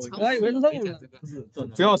不要嘲讽。我还以为是漏了。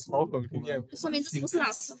不要嘲讽，听见？说明这不是老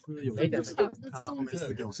师，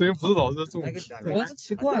所以不是老师的重点。我是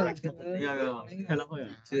奇怪了。开了会啊。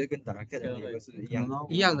其实跟direct 的那个是一样的。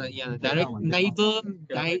一样的。direct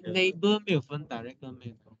neighbor 没有分 direct 没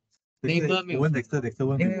有。neighbor 没有。我问 Dexter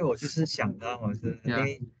问，因为我就是想到嘛，是因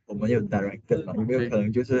为我们有 direct 嘛，有没有可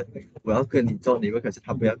能就是我要跟你做 neighbor，可是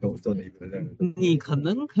他不要跟我做 neighbor 这样？你可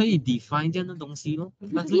能可以 define 这样的东西咯，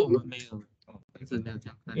但是我们没有。是没有这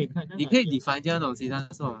样。你可以 define 这样的东西，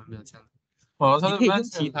但是我们没有这样。你可以用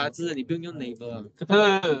其他字，你不用用 neighbor。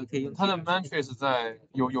可以用。它的 matrix 在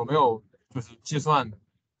有没有就是计算？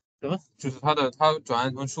什么？就是它转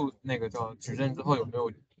按分数那个叫矩阵之后有没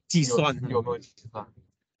有计算？有没有计算？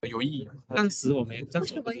有意义？暂时我没，暂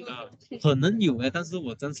时我不知道，可能有但是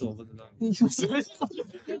我暂时我不知道。你说什么？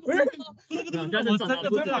不是，我真的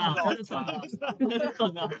不知道。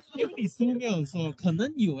因为你书没有说，可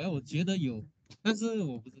能有我觉得有，但是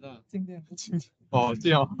我不知道。经典。这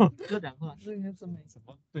样。这两个，这应该真没什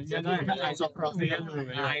么。对，应该看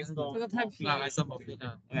这个太皮了。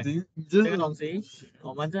你这个东西，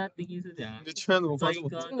我们这定义是怎样？你这圈子我发这一个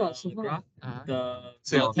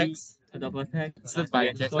的 vertex 是把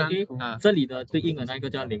连这里的对应的那个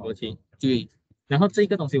就要连过去。对。然后这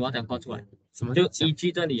个东西我要讲画出来，什么就依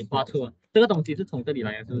据这里画出来。这个东西是从这里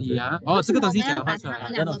来的，是不是？这个东西讲画出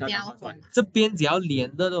来，这边只要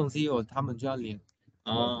连的东西他们就要连。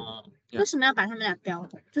为什么要把它们俩标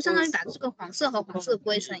的？就相当于把这个黄色和黄色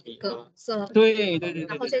归成一个色。对。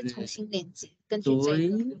然后再重新连接，根据这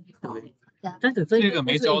个。但是这个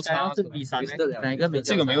没交叉，是 B3，哪个没？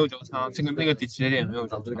这个没有交叉，这个那个节点没有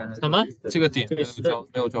交叉。什么？这个点没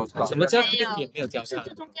有交叉？什么叫这个点没有交叉？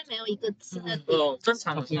这中间没有一个字的点。正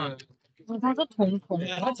常的话，它是同，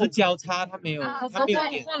它是交叉，它没有，它没有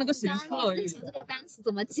点。换了个形式而已。这个单词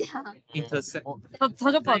怎么讲 ？intersect。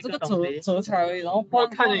他就把这个折起来而已，然后换。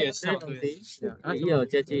看着也像。一有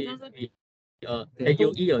接近。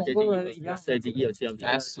U 一有接近设计一有去到 B，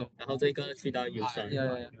 然后这个去到 U3，这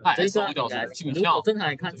个如果正常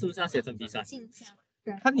来看是不是要写成 B3？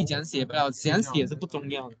看你讲写不了，想写是不重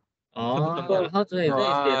要的。然后所以这里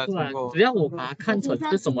写出来，只要我把它看成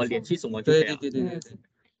是什么连续什么就可以了。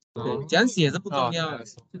对，讲写是不重要的。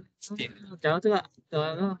假如这个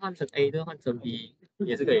换成 A， 这个换成 B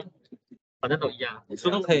也是可以，反正都一样，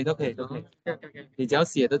都可以。你只要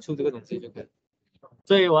写得出这个东西就可以。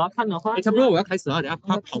所以我要看的话，差不多我要开始了，等下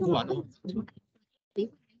怕跑不完哦。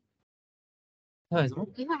还有什么？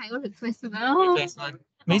一会儿还有 request 吗？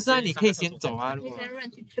没事你可以先走啊。你先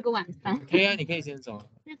润去吃个晚饭。可以你可以先走。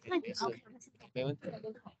那你 OK， 没问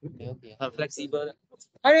题，很 flexible 的。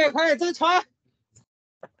快点站船。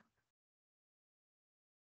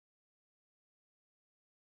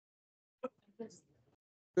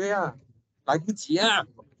对呀，来不及啊。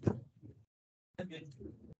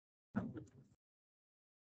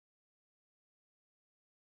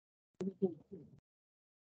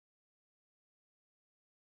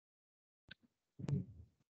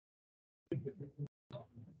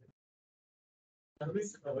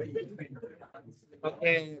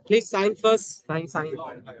Okay, please sign first. Sign.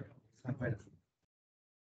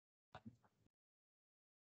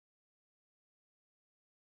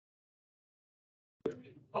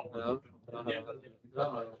 Hello.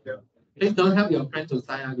 Please don't help your friend to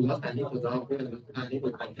sign up because I need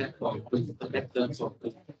to contact for connect them for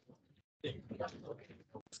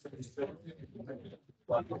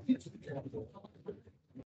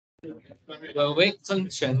We'll wait Zheng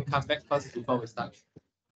Quan come back first before we start.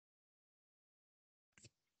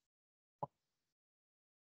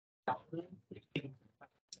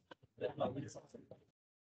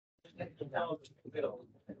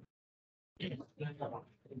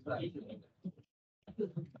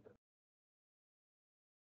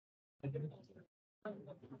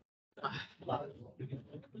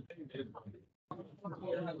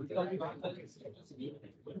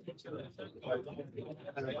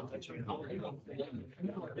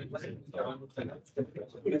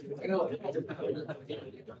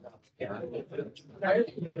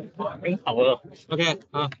 Okay.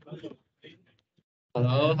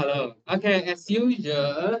 Hello. Okay, as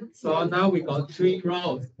usual. So now we got 3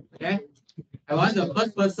 rows. Okay. I want the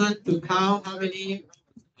first person to count how many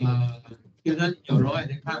students in your row and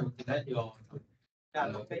then count that your the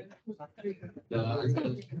answer.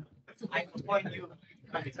 I point you.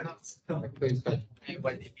 I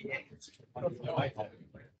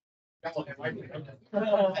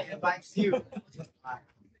advise you.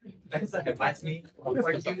 Let's advise me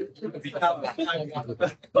for you to become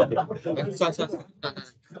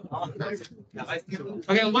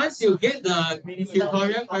Okay, once you get the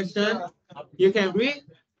tutorial question, you can read,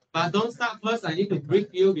 but don't start first. I need to brief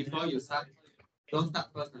you before you start. Don't start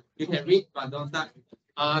first. You can read, but don't start.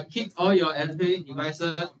 Keep all your electronic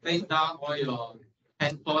devices face down, or your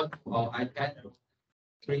handphone or iPad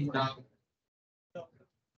face down.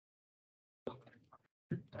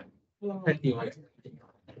 Okay.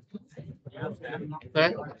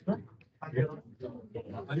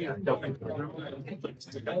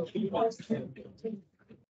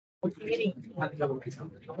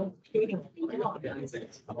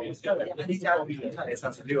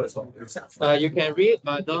 You can read,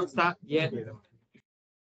 but don't start yet.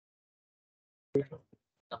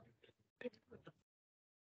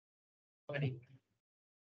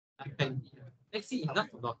 Let's see, enough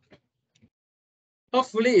or not?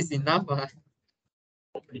 Hopefully it's enough.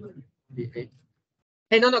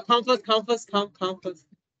 Hey, no, count first, count first. Count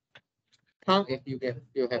if you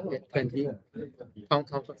have 20. Count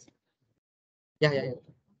first. Yeah.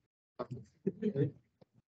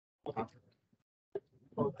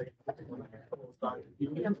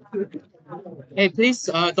 Hey, please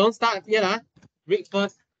don't start yet. Read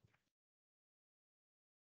first.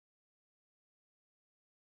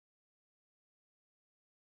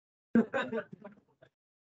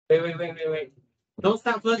 Wait. Don't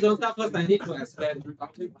start first. I need to explain.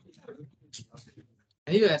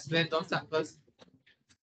 Don't start first.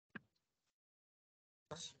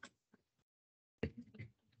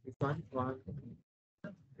 One.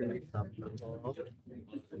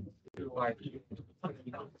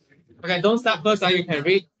 Okay, don't start first. You can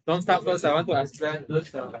read. Don't start first. I want to explain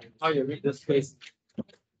this, how you read this quiz.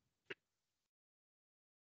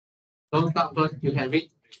 Don't start first. You can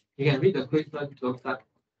read. You can read the quiz first. Don't start.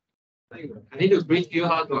 I need to brief you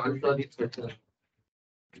how to answer this question.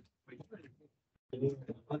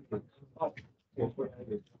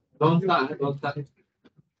 Don't start.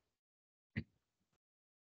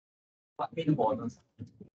 What mean bonus?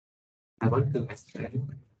 I want to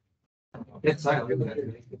explain. That's why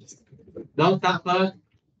don't start first.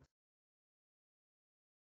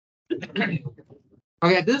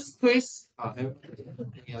 Okay, this quiz. Okay.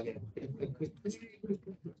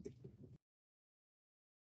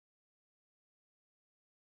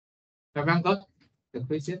 Everyone got the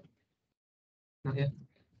quiz yet? Not yet.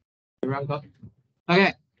 Everyone got?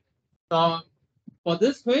 Okay. So for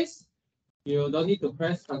this quiz, you don't need to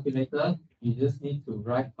press calculator. You just need to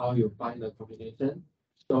write how you find the combination.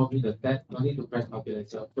 Show me the step. No need to press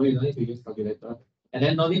calculator. So you don't need to use calculator. And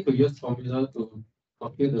then no need to use formula to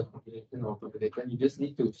compute the combination or combination. You just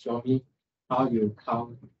need to show me how you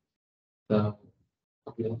count the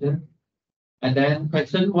combination. And then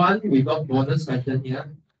question 1, we got bonus question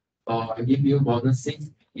here. So I give you bonus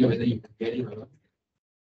 6, whether you can get it or not.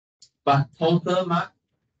 But total mark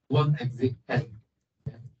won't exceed 10.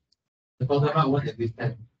 The total mark won't exceed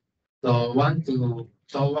 10. So 1 to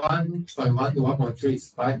 1.3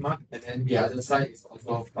 is 5 marks, and then the other side is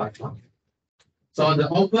also 5 marks. So the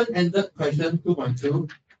open-ended question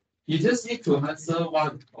 2.2, you just need to answer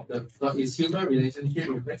one of the. So is human relationship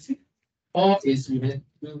reflexive, or is human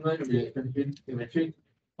relationship symmetric,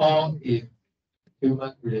 or is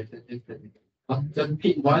human relationship symmetric? Just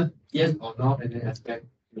pick one, yes or no, and then expect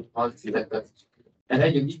one selected. And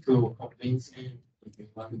then you need to convince me if you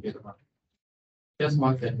want to get a mark. Just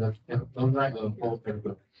one sentence. Don't write a whole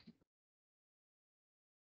paragraph.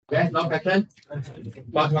 Okay, no question?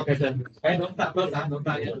 One question. Okay, don't start first, don't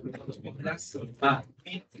start yet.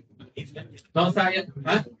 Don't start yet.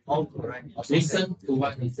 Huh? All correct. Listen to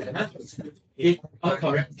what he said. Huh? It all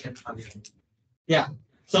correct. Yeah.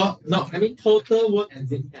 So no, I mean total work and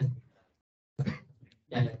zip ten.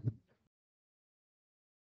 Yeah.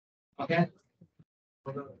 Okay.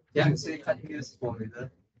 Yeah. So you can't use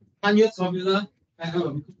formula. Can't use formula.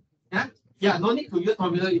 Yeah. Yeah. No need to use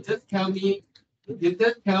formula. You just tell me. You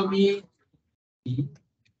just tell me.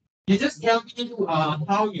 You just tell me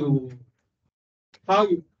how you.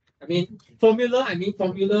 I mean formula. I mean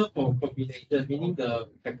formula for combination, meaning the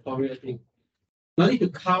factorial thing. No need to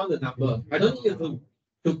count the number. I don't need you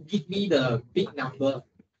to give me the big number.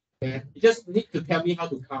 Okay. You just need to tell me how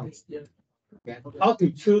to count. Okay. How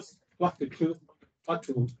to choose what to choose, what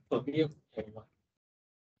to permute.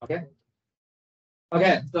 Okay.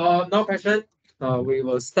 Okay. So no question. We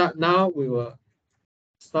will start now. We will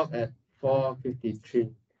stop at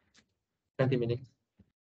 4:53. 20 minutes.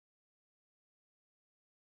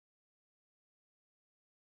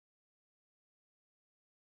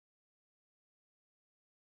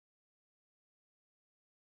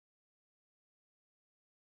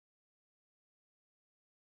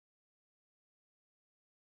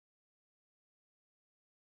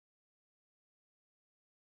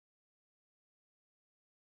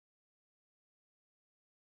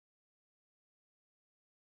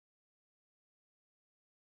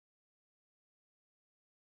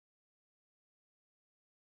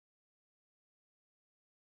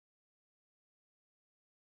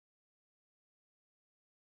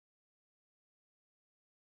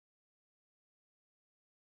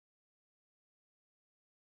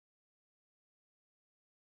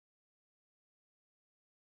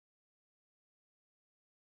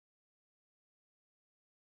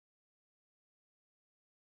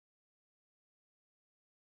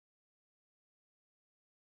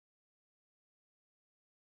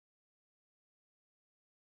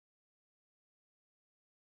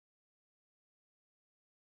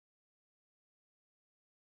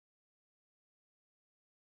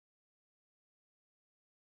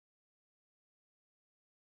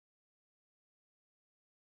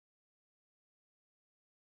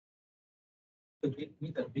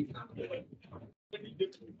 Meet the big number.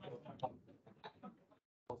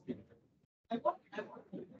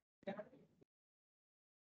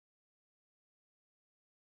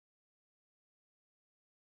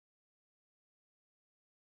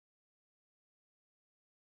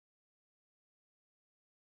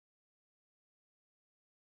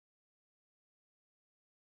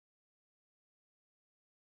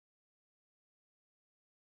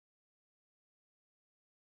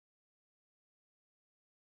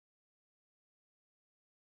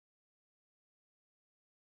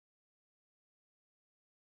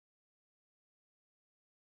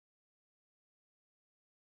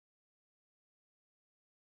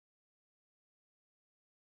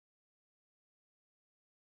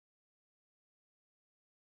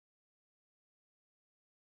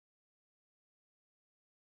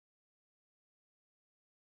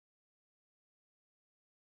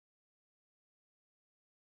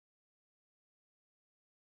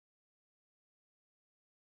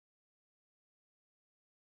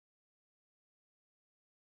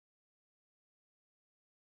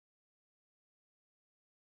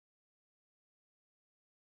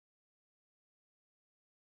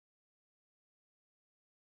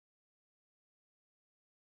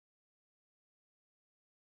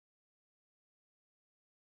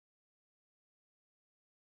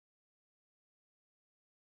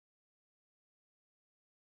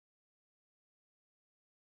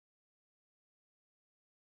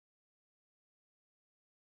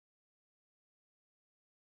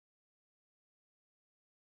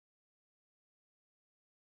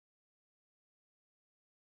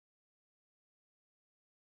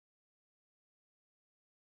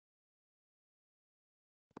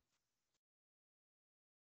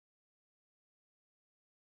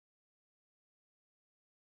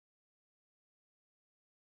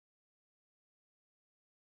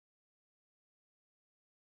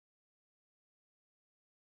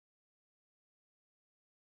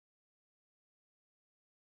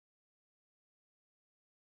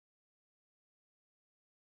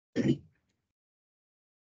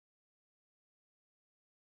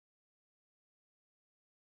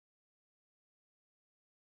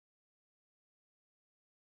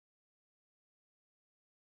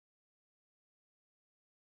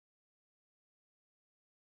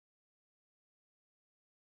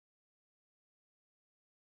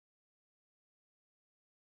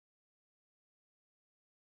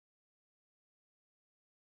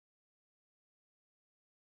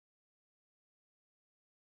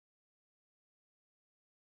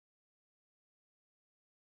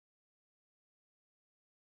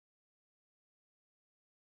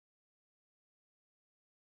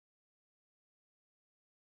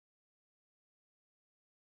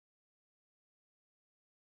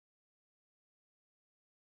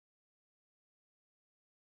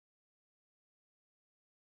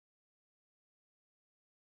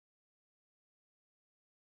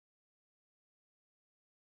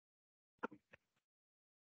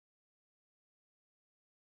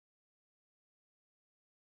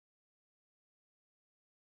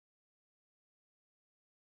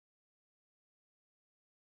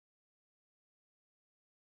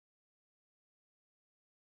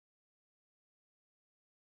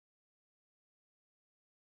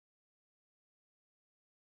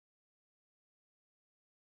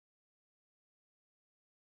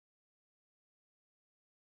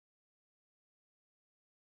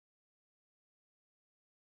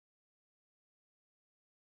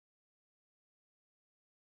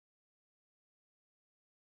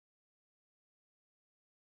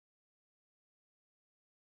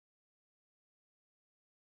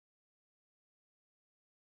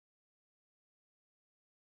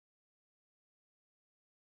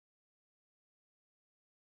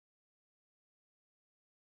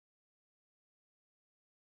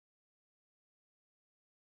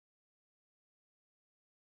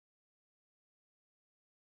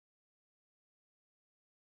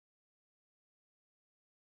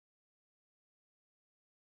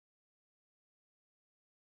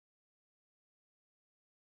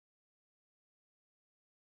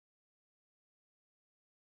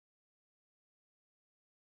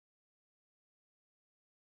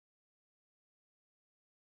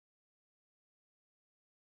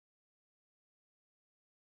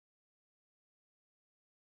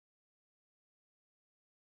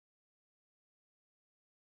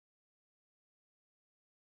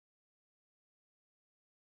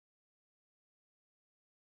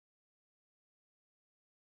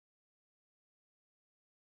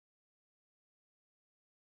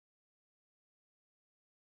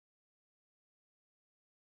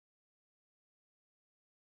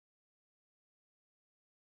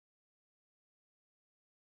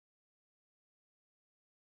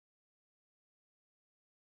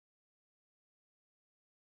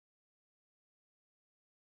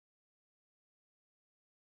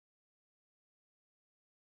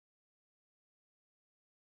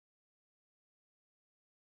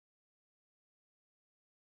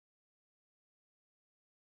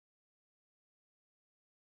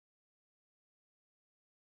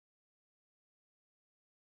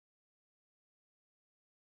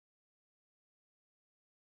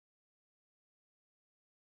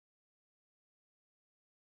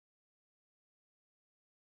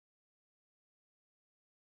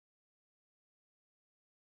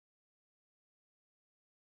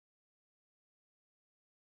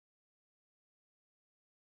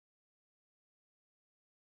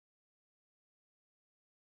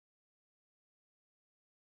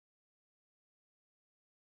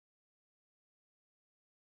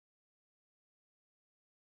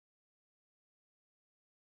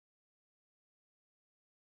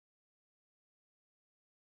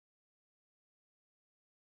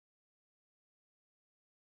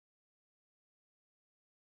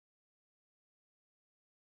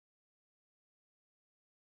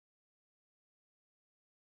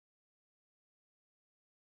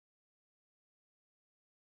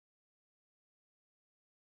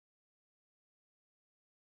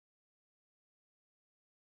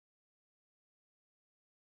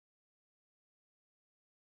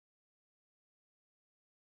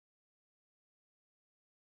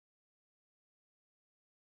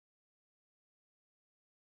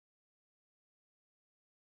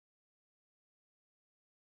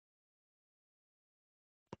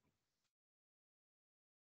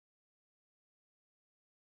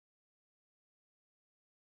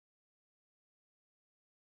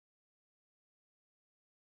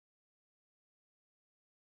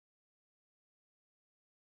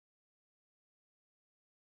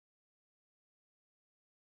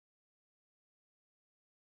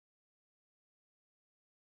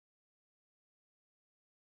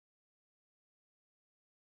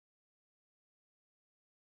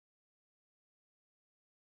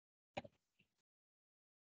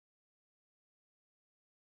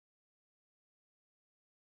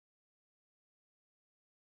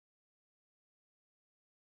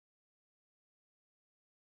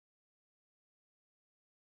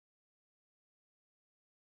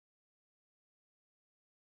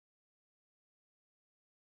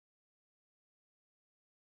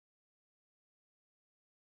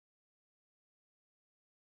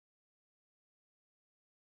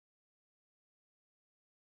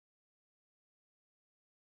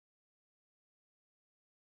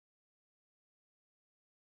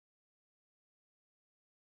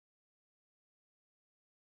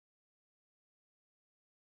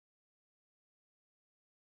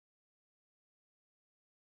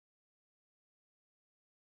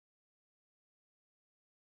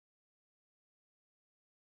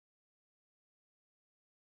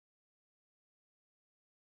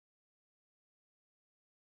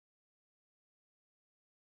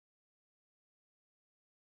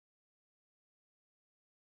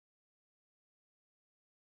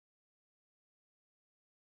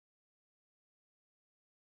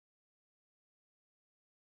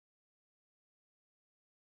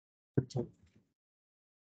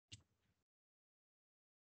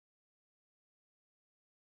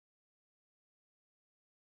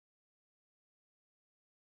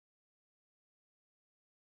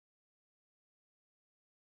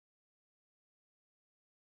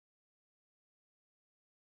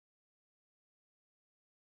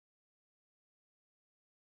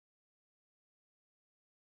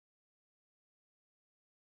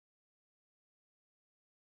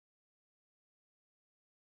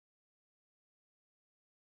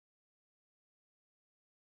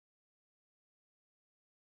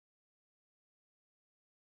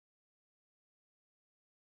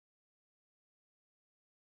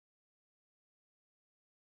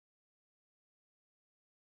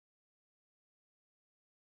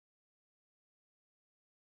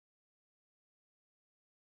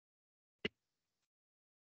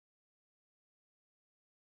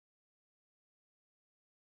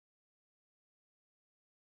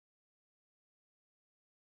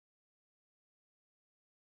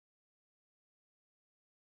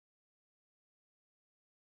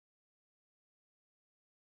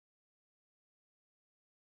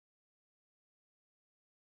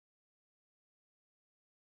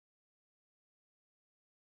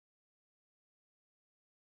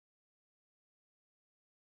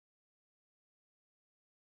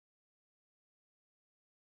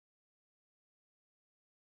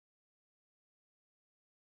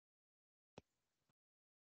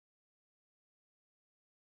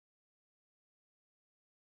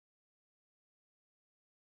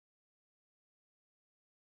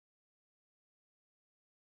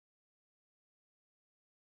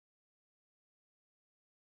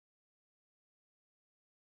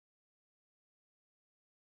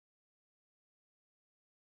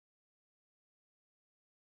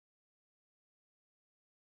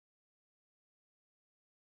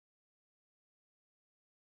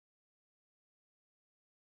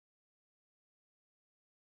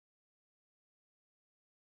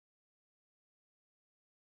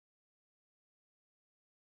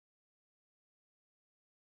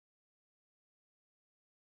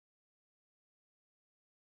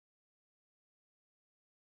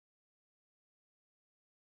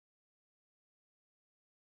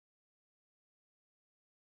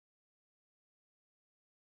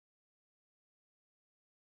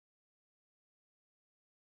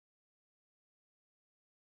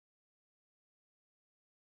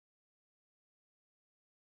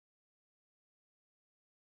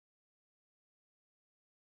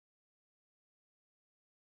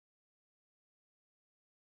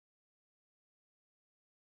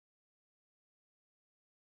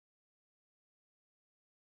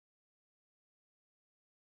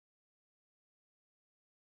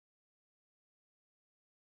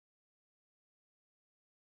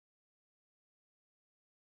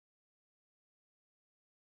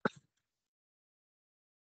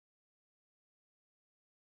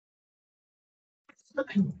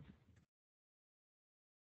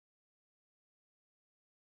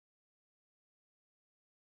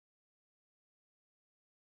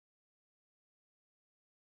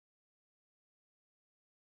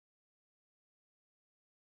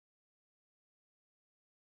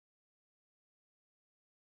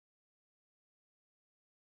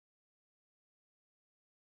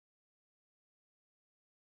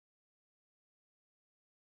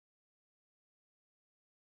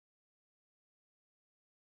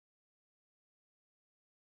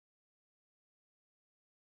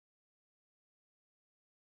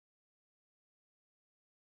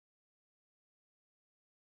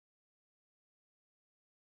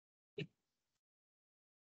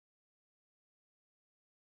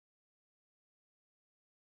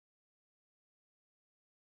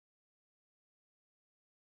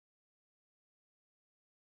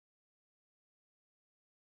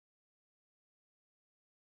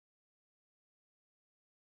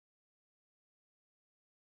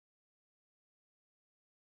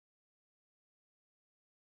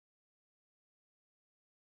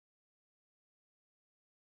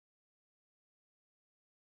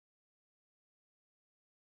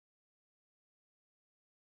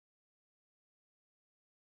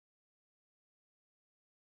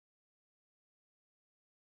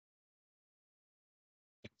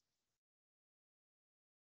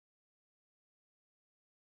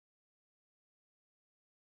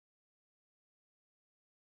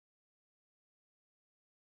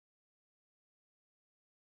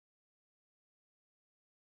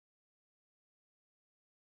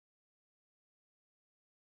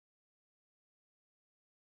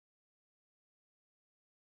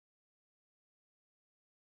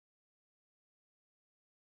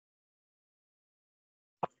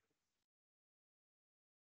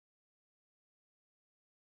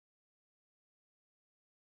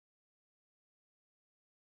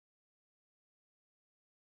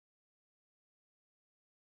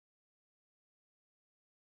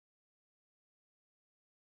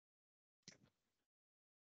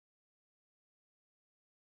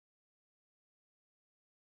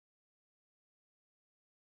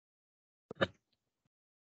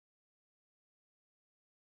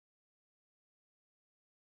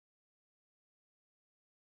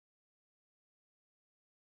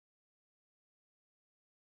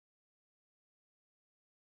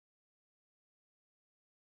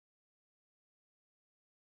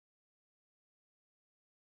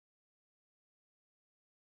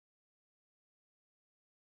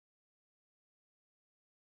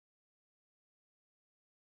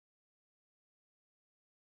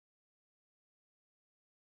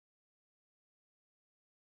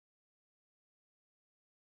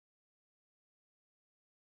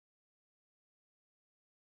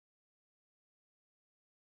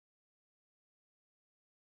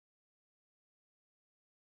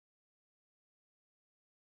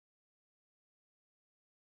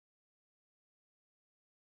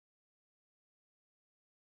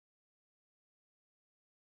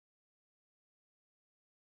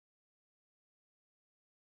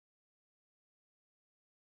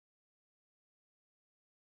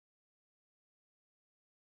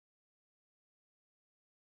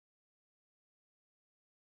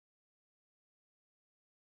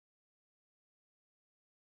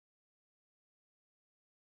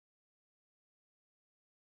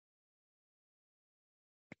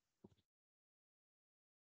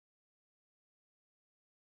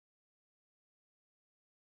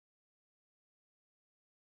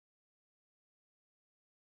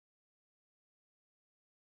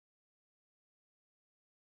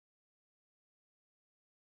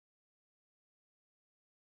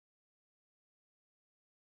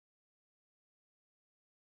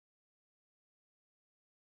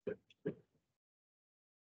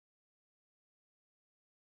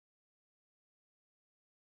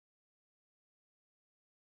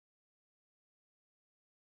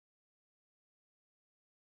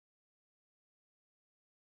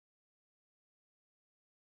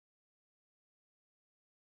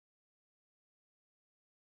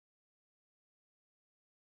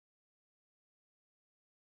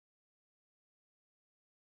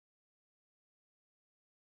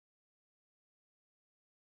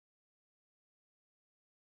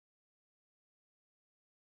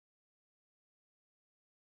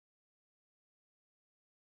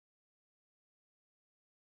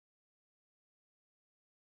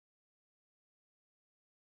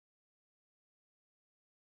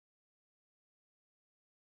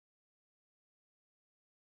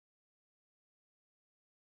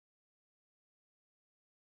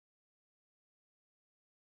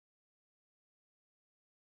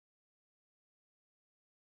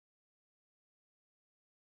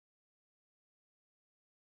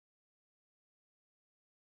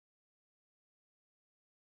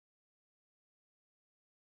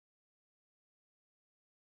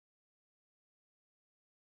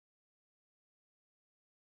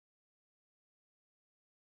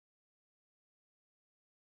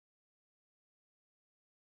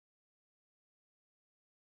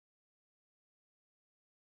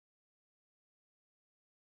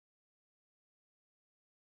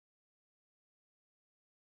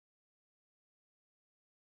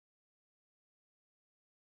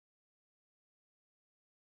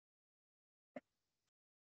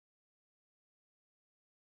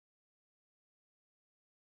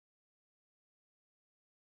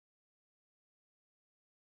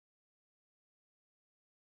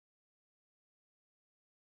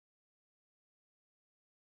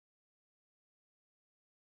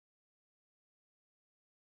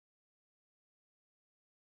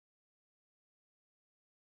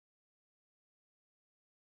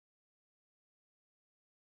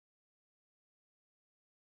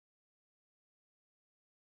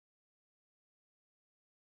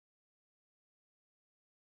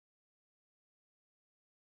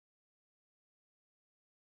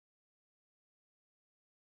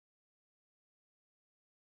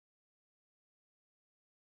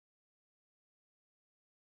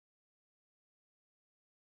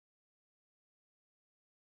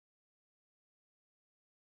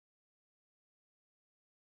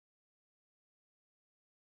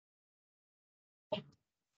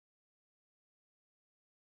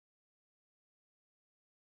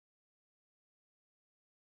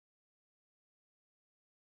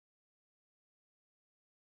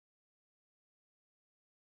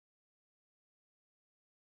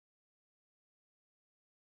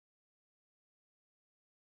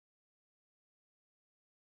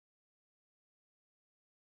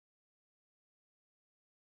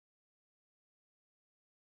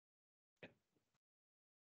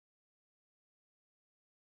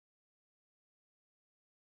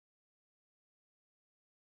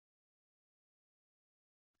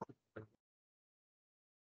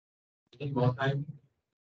 Any more time?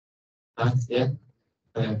 Yeah.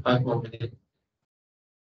 5 more minutes.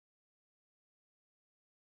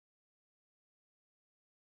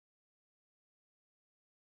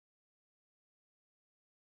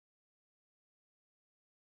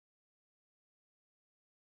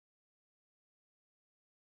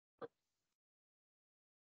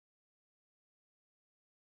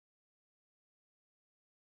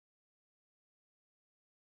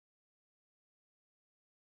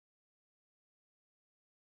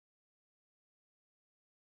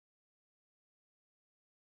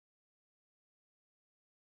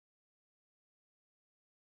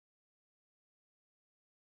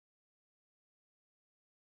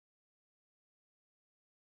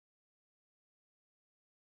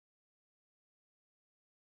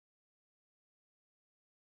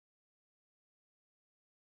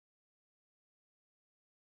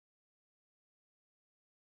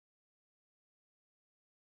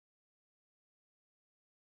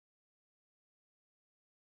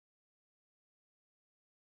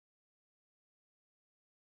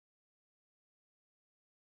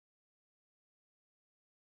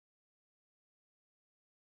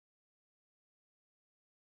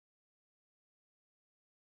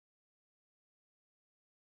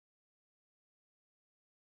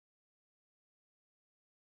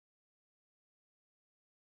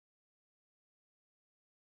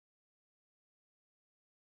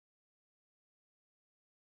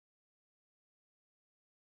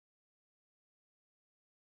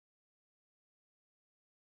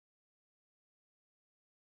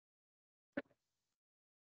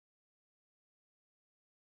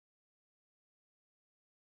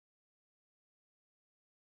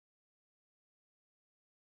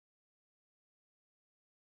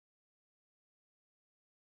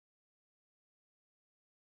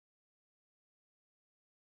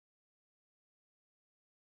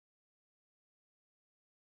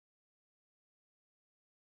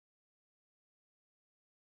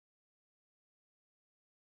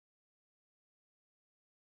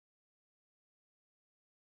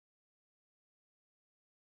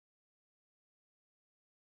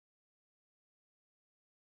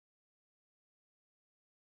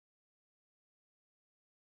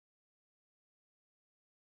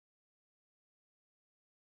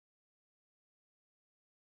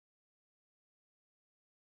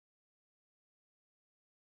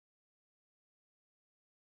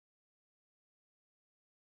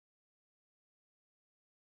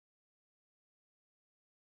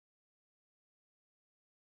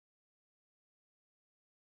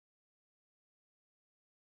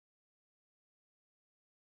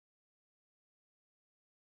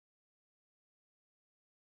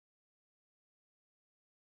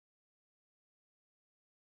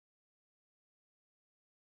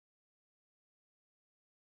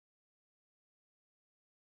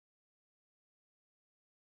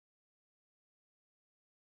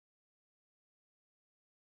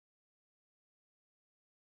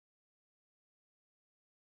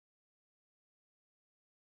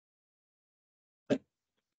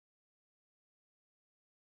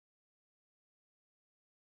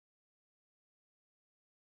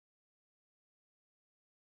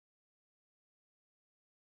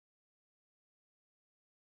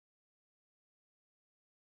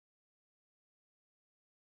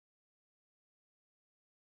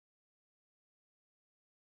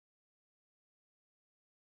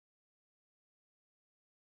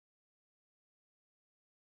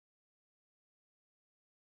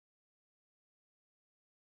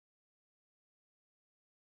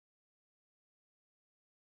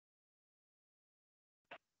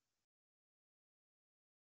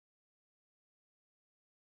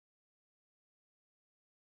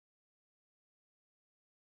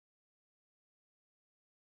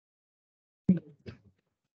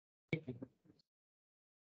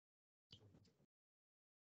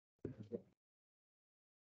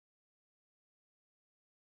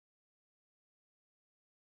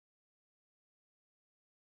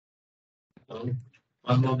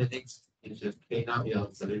 One more minute, you just clean up your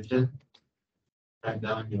solution, write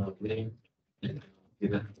down your name and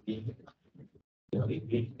given key, your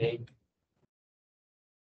English name.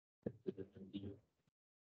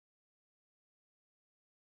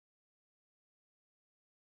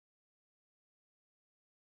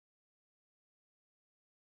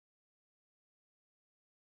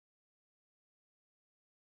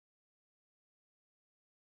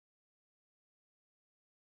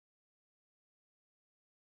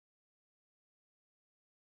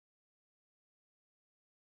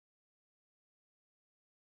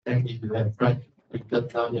 And if you have written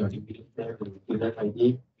down your English name and student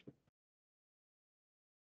ID,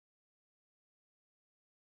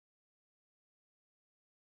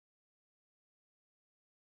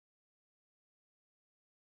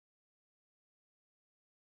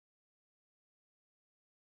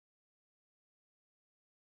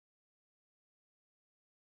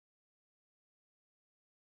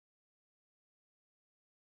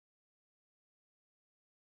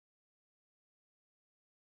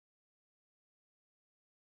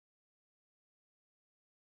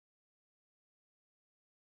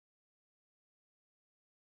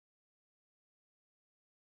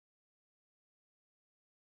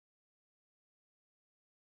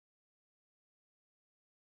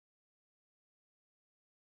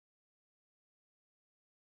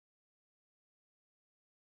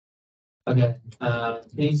 Okay,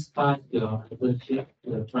 please pass your sheet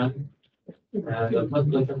to the front. The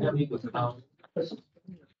first question will be to count the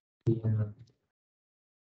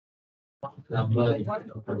number in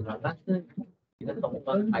the program.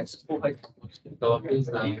 So please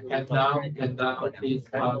hand down, please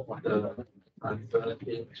count the answer to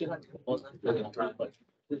the front.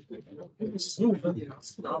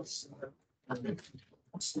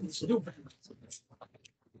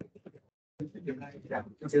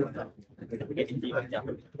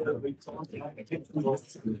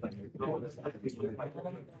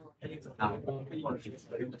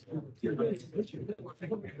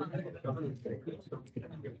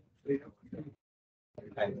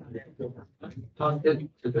 Count it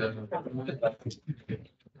to the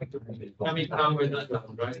coming down with the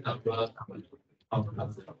right number of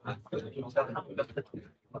answer.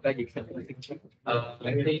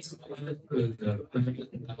 Please to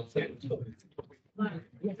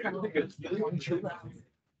the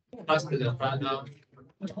pass to the front now.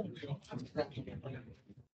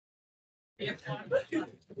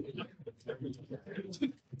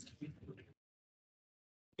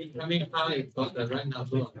 Coming out, it got the right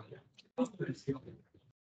number.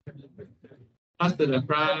 Pass to the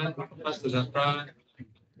front, pass to the front.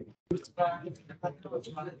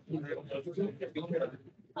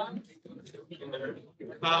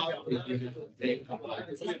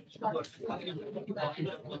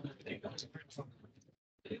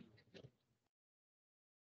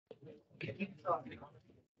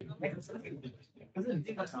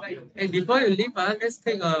 Hey, before you leave, let's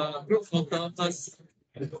take a group photo first.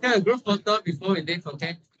 Take a group photo before we leave,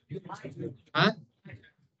 okay? Huh?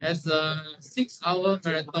 As a 6-hour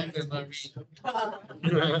marathon memory.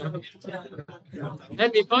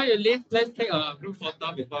 And before you leave, let's take a group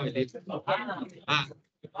photo before we leave.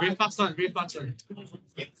 Very fast one.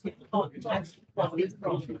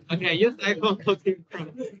 Okay, use iPhone 14 Pro.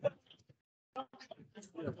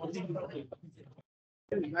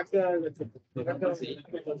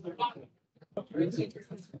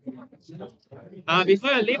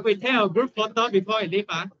 Before you leave, we take a group photo before you leave.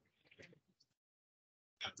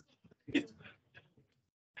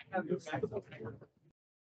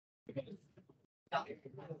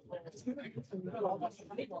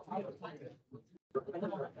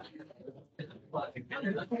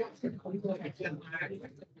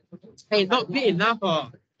 Hey, not big enough,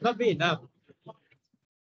 not big enough.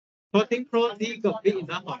 14 Pro D got big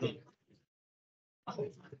enough or not?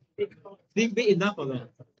 Big enough or not?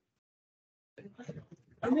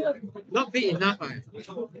 Not big enough.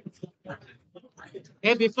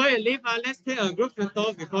 Hey, before you leave, let's take a group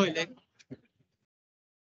photo before you leave.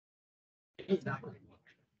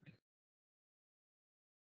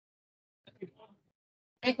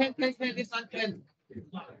 Hey, can, this one can.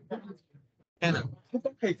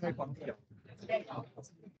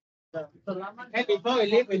 Hey, before we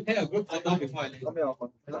leave, we take a group photo before we leave.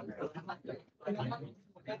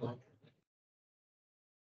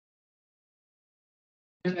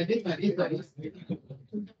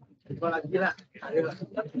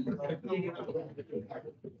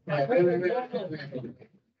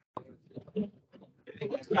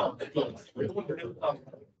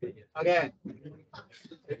 Okay.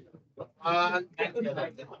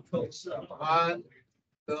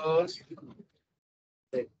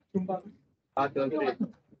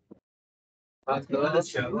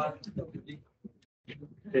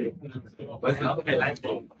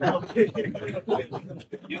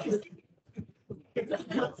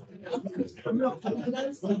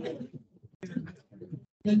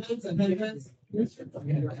 One, two, three.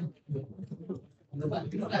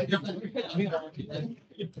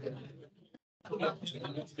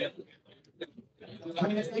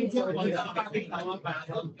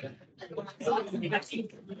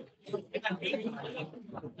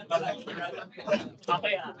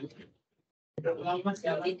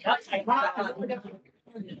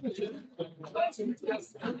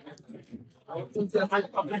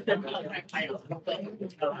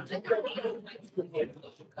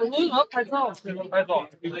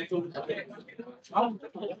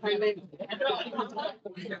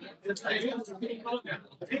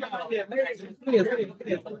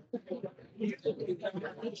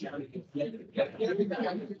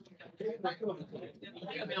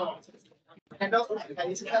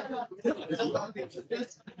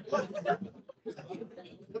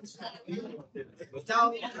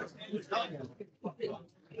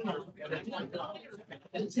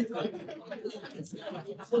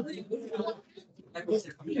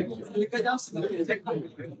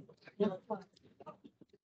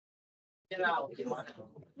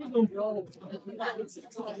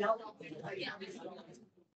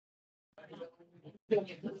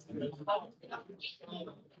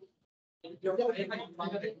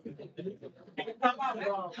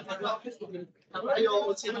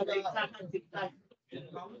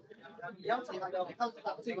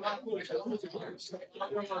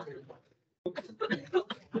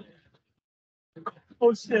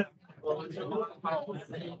 哦是。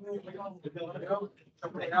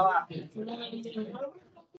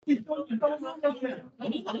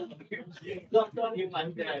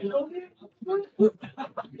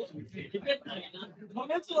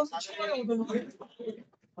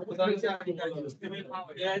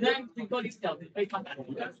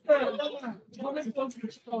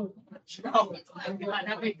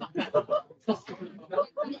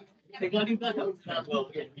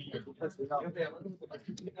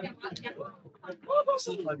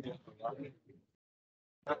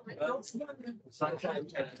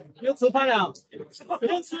又吃饭了，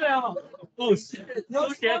又吃了。哦，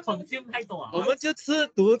数学恐惧太多啊。我们就吃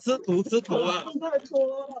毒啊。太多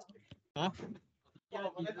了。啊？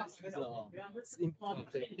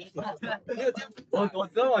我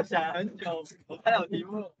知道我想了很久，我看了题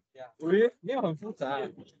目，喂，没有很复杂，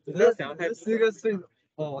只这是想要太是个税。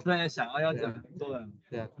哦，我突然想要讲做了，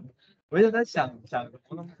对啊，我一直在想什么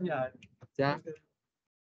东西啊？这样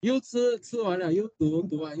又吃完了又读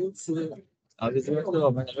完又吃，然后就这个是我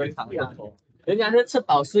们两个常常。人家是吃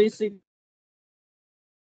饱睡